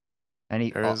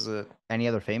 Any There's a any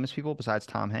other famous people besides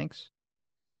Tom Hanks?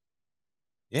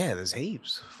 Yeah, there's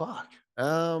heaps. Fuck.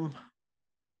 Bill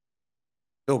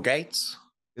Gates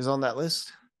is on that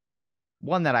list.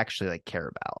 One that I actually like care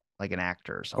about, like an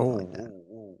actor or something like that.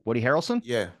 Oh, Woody Harrelson?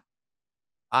 yeah.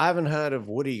 I haven't heard of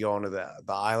Woody going to the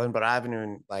island, but I haven't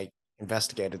even like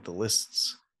investigated the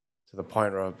lists to the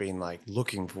point where I've been like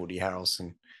looking for Woody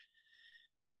Harrelson.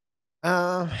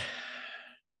 Um,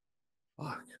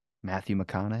 fuck. Matthew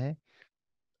McConaughey?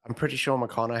 I'm pretty sure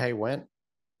McConaughey went.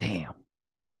 Damn.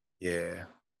 Yeah,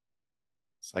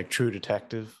 it's like True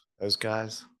Detective. Those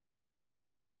guys.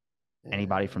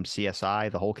 Anybody from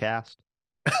CSI, the whole cast?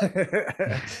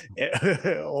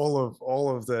 all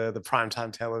of the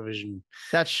primetime television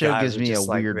That show guys gives are me a just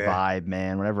like weird there. vibe,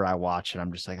 man. Whenever I watch it,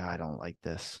 I'm just like, oh, I don't like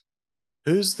this.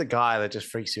 Who's the guy that just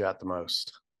freaks you out the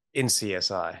most in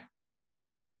CSI?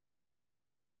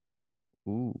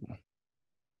 Ooh.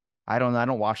 I don't know. I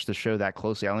don't watch the show that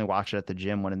closely. I only watch it at the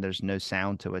gym when there's no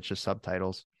sound to it, it's just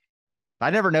subtitles. I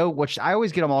never know which I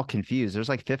always get them all confused. There's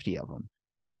like 50 of them.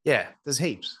 Yeah, there's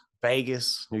heaps.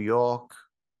 Vegas, New York,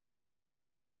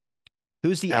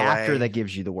 Who's the actor LA. that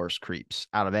gives you the worst creeps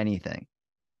out of anything?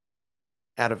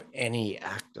 Out of any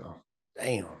actor.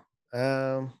 Damn.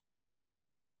 Um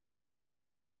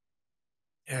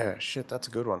yeah, shit, that's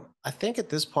a good one. I think at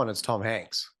this point it's Tom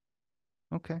Hanks.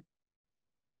 Okay.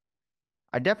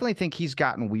 I definitely think he's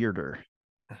gotten weirder.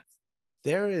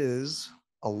 There is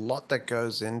a lot that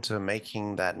goes into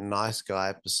making that nice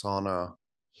guy persona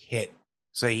hit.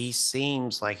 So he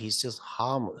seems like he's just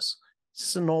harmless. He's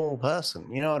just a normal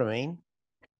person. You know what I mean?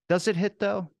 Does it hit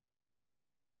though?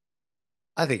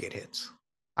 I think it hits.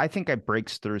 I think it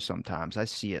breaks through sometimes. I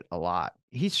see it a lot.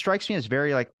 He strikes me as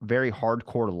very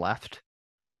hardcore left,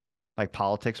 like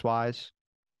politics wise.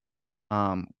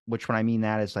 Which when I mean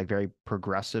that is like very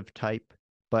progressive type.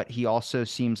 But he also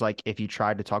seems like if you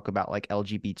tried to talk about like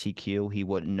LGBTQ, he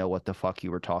wouldn't know what the fuck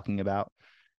you were talking about.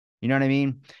 You know what I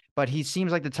mean? But he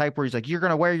seems like the type where he's like, you're going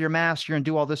to wear your mask, you're going to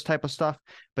do all this type of stuff.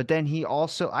 But then he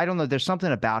also, I don't know, there's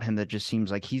something about him that just seems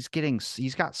like he's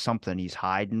got something he's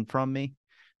hiding from me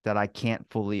that I can't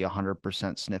fully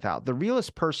 100% sniff out. The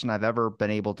realest person I've ever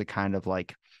been able to kind of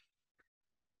like,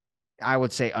 I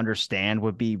would say understand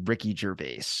would be Ricky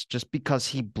Gervais, just because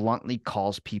he bluntly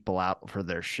calls people out for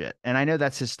their shit. And I know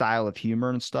that's his style of humor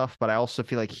and stuff, but I also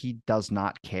feel like he does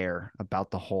not care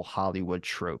about the whole Hollywood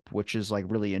trope, which is like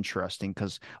really interesting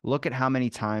because look at how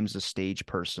many times a stage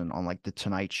person on like The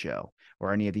Tonight Show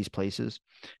or any of these places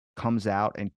comes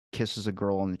out and kisses a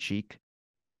girl on the cheek.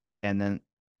 And then,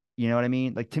 you know what I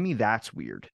mean? Like to me, that's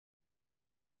weird.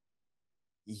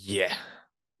 Yeah.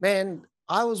 Man,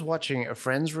 I was watching a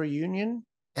Friends reunion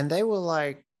and they were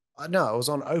like, no, it was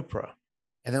on Oprah.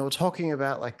 and they were talking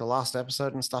about like the last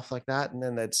episode and stuff like that, and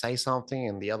then they'd say something,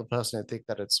 and the other person would think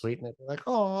that it's sweet, and they'd be like,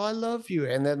 "Oh, I love you,"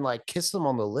 and then like kiss them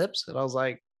on the lips, and I was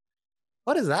like,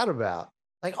 "What is that about?"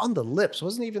 Like on the lips,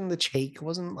 wasn't even the cheek,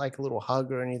 wasn't like a little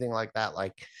hug or anything like that,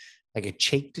 like a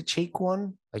cheek to cheek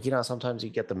one. Like sometimes you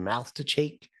get the mouth to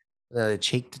cheek, the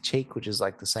cheek to cheek, which is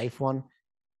like the safe one,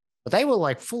 but they were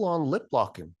like full on lip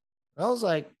locking. I was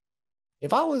like,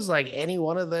 if I was like any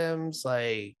one of them's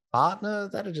like partner,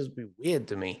 that'd just be weird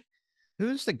to me.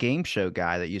 Who's the game show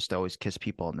guy that used to always kiss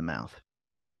people in the mouth?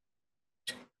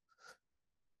 Do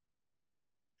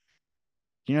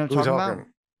you know what Who I'm we talking about? talking?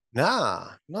 Nah,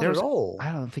 not at There's, all.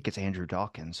 I don't think it's Andrew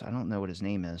Dawkins. I don't know what his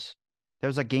name is. There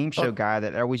was a game show Oh, guy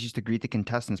that always used to greet the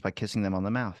contestants by kissing them on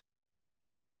the mouth.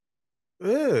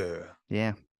 ew.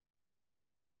 Yeah.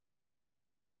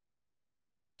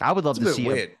 I would love It's a to bit see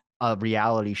weird. a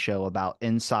reality show about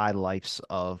inside lives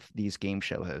of these game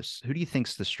show hosts. Who do you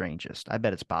think's the strangest? I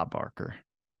bet it's Bob Barker.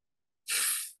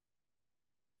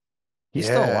 He's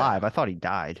still Yeah. alive. I thought he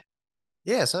died.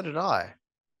 Yeah, so did I.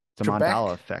 It's a Trebek.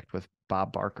 Mandela effect with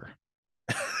Bob Barker.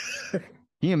 Can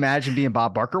you imagine being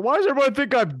Bob Barker? Why does everyone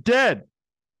think I'm dead?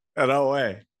 No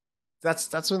way.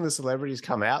 That's when the celebrities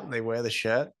come out and they wear the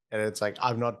shirt and it's like,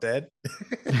 I'm not dead.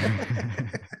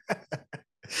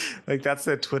 Like that's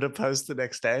their Twitter post the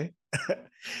next day.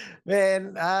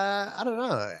 Man, I don't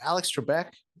know. Alex Trebek,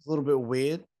 a little bit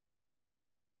weird,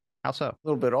 How so? a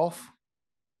little bit off.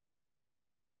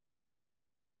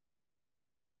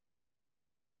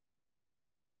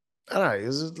 I don't know. It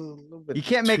was a little bit. You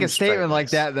can't make a statement like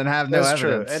that and then have no That's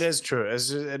true. evidence. It is true.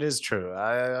 It is true.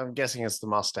 I'm guessing it's the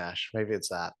mustache. Maybe it's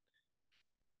that.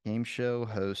 Game show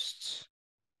hosts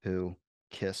who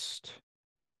kissed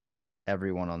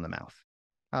everyone on the mouth.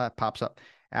 It pops up.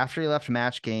 After he left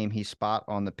Match Game, his spot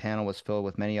on the panel was filled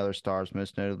with many other stars,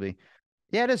 most notably,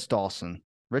 yeah, it is Dawson.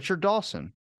 Richard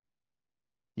Dawson.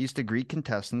 He used to greet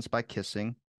contestants by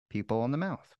kissing people on the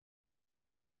mouth.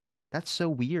 That's so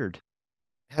weird.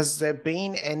 Has there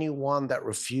been anyone that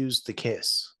refused the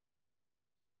kiss?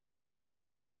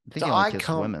 I think he only kissed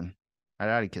women. I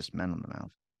doubt he kissed men on the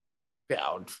mouth.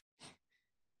 Yeah,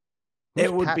 Who's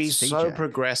it would Pat be so Sajak?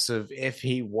 progressive if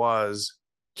he was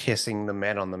kissing the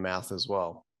men on the mouth as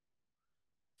well.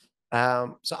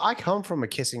 So I come from a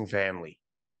kissing family.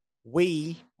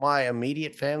 My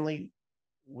immediate family,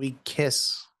 we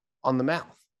kiss on the mouth.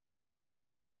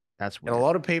 That's And weird. a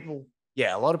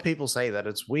lot of people say that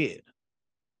it's weird,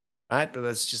 right? But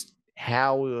that's just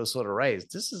how we were sort of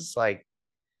raised. This is like,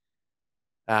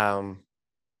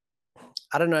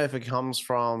 I don't know if it comes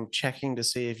from checking to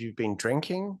see if you've been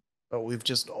drinking, but we've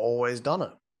just always done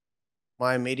it.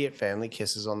 My immediate family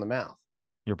kisses on the mouth.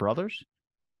 Your brothers?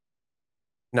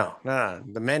 No.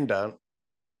 The men don't,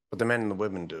 but the men and the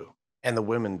women do. And the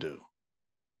women do.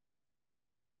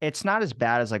 It's not as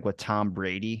bad as like with Tom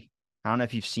Brady. I don't know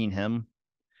if you've seen him.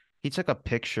 He took a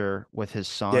picture with his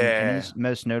son, and he's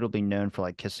most notably known for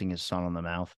like kissing his son on the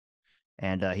mouth.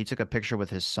 And he took a picture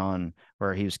with his son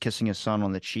where he was kissing his son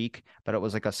on the cheek, but it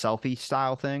was like a selfie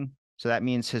style thing. So that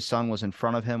means his son was in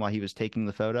front of him while he was taking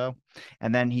the photo.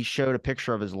 And then he showed a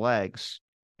picture of his legs,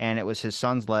 and it was his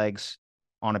son's legs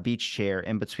on a beach chair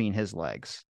in between his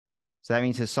legs. So that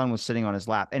means his son was sitting on his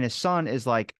lap. And his son is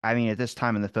like, I mean, at this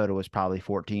time in the photo was probably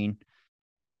 14,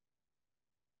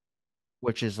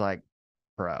 which is like,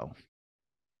 bro,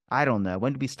 I don't know.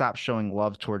 When do we stop showing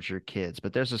love towards your kids?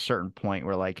 But there's a certain point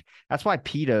where, like, that's why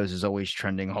pedos is always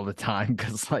trending all the time.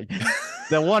 Cause, like,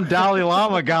 the one Dalai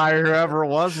Lama guy or whoever it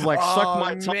was like, suck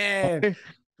my tongue. Man.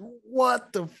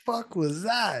 What the fuck was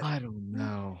that? I don't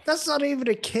know. That's not even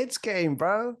a kid's game,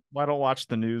 bro. I don't watch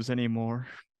the news anymore.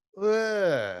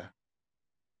 Ugh.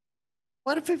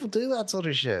 Why do people do that sort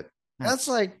of shit? That's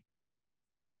like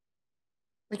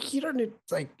you don't need,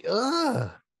 like, ugh.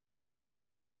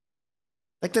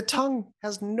 Like the tongue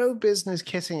has no business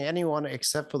kissing anyone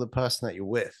except for the person that you're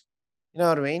with. You know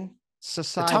what I mean?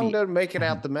 Society. The tongue don't make it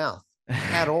out the mouth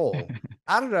at all.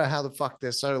 I don't know how the fuck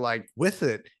they're so like with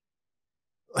it.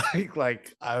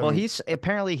 Well, he's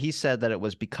apparently he said that it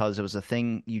was because it was a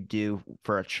thing you do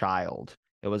for a child.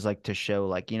 It was like to show,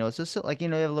 like, it's just like,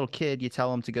 you have a little kid, you tell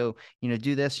them to go,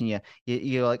 do this, and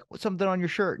you like something on your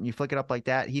shirt and you flick it up like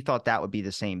that. He thought that would be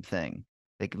the same thing.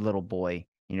 Like little boy,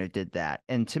 did that.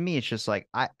 And to me, it's just like,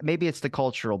 maybe it's the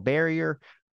cultural barrier,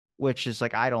 which is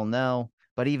like, I don't know.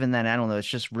 But even then, I don't know. It's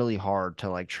just really hard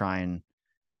to like try and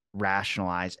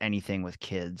rationalize anything with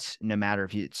kids, no matter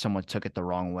if someone took it the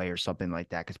wrong way or something like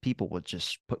that, because people would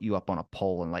just put you up on a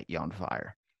pole and light you on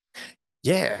fire.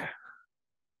 Yeah.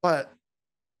 But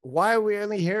why are we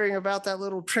only hearing about that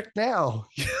little trick now?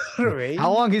 You know what I mean?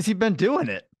 How long has he been doing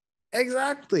it?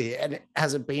 Exactly. And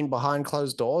has it been behind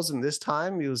closed doors? And this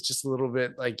time he was just a little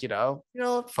bit like,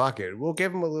 what, fuck it. We'll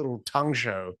give him a little tongue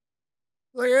show.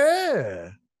 Like,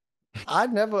 yeah. I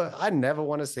never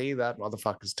want to see that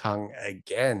motherfucker's tongue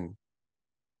again.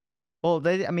 Well,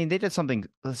 they did something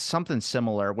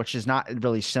similar, which is not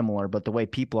really similar, but the way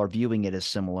people are viewing it as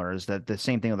similar is that the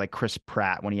same thing with like Chris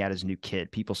Pratt when he had his new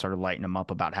kid. People started lighting him up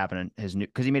about having his new,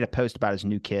 because he made a post about his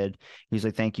new kid. He's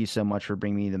like, "Thank you so much for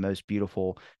bringing me the most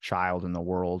beautiful child in the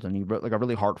world," and he wrote like a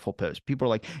really heartful post. People are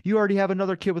like, "You already have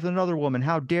another kid with another woman.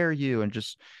 How dare you?" And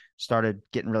just started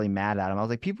getting really mad at him. I was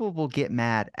like, people will get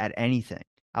mad at anything.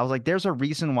 I was like, there's a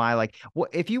reason why, like, what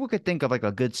if you could think of like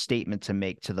a good statement to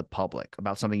make to the public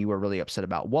about something you were really upset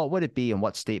about, what would it be and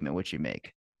what statement would you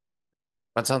make?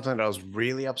 That's something that I was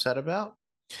really upset about.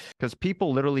 Because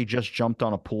people literally just jumped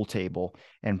on a pool table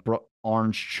and brought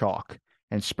orange chalk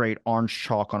and sprayed orange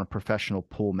chalk on a professional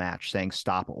pool match saying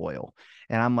stop oil.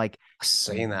 And I'm like,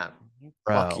 Seeing that. You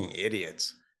bro, fucking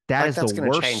idiots. that Like is the that's gonna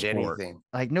worst change sport. anything.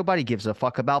 Like nobody gives a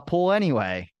fuck about pool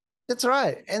anyway. That's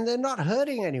right. And they're not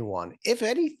hurting anyone. If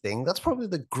anything, that's probably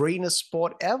the greenest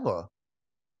sport ever.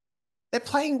 They're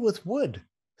playing with wood.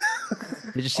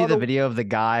 Did you see On the a video of the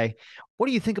guy? What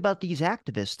do you think about these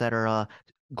activists that are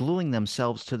gluing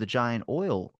themselves to the giant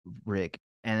oil rig?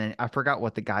 And then I forgot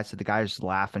what the guy said. The guy just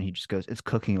laughing. He just goes, "It's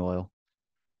cooking oil."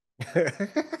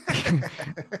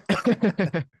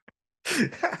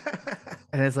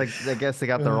 And it's like, I guess they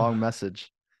got the wrong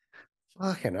message.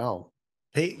 Fucking hell.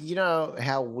 Hey, you know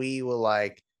how we were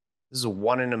like, this is a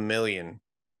 1 in a million,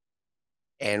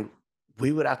 and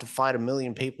we would have to fight a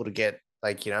million people to get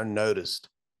like, noticed.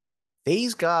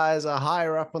 These guys are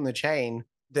higher up on the chain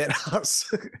than us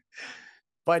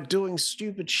by doing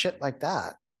stupid shit like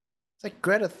that. It's like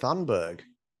Greta Thunberg.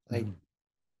 Like,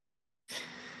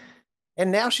 and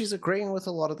now she's agreeing with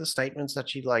a lot of the statements that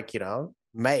she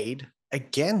made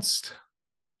against.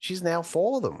 She's now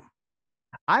for them.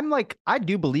 I'm like, I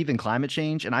do believe in climate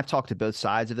change, and I've talked to both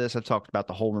sides of this. I've talked about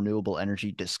the whole renewable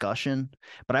energy discussion,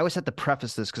 but I always have to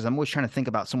preface this because I'm always trying to think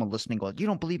about someone listening going, "You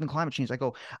don't believe in climate change?" I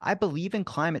go, "I believe in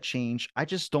climate change. I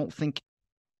don't think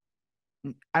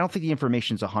the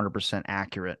information is 100%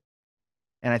 accurate.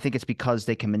 And I think it's because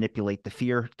they can manipulate the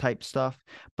fear type stuff.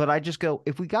 But I just go,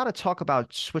 if we got to talk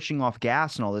about switching off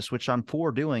gas and all this, which I'm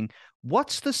for doing,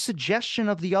 what's the suggestion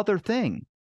of the other thing?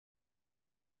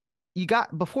 You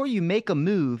got, before you make a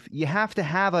move, you have to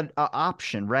have an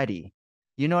option ready.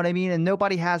 You know what I mean? And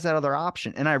nobody has that other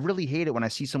option. And I really hate it when I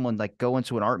see someone like go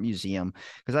into an art museum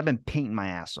because I've been painting my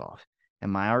ass off and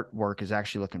my artwork is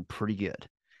actually looking pretty good.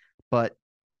 But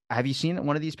have you seen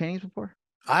one of these paintings before?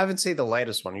 I haven't seen the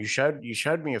latest one. You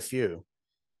showed me a few.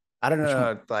 I don't Which one?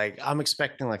 know. Like I'm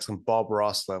expecting like some Bob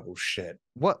Ross level shit.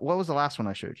 What was the last one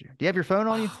I showed you? Do you have your phone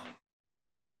on you?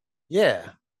 Yeah.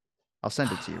 I'll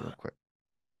send it to you real quick.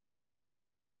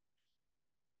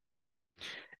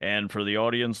 And for the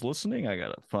audience listening, I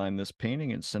gotta find this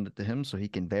painting and send it to him so he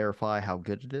can verify how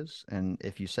good it is. And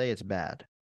if you say it's bad,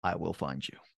 I will find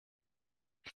you.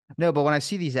 No, but when I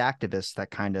see these activists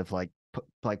that kind of like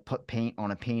put paint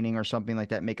on a painting or something like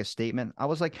that, make a statement, I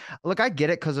was like, look, I get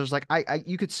it because there's like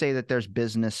you could say that there's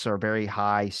business or very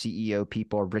high CEO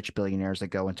people or rich billionaires that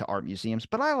go into art museums,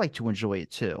 but I like to enjoy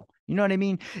it too. You know what I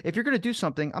mean? If you're gonna do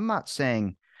something, I'm not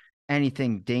saying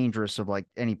anything dangerous of like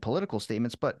any political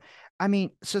statements, but I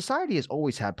mean, society has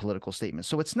always had political statements,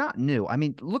 so it's not new. I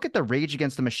mean, look at the Rage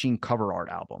Against the Machine cover art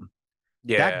album.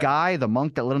 That Yeah. guy, the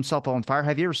monk that lit himself on fire,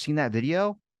 have you ever seen that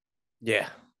video? Yeah.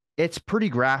 It's pretty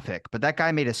graphic, but that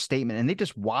guy made a statement and they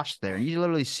just watched there. And you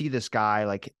literally see this guy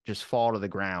like just fall to the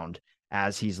ground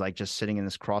as he's like just sitting in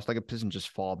this cross like a piston, just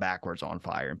fall backwards on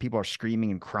fire. And people are screaming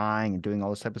and crying and doing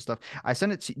all this type of stuff. I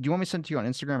sent it to, do you want me to send it to you on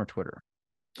Instagram or Twitter?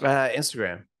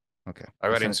 Instagram. Okay. I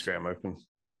got Instagram open.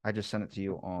 I just sent it to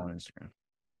you on Instagram.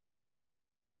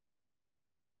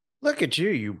 Look at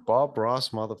you Bob Ross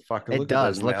motherfucker. It Look at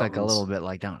those does look like a little mountains. bit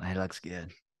like, don't it? Looks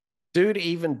good. Dude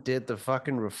even did the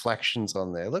fucking reflections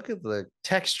on there. Look at the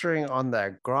texturing on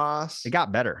that grass. It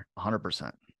got better,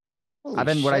 100%.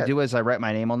 Holy What I shit. do is I write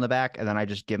my name on the back and then I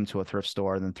just give them to a thrift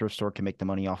store. And then thrift store can make the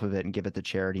money off of it and give it to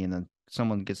charity. And then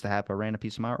someone gets to have a random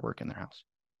piece of my artwork in their house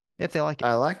if they like it.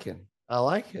 I like it. I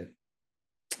like it.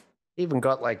 Even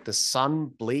got like the sun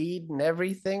bleed and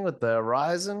everything with the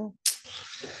horizon.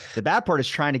 The bad part is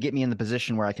trying to get me in the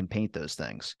position where I can paint those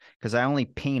things because I only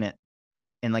paint it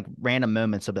in like random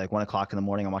moments of like 1 o'clock in the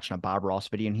morning. I'm watching a Bob Ross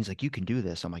video and he's like, "You can do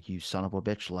this." I'm like, "You son of a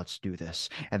bitch, let's do this."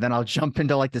 And then I'll jump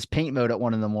into like this paint mode at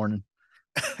 1 in the morning.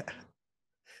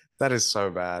 That is so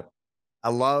bad. I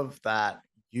love that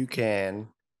you can,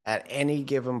 at any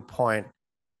given point,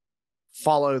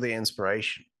 follow the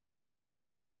inspiration.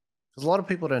 Because a lot of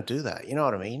people don't do that. You know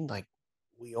what I mean? Like,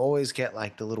 we always get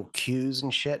like the little cues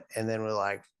and shit, and then we're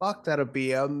like, "Fuck, that'd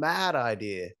be a mad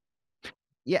idea,"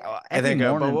 Yeah, and every then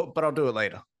go, morning. But I'll do it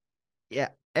later." Yeah,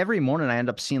 every morning I end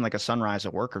up seeing like a sunrise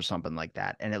at work or something like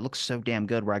that, and it looks so damn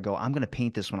good. Where I go, I'm gonna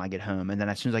paint this when I get home, and then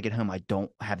as soon as I get home, I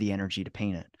don't have the energy to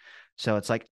paint it. So it's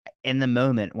like in the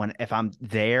moment when if I'm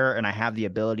there and I have the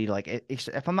ability to like,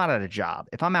 if I'm not at a job,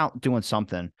 if I'm out doing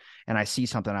something and I see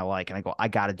something I like and I go, I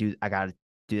gotta do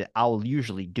that. I'll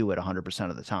usually do it 100%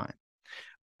 of the time.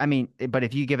 I mean, but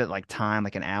if you give it like time,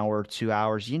 like an hour, 2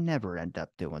 hours, you never end up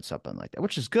doing something like that,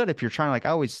 which is good if you're trying. Like, I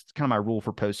always kind of my rule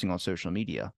for posting on social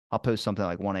media. I'll post something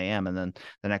like 1 a.m. and then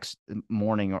the next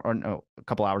morning or no, a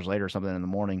couple hours later or something in the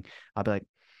morning, I'll be like,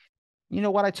 you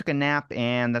know what? I took a nap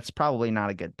and that's probably not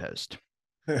a good post.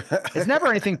 It's never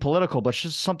anything political, but it's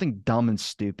just something dumb and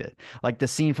stupid. Like the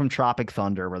scene from Tropic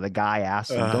Thunder where the guy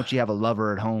asks him, Uh, don't you have a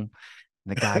lover at home?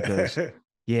 And the guy goes,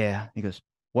 yeah. He goes,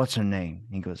 what's her name?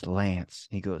 He goes, Lance.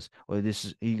 He goes, well, this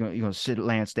is you're gonna sit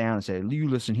Lance down and say, you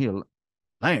listen here,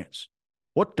 Lance.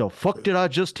 What the fuck did I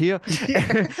just hear?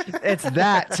 It's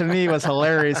that to me was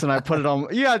hilarious, and I put it on.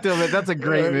 You have to admit that's a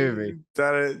great movie.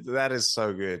 that is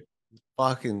so good.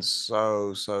 Fucking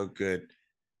so good.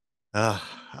 I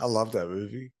love that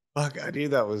movie. Fuck, I knew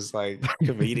that was like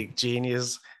comedic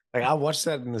genius. Like, I watched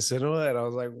that in the cinema and I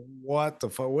was like, what the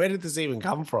fuck? Where did this even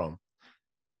come from?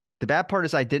 The bad part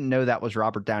is I didn't know that was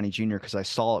Robert Downey Jr. because I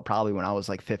saw it probably when I was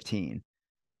like 15,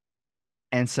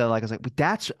 and so like I was like,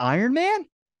 that's Iron Man.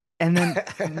 And then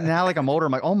now like I'm older,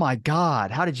 I'm like, oh my god,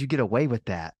 how did you get away with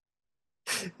that?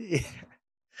 Yeah.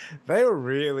 They were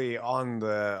really on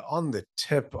the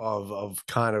tip of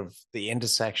kind of the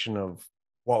intersection of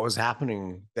what was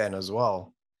happening then as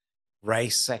well.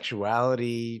 Race,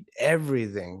 sexuality,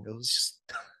 everything. It was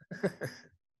just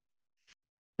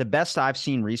The best I've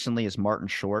seen recently is Martin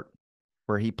Short,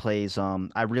 where he plays I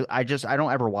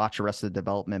don't ever watch Arrested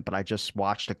Development, but I just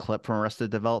watched a clip from Arrested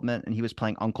Development and he was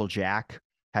playing Uncle Jack.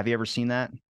 Have you ever seen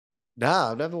that? No,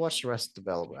 I've never watched the rest of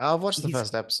Development. I've watched the He's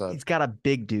first episode. he's got a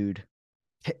big dude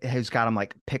who's got him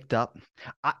like picked up.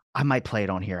 I might play it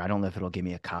on here. I don't know if it'll give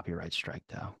me a copyright strike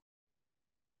though.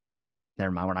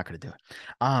 Never mind, we're not gonna do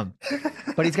it.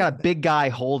 But he's got a big guy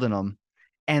holding him,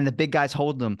 and the big guy's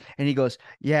holding him, and he goes,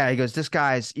 yeah, he goes, this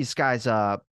guy's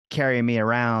carrying me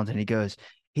around, and he goes,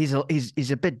 he's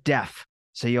a bit deaf,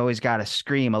 so you always got to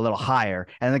scream a little higher,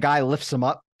 and the guy lifts him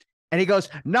up. And he goes,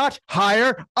 not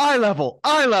higher, eye level,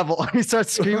 eye level. He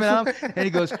starts screaming at him, and he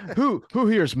goes, who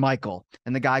here's Michael?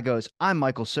 And the guy goes, I'm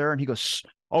Michael, sir. And he goes,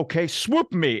 okay,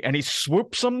 swoop me. And he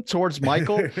swoops him towards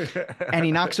Michael, and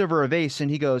he knocks over a vase, and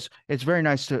he goes, it's very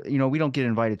nice to, we don't get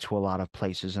invited to a lot of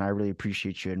places, and I really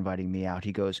appreciate you inviting me out.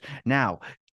 He goes, now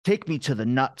take me to the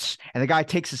nuts. And the guy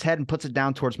takes his head and puts it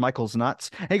down towards Michael's nuts.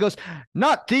 And he goes,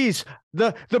 not these,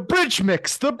 the bridge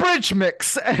mix, the bridge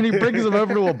mix. And he brings him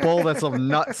over to a bowl that's of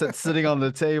nuts that's sitting on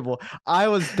the table. I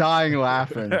was dying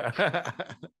laughing.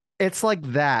 It's like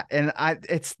that, and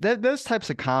those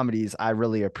types of comedies I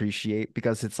really appreciate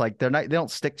because it's like they don't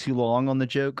stick too long on the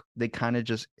joke. They kind of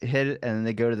just hit it and then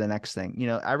they go to the next thing.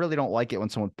 I really don't like it when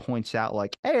someone points out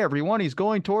like, "Hey, everyone, he's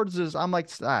going towards this." I'm like,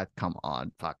 come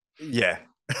on, fuck. Yeah.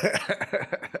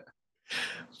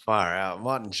 Far out.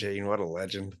 Martin Sheen, what a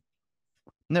legend.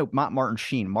 No, not Martin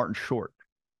Sheen, Martin Short.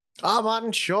 Oh,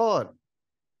 Martin Short.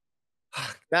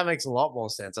 That makes a lot more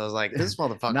sense. I was like, this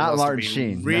motherfucker Not must Martin have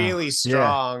been Sheen. really No.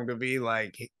 strong to be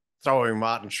like throwing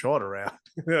Martin Short around,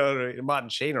 Martin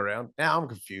Sheen around. Now I'm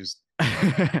confused.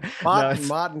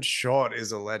 Martin Short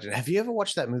is a legend. Have you ever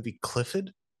watched that movie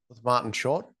Clifford with Martin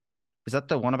Short? Is that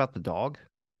the one about the dog?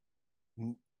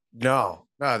 No,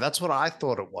 that's what I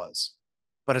thought it was.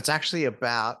 But it's actually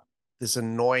about this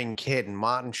annoying kid, and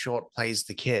Martin Short plays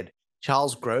the kid.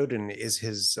 Charles Grodin is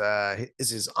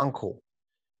his uncle,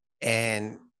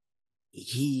 and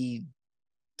he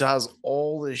does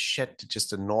all this shit to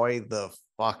just annoy the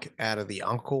fuck out of the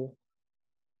uncle.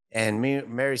 And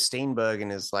Mary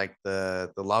Steenburgen is like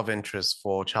the love interest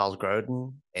for Charles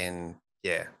Grodin, and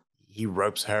yeah, he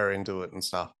ropes her into it and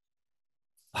stuff.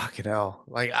 Fucking hell.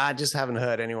 Like, I just haven't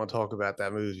heard anyone talk about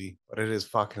that movie, but it is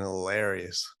fucking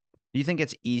hilarious. Do you think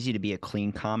it's easy to be a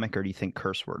clean comic, or do you think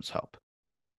curse words help?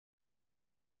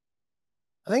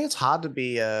 I think it's hard to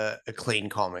be a clean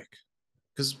comic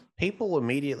because people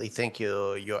immediately think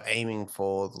you're aiming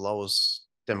for the lowest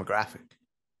demographic.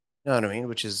 You know what I mean?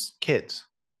 Which is kids.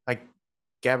 Like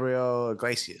Gabriel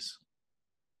Iglesias.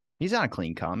 He's not a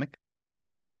clean comic.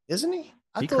 Isn't he?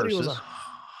 I He thought curses. he was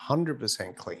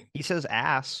 100% clean. He says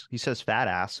ass. He says fat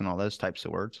ass and all those types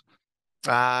of words.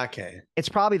 Ah, okay. It's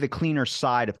probably the cleaner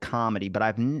side of comedy, but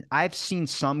I've seen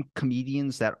some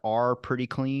comedians that are pretty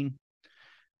clean,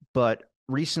 But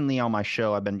recently on my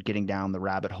show, I've been getting down the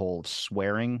rabbit hole of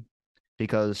swearing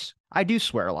because I do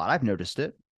swear a lot. I've noticed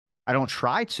it. I don't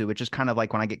try to. It's just kind of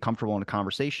like when I get comfortable in a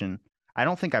conversation. I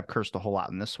don't think I've cursed a whole lot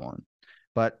in this one.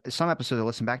 But some episodes I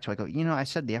listen back to, I go, I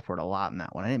said the F word a lot in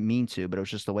that one. I didn't mean to, but it was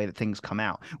just the way that things come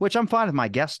out, which I'm fine if my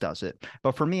guest does it.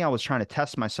 But for me, I was trying to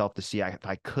test myself to see if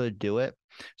I could do it.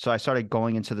 So I started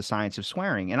going into the science of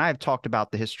swearing. And I've talked about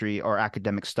the history or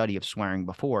academic study of swearing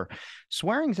before.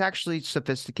 Swearing is actually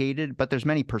sophisticated, but there's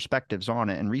many perspectives on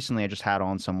it. And recently I just had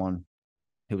on someone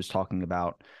who was talking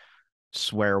about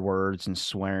swear words and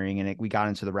swearing. And we got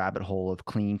into the rabbit hole of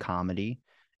clean comedy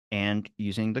and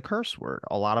using the curse word.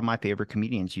 A lot of my favorite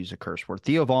comedians use a curse word.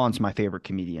 Theo Vaughn's my favorite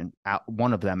comedian,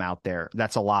 one of them out there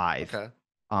that's alive. Okay.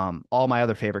 All my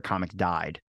other favorite comics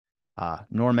died.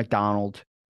 Norm Macdonald,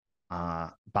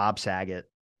 Bob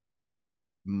Saget,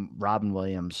 Robin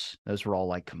Williams. Those were all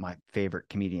like my favorite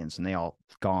comedians, and they all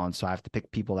gone. So I have to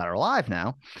pick people that are alive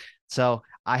now. So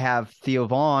I have Theo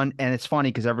Vaughn, and it's funny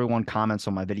because everyone comments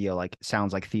on my video like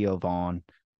sounds like Theo Vaughn.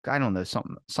 I don't know,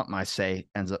 something I say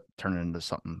ends up turning into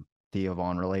something Theo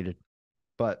Vaughn related.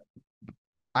 But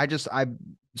I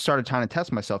started trying to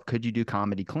test myself. Could you do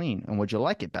comedy clean? And would you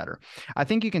like it better? I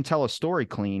think you can tell a story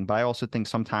clean, but I also think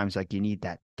sometimes like you need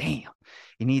that, you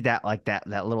need that like that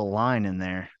little line in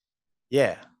there.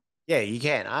 Yeah. Yeah, you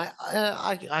can.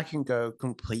 I can go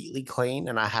completely clean,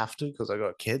 and I have to because I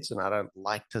got kids and I don't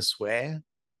like to swear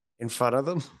in front of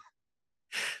them.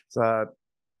 So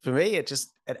for me, it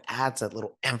adds that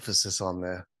little emphasis on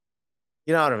there.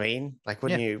 You know what I mean? Like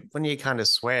Yeah. when you kind of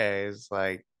swear, it's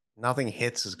like nothing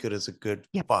hits as good as a good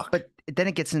Yeah, fuck. but then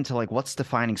it gets into like what's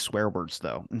defining swear words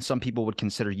though, and some people would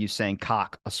consider you saying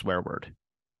cock a swear word.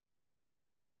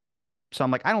 So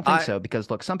I'm like, I don't think I so because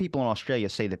look, some people in Australia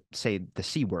say the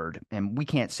C word, and we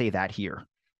can't say that here.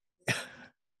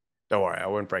 don't worry, I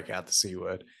won't break out the C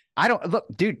word. I don't look,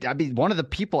 dude. I mean, one of the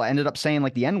people ended up saying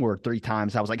like the N word 3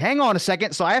 times. I was like, hang on a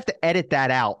second. So I have to edit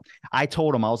that out. I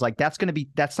told him, I was like, that's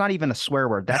not even a swear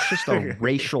word. That's just a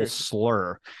racial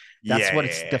slur. That's what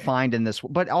it's Yeah, defined in this.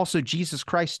 But also, Jesus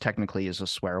Christ technically is a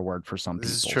swear word for some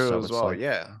this is people. true So as it's well. like,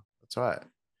 Yeah, that's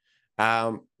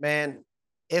right. Man,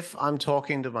 if I'm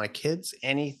talking to my kids,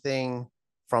 anything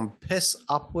from piss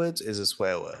upwards is a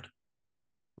swear word.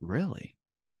 really?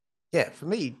 Yeah, for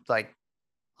me, like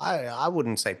I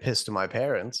wouldn't say piss to my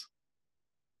parents.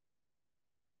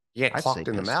 You get I'd say clocked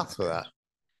in the pissed to mouth my for that. parents.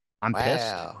 I'm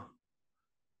pissed. Wow.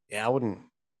 Yeah, I wouldn't.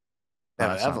 Oh,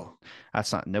 Never ever.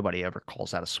 that's not, nobody ever calls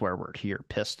that a swear word here.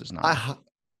 Pissed is not I a, ha-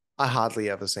 I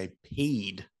hardly ever say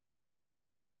peed.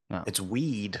 no. It's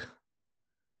weed.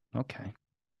 Okay.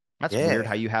 That's weird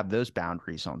how Yeah, you have those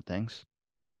boundaries on things.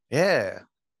 yeah.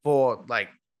 For like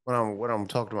when I'm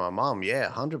talking to my mom,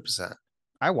 yeah, 100%.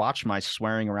 I watch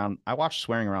swearing around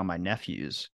my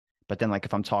nephews, but then like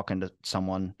if I'm talking to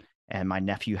someone and my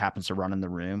nephew happens to run in the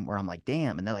room where I'm like,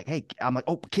 damn, and they're like, hey, I'm like,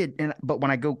 oh, kid, but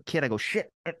when I go kid, I go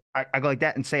shit, I go like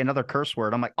that and say another curse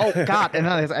word. I'm like, oh God, and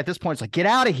then at this point it's like, get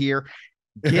out of here,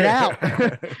 get out.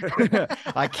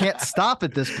 I can't stop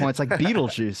at this point. It's like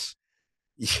Beetlejuice.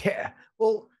 Yeah.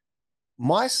 Well,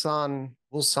 my son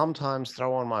will sometimes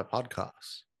throw on my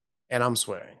podcast and I'm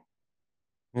swearing.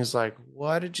 And he's like,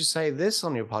 why did you say this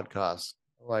on your podcast?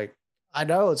 Like, I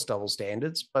know it's double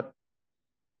standards, but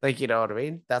like, you know what I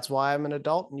mean? That's why I'm an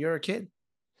adult and you're a kid.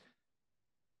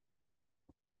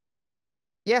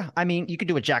 Yeah, I mean, you could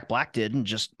do what Jack Black did and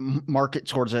just market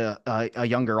towards a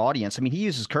younger audience. I mean, he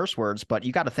uses curse words, but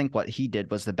you got to think what he did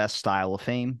was the best style of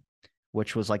fame,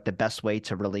 which was like the best way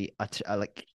to really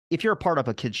like if you're a part of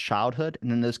a kid's childhood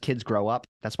and then those kids grow up.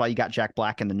 That's why you got Jack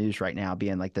Black in the news right now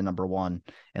being like the number one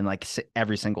in like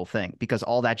every single thing because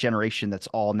all that generation that's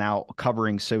all now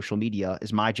covering social media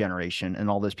is my generation, and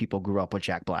all those people grew up with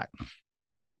Jack Black.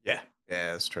 Yeah.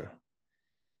 Yeah, that's true.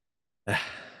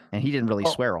 And he didn't really Oh,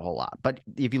 swear a whole lot, but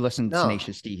if you listen to no.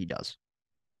 Tenacious D, he does.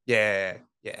 Yeah.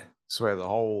 Yeah. Swear the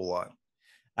whole lot.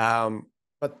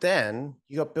 But then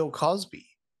you got Bill Cosby,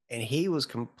 and he was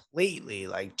completely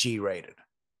like G rated.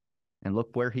 And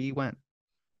look where he went.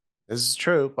 This is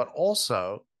true, but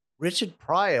also Richard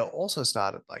Pryor also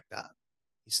started like that.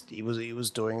 He was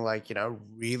doing like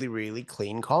really really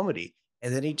clean comedy,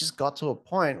 and then he just got to a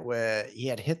point where he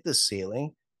had hit the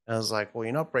ceiling, and I was like, well,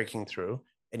 you're not breaking through,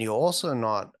 and you're also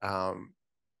not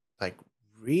like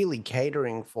really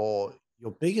catering for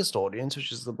your biggest audience,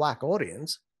 which is the black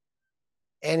audience.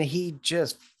 And he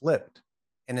just flipped,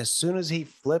 and as soon as he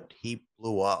flipped, he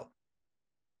blew up.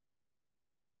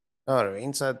 Know what I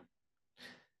mean? So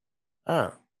I don't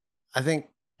know. I think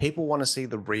people want to see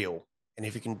the real. And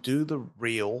if you can do the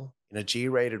real in a G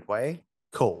rated way,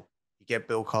 cool. You get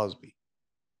Bill Cosby.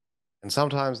 And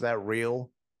sometimes that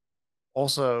real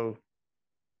also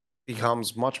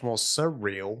becomes much more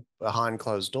surreal behind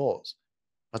closed doors.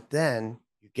 But then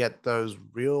you get those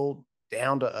real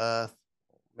down to earth,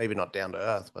 maybe not down to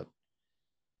earth, but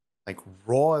like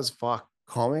raw as fuck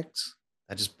comics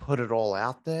that just put it all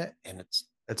out there, and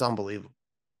it's unbelievable.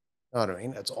 You know what I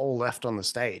mean? It's all left on the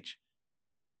stage.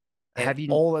 And Have you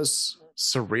all those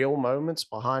surreal moments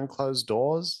behind closed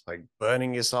doors, like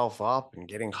burning yourself up and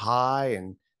getting high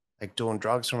and like doing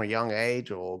drugs from a young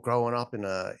age or growing up in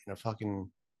a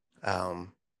fucking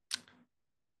um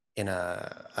in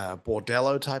a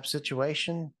bordello type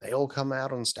situation, they all come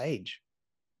out on stage.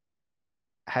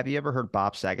 have you ever heard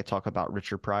Bob Saget talk about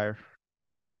Richard Pryor?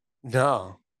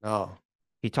 No, no.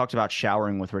 He talked about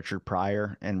showering with Richard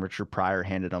Pryor, and Richard Pryor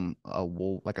handed him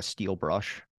like a steel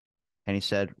brush. And he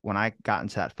said, when I got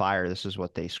into that fire, this is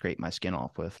what they scraped my skin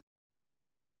off with.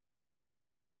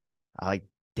 I like,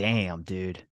 damn,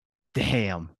 dude.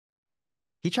 Damn.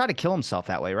 He tried to kill himself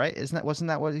that way, right? Wasn't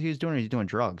that what he was doing? Or he was doing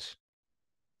drugs.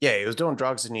 Yeah, he was doing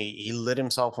drugs and he lit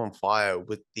himself on fire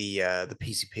with the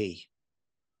PCP.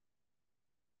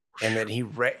 And then he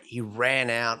ran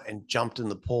out and jumped in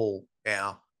the pool.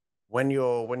 Now, when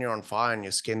you're on fire and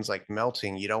your skin's like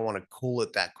melting, you don't want to cool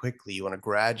it that quickly. You want to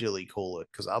gradually cool it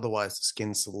because otherwise the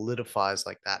skin solidifies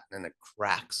like that and then it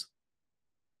cracks.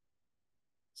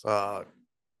 So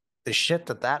the shit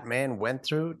that that man went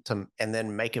through to and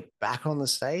then make it back on the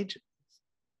stage,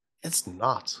 it's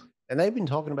nuts. And they've been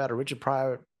talking about a Richard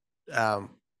Pryor um,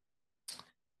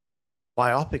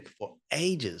 biopic for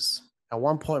ages. At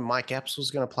one point, Mike Epps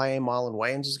was going to play him, Marlon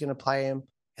Wayans was going to play him,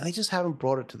 and they just haven't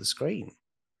brought it to the screen.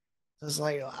 So it's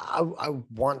like I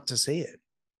want to see it.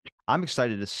 I'm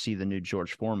excited to see the new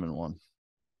George Foreman one.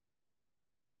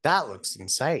 That looks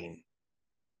insane.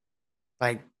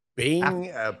 Like being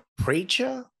a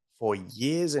preacher for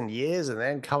years and years, and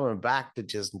then coming back to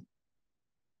just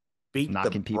beat the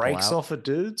Knocking people brakes out. off of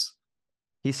dudes.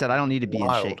 He said, I don't need to be in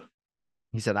shape. Wild.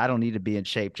 He said, I don't need to be in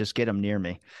shape. Just get him near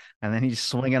me. And then he's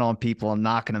swinging on people and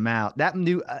knocking them out. That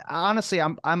new, honestly,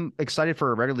 I'm excited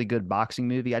for a regularly good boxing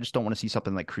movie. I just don't want to see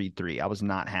something like Creed 3. I was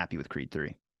not happy with Creed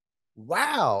 3.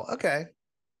 Wow. Okay.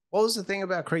 What was the thing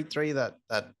about Creed 3 that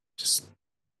just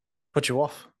put you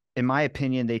off? In my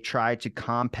opinion, they tried to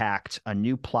compact a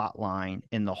new plot line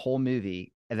in the whole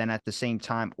movie. And then at the same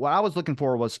time, what I was looking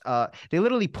for was they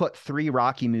literally put 3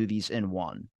 Rocky movies in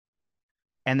one.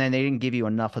 And then they didn't give you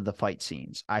enough of the fight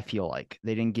scenes. I feel like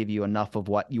they didn't give you enough of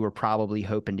what you were probably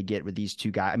hoping to get with these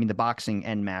two guys. I mean, the boxing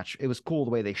end match, it was cool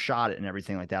the way they shot it and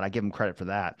everything like that. I give them credit for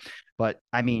that. But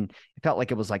I mean, it felt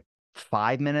like it was like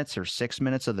 5 minutes or 6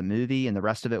 minutes of the movie, and the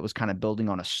rest of it was kind of building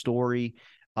on a story,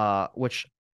 which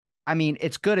I mean,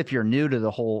 it's good if you're new to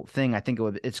the whole thing. I think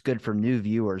it's good for new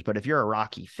viewers. But if you're a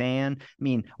Rocky fan, I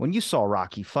mean, when you saw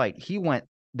Rocky fight, he went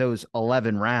those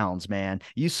 11 rounds, man.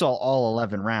 You saw all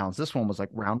 11 rounds. This one was like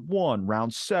round 1,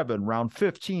 round 7, round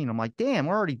 15. I'm like, damn,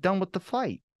 we're already done with the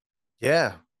fight.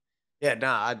 Yeah. Yeah,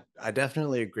 no, I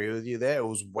definitely agree with you there. It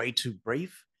was way too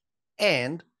brief.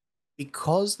 And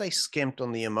because they skimped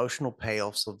on the emotional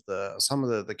payoffs of the some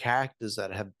of the characters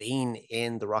that have been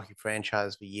in the Rocky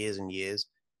franchise for years and years,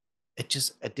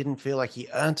 it didn't feel like he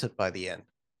earned it by the end.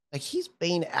 Like he's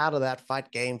been out of that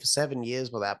fight game for 7 years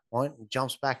by that point and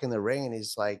jumps back in the ring and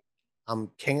he's like,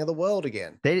 I'm king of the world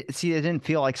again. It didn't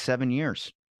feel like 7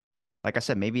 years. Like I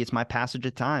said, maybe it's my passage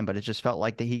of time, but it just felt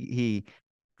like that he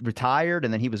retired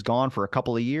and then he was gone for a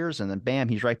couple of years and then bam,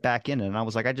 he's right back in it. And I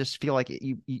was like, I just feel like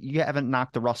you haven't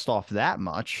knocked the rust off that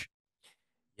much.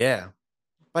 Yeah.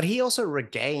 But he also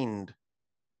regained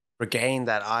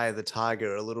that eye of the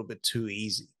tiger a little bit too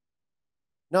easy.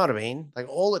 You know what I mean? Like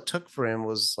all it took for him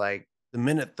was like the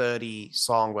minute 30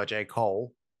 song by J.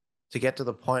 Cole to get to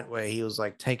the point where he was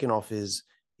like taking off his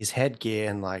headgear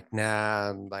and like, nah,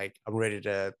 I'm ready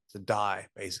to die,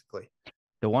 basically.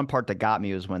 The one part that got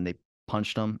me was when they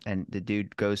punched him and the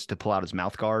dude goes to pull out his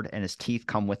mouth guard and his teeth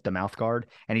come with the mouth guard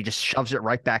and he just shoves it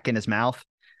right back in his mouth.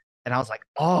 And I was like,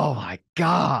 oh my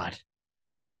God.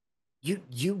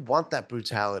 You want that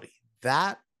brutality.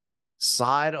 That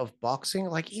side of boxing,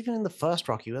 like even in the first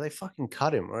Rocky where they fucking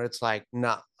cut him, where it's like,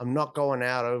 nah, I'm not going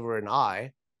out over an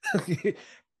eye.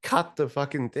 Cut the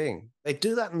fucking thing. They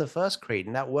do that in the first Creed,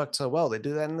 and that worked so well. They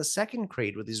do that in the second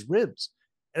Creed with his ribs.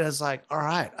 And it's like, all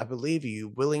right, I believe you. You're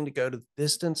willing to go to the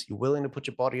distance. You're willing to put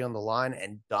your body on the line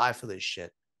and die for this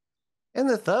shit. And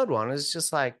the third one is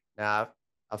just like, nah,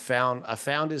 I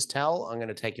found his tell. I'm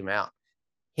gonna take him out.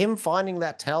 Him finding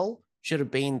that tell should have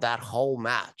been that whole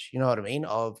match. You know what I mean?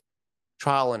 Of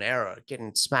trial and error,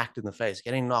 getting smacked in the face,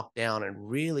 getting knocked down, and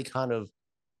really kind of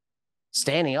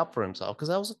standing up for himself because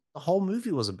that was what the whole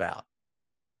movie was about.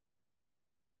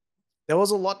 there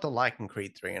was a lot to like in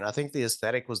Creed 3, and I think the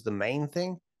aesthetic was the main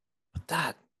thing.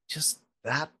 But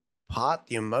that part,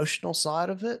 the emotional side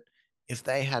of it, if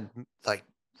they had like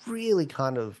really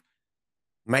kind of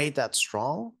made that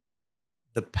strong,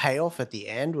 the payoff at the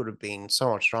end would have been so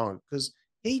much stronger because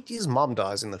his mom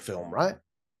dies in the film, right?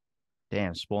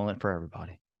 Damn, spoiling it for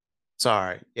everybody.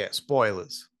 Sorry, yeah,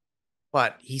 spoilers.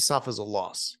 But he suffers a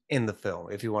loss in the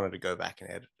film if you wanted to go back and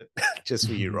edit it, just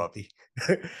for you, Robbie.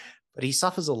 But he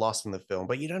suffers a loss in the film,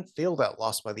 but you don't feel that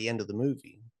loss by the end of the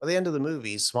movie. By the end of the movie,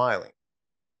 he's smiling.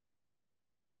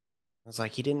 It's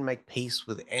like he didn't make peace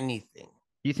with anything.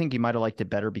 Do you think you might have liked it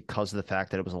better because of the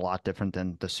fact that it was a lot different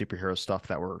than the superhero stuff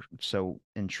that we're so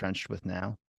entrenched with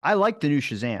now? I liked the new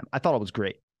Shazam. I thought it was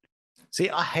great. See,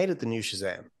 I hated the new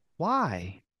Shazam.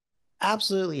 Why?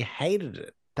 Absolutely hated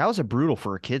it. That was a brutal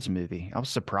for a kids movie. I was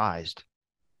surprised.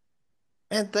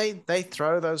 And they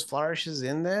throw those flourishes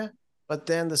in there, but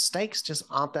then the stakes just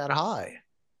aren't that high.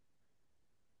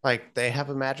 Like they have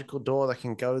a magical door that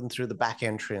can go in through the back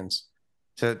entrance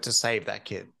to save that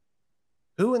kid.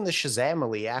 Who in the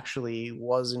Shazamily actually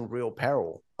was in real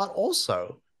peril? But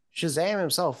also, Shazam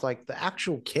himself, like the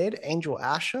actual kid, Angel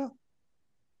Asher,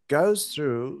 goes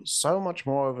through so much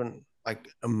more of an like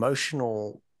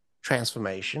emotional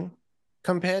transformation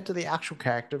compared to the actual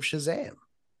character of Shazam.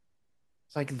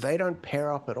 It's like they don't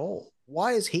pair up at all.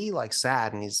 Why is he like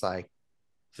sad and he's like,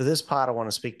 for this part, I want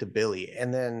to speak to Billy,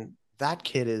 and then that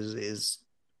kid is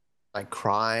like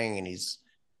crying and he's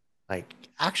like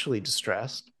actually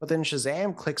distressed. But then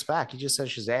Shazam clicks back. He just says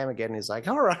Shazam again. And he's like,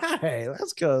 all right,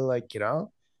 let's go, like,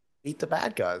 beat the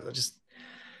bad guys.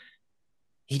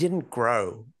 He didn't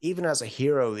grow. Even as a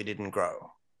hero, he didn't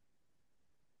grow.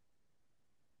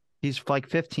 He's like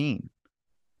 15.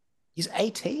 He's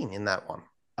 18 in that one.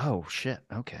 Oh, shit.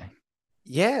 Okay.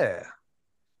 Yeah.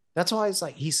 That's why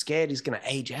he's scared he's going to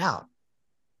age out.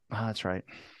 Oh, that's right.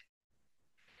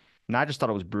 And I just thought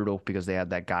it was brutal because they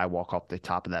had that guy walk off the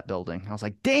top of that building. I was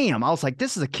like, damn. I was like,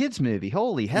 this is a kid's movie.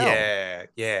 Holy hell.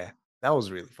 Yeah. That was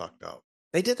really fucked up.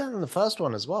 They did that in the first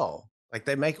one as well. Like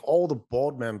they make all the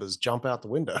board members jump out the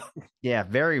window. Yeah,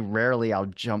 very rarely I'll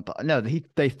jump. No,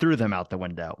 they threw them out the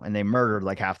window and they murdered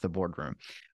like half the boardroom.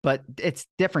 But it's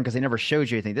different because they never showed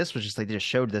you anything. This was just like they just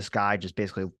showed this guy just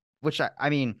basically, which I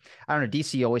mean, I don't know.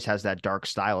 DC always has that dark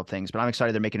style of things, but I'm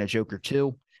excited they're making a Joker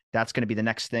 2. That's going to be the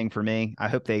next thing for me. I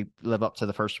hope they live up to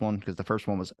the first one because the first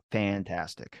one was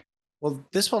fantastic. Well,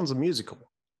 this one's a musical.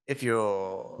 If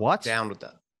you're What? down with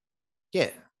that. Yeah.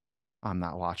 I'm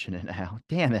not watching it now.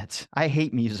 Damn it. I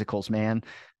hate musicals, man.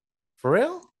 For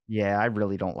real? Yeah, I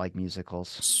really don't like musicals.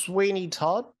 Sweeney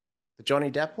Todd, the Johnny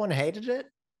Depp one, hated it.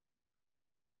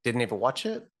 Didn't even watch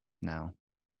it. No.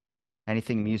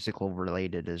 Anything musical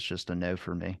related is just a no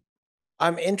for me.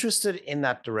 I'm interested in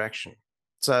that direction.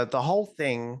 So the whole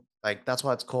thing, like that's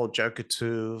why it's called Joker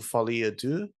 2 Folie à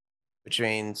Deux, which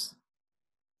means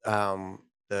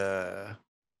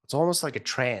it's almost like a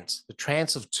trance, the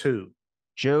trance of two.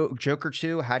 Joker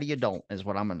 2, how do you don't is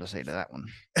what I'm going to say to that one.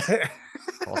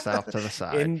 Toss that off to the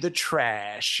side. In the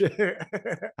trash.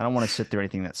 I don't want to sit through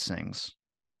anything that sings.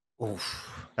 Oof,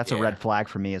 That's a red flag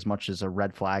for me as much as a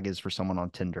red flag is for someone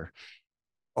on Tinder.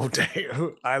 Oh,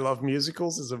 damn. I love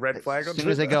musicals is a red flag. As soon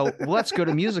as they go, let's go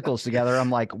to musicals together,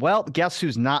 I'm like, well, guess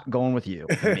who's not going with you?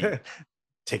 Me.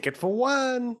 Ticket for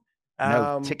one.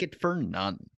 No, ticket for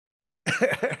none.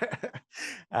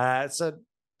 So,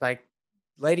 like,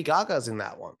 Lady Gaga's in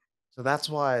that one. So that's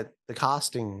why the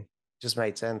casting just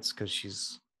made sense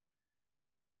because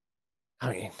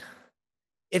I mean,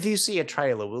 if you see a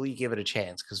trailer, will you give it a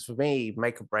chance? Because for me,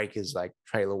 Make or Break is like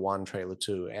trailer 1, trailer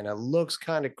 2, and it looks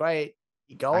kind of great.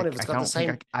 You go on if it's got the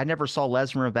same. I never saw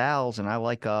Les Miserables, and I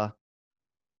like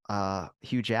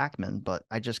Hugh Jackman, but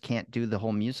I just can't do the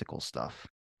whole musical stuff.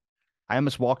 I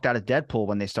almost walked out of Deadpool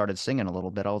when they started singing a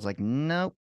little bit. I was like,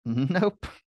 nope.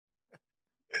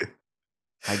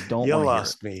 I don't. You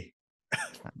lost me.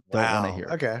 Don't want to hear.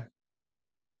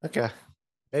 Okay.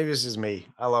 Maybe this is me.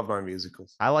 I love my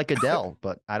musicals. I like Adele,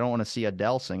 but I don't want to see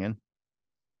Adele singing.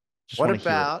 Just what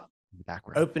about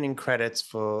opening credits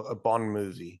for a Bond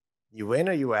movie? You in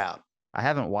or you out? I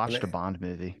haven't watched a Bond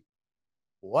movie.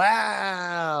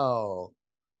 Wow.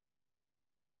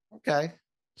 Okay.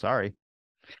 Sorry.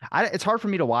 It's hard for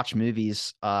me to watch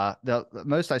movies. The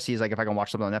most I see is like if I can watch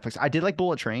something on Netflix. I did like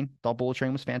Bullet Train. Thought Bullet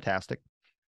Train was fantastic.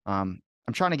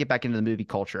 I'm trying to get back into the movie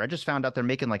culture. I just found out they're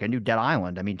making like a new Dead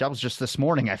Island. I mean, that was just this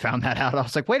morning I found that out. I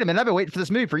was like, wait a minute, I've been waiting for this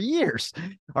movie for years,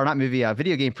 or not movie,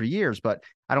 video game for years. But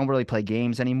I don't really play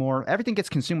games anymore. Everything gets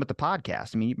consumed with the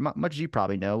podcast. I mean, much as you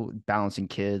probably know, balancing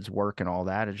kids, work, and all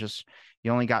that. It's just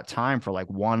you only got time for like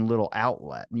one little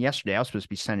outlet. And yesterday, I was supposed to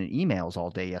be sending emails all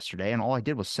day yesterday, and all I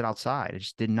did was sit outside. I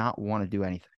just did not want to do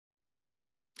anything.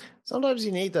 Sometimes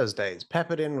you need those days. Pep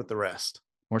it in with the rest.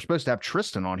 We're supposed to have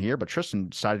Tristan on here, but Tristan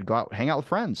decided to go out, hang out with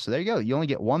friends. So there you go. You only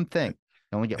get one thing.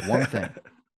 You only get one thing.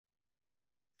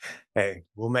 Hey,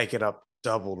 we'll make it up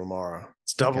double tomorrow.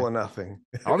 It's double or nothing.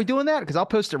 Are we doing that? Because I'll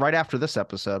post it right after this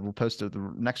episode. We'll post it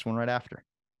the next one right after.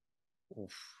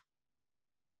 Oof.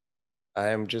 I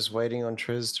am just waiting on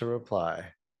Triz to reply.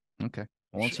 Okay.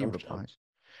 Well, let's see what replies.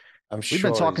 I'm sure we've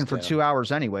been talking for 2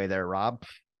 hours anyway there, Rob.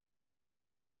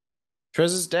 Triz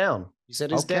is down. He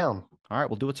said he's down. All right,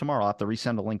 we'll do it tomorrow. I'll have to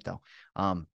resend a link though.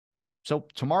 So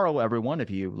tomorrow, everyone, if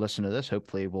you listen to this,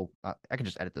 hopefully I can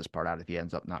just edit this part out if he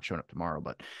ends up not showing up tomorrow.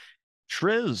 But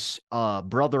Triz,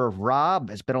 brother of Rob,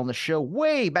 has been on the show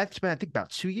way back. It's been, I think, about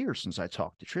 2 years since I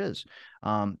talked to Triz.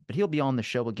 But he'll be on the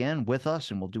show again with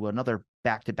us, and we'll do another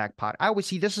back-to-back pod. I always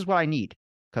see this is what I need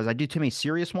because I do too many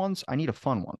serious ones. I need a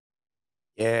fun one.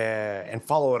 Yeah, and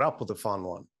follow it up with a fun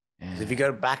one. Yeah. If you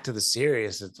go back to the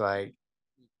serious, it's like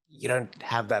you don't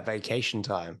have that vacation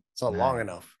time. It's not long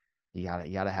enough. You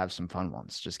gotta have some fun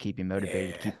ones. Just keep you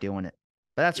motivated to keep doing it.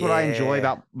 But that's what I enjoy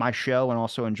about my show, and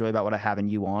also enjoy about what I have in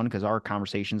you on, because our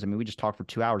conversations, I mean, we just talked for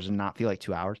 2 hours and not feel like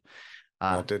 2 hours.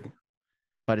 It didn't.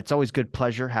 But it's always good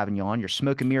pleasure having you on your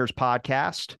Smoke and Mirrors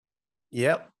podcast.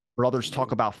 Yep. Brothers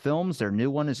talk about films. Their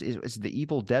new one is the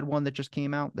Evil Dead one that just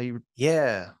came out. The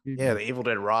Evil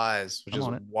Dead Rise, which is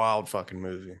a wild fucking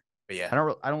movie. But yeah,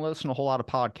 I don't listen to a whole lot of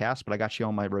podcasts, but I got you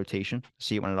on my rotation to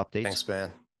see it when it updates. Thanks,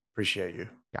 man. Appreciate you.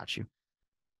 Got you.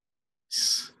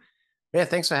 Yeah,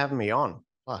 thanks for having me on.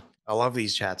 Fuck, I love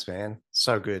these chats, man.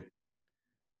 So good.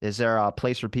 Is there a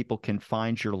place where people can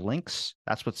find your links?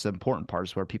 That's what's the important part,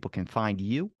 is where people can find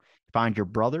you, find your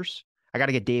brothers. I got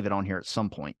to get David on here at some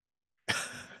point.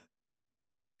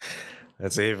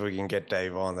 Let's see if we can get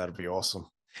Dave on. That'd be awesome.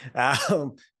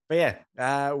 But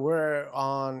yeah, we're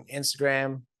on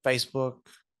Instagram, Facebook,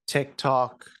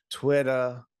 TikTok,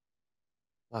 Twitter.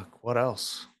 Fuck, what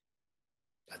else?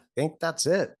 I think that's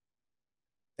it.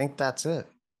 I think that's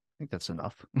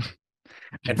enough.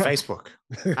 And Facebook.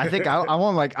 I think I'm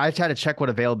on, like, I tried to check what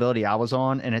availability I was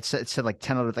on, and it said like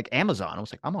 10 other, like Amazon. I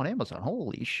was like, I'm on Amazon.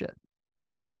 Holy shit.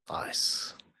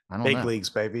 Nice. Big leagues,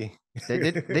 baby.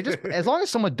 they just, as long as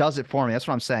someone does it for me, that's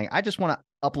what I'm saying. I just want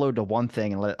to upload to one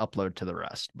thing and let it upload to the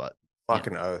rest. But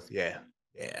fucking oath. Yeah.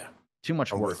 Too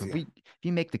much work. If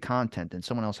you make the content, then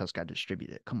someone else has got to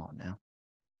distribute it. Come on now.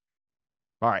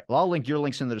 All right. Well, I'll link your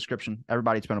links in the description.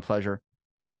 Everybody, it's been a pleasure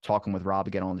talking with Rob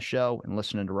again on the show, and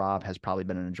listening to Rob has probably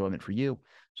been an enjoyment for you.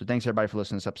 So thanks everybody for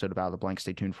listening to this episode of Out of the Blank.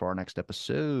 Stay tuned for our next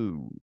episode.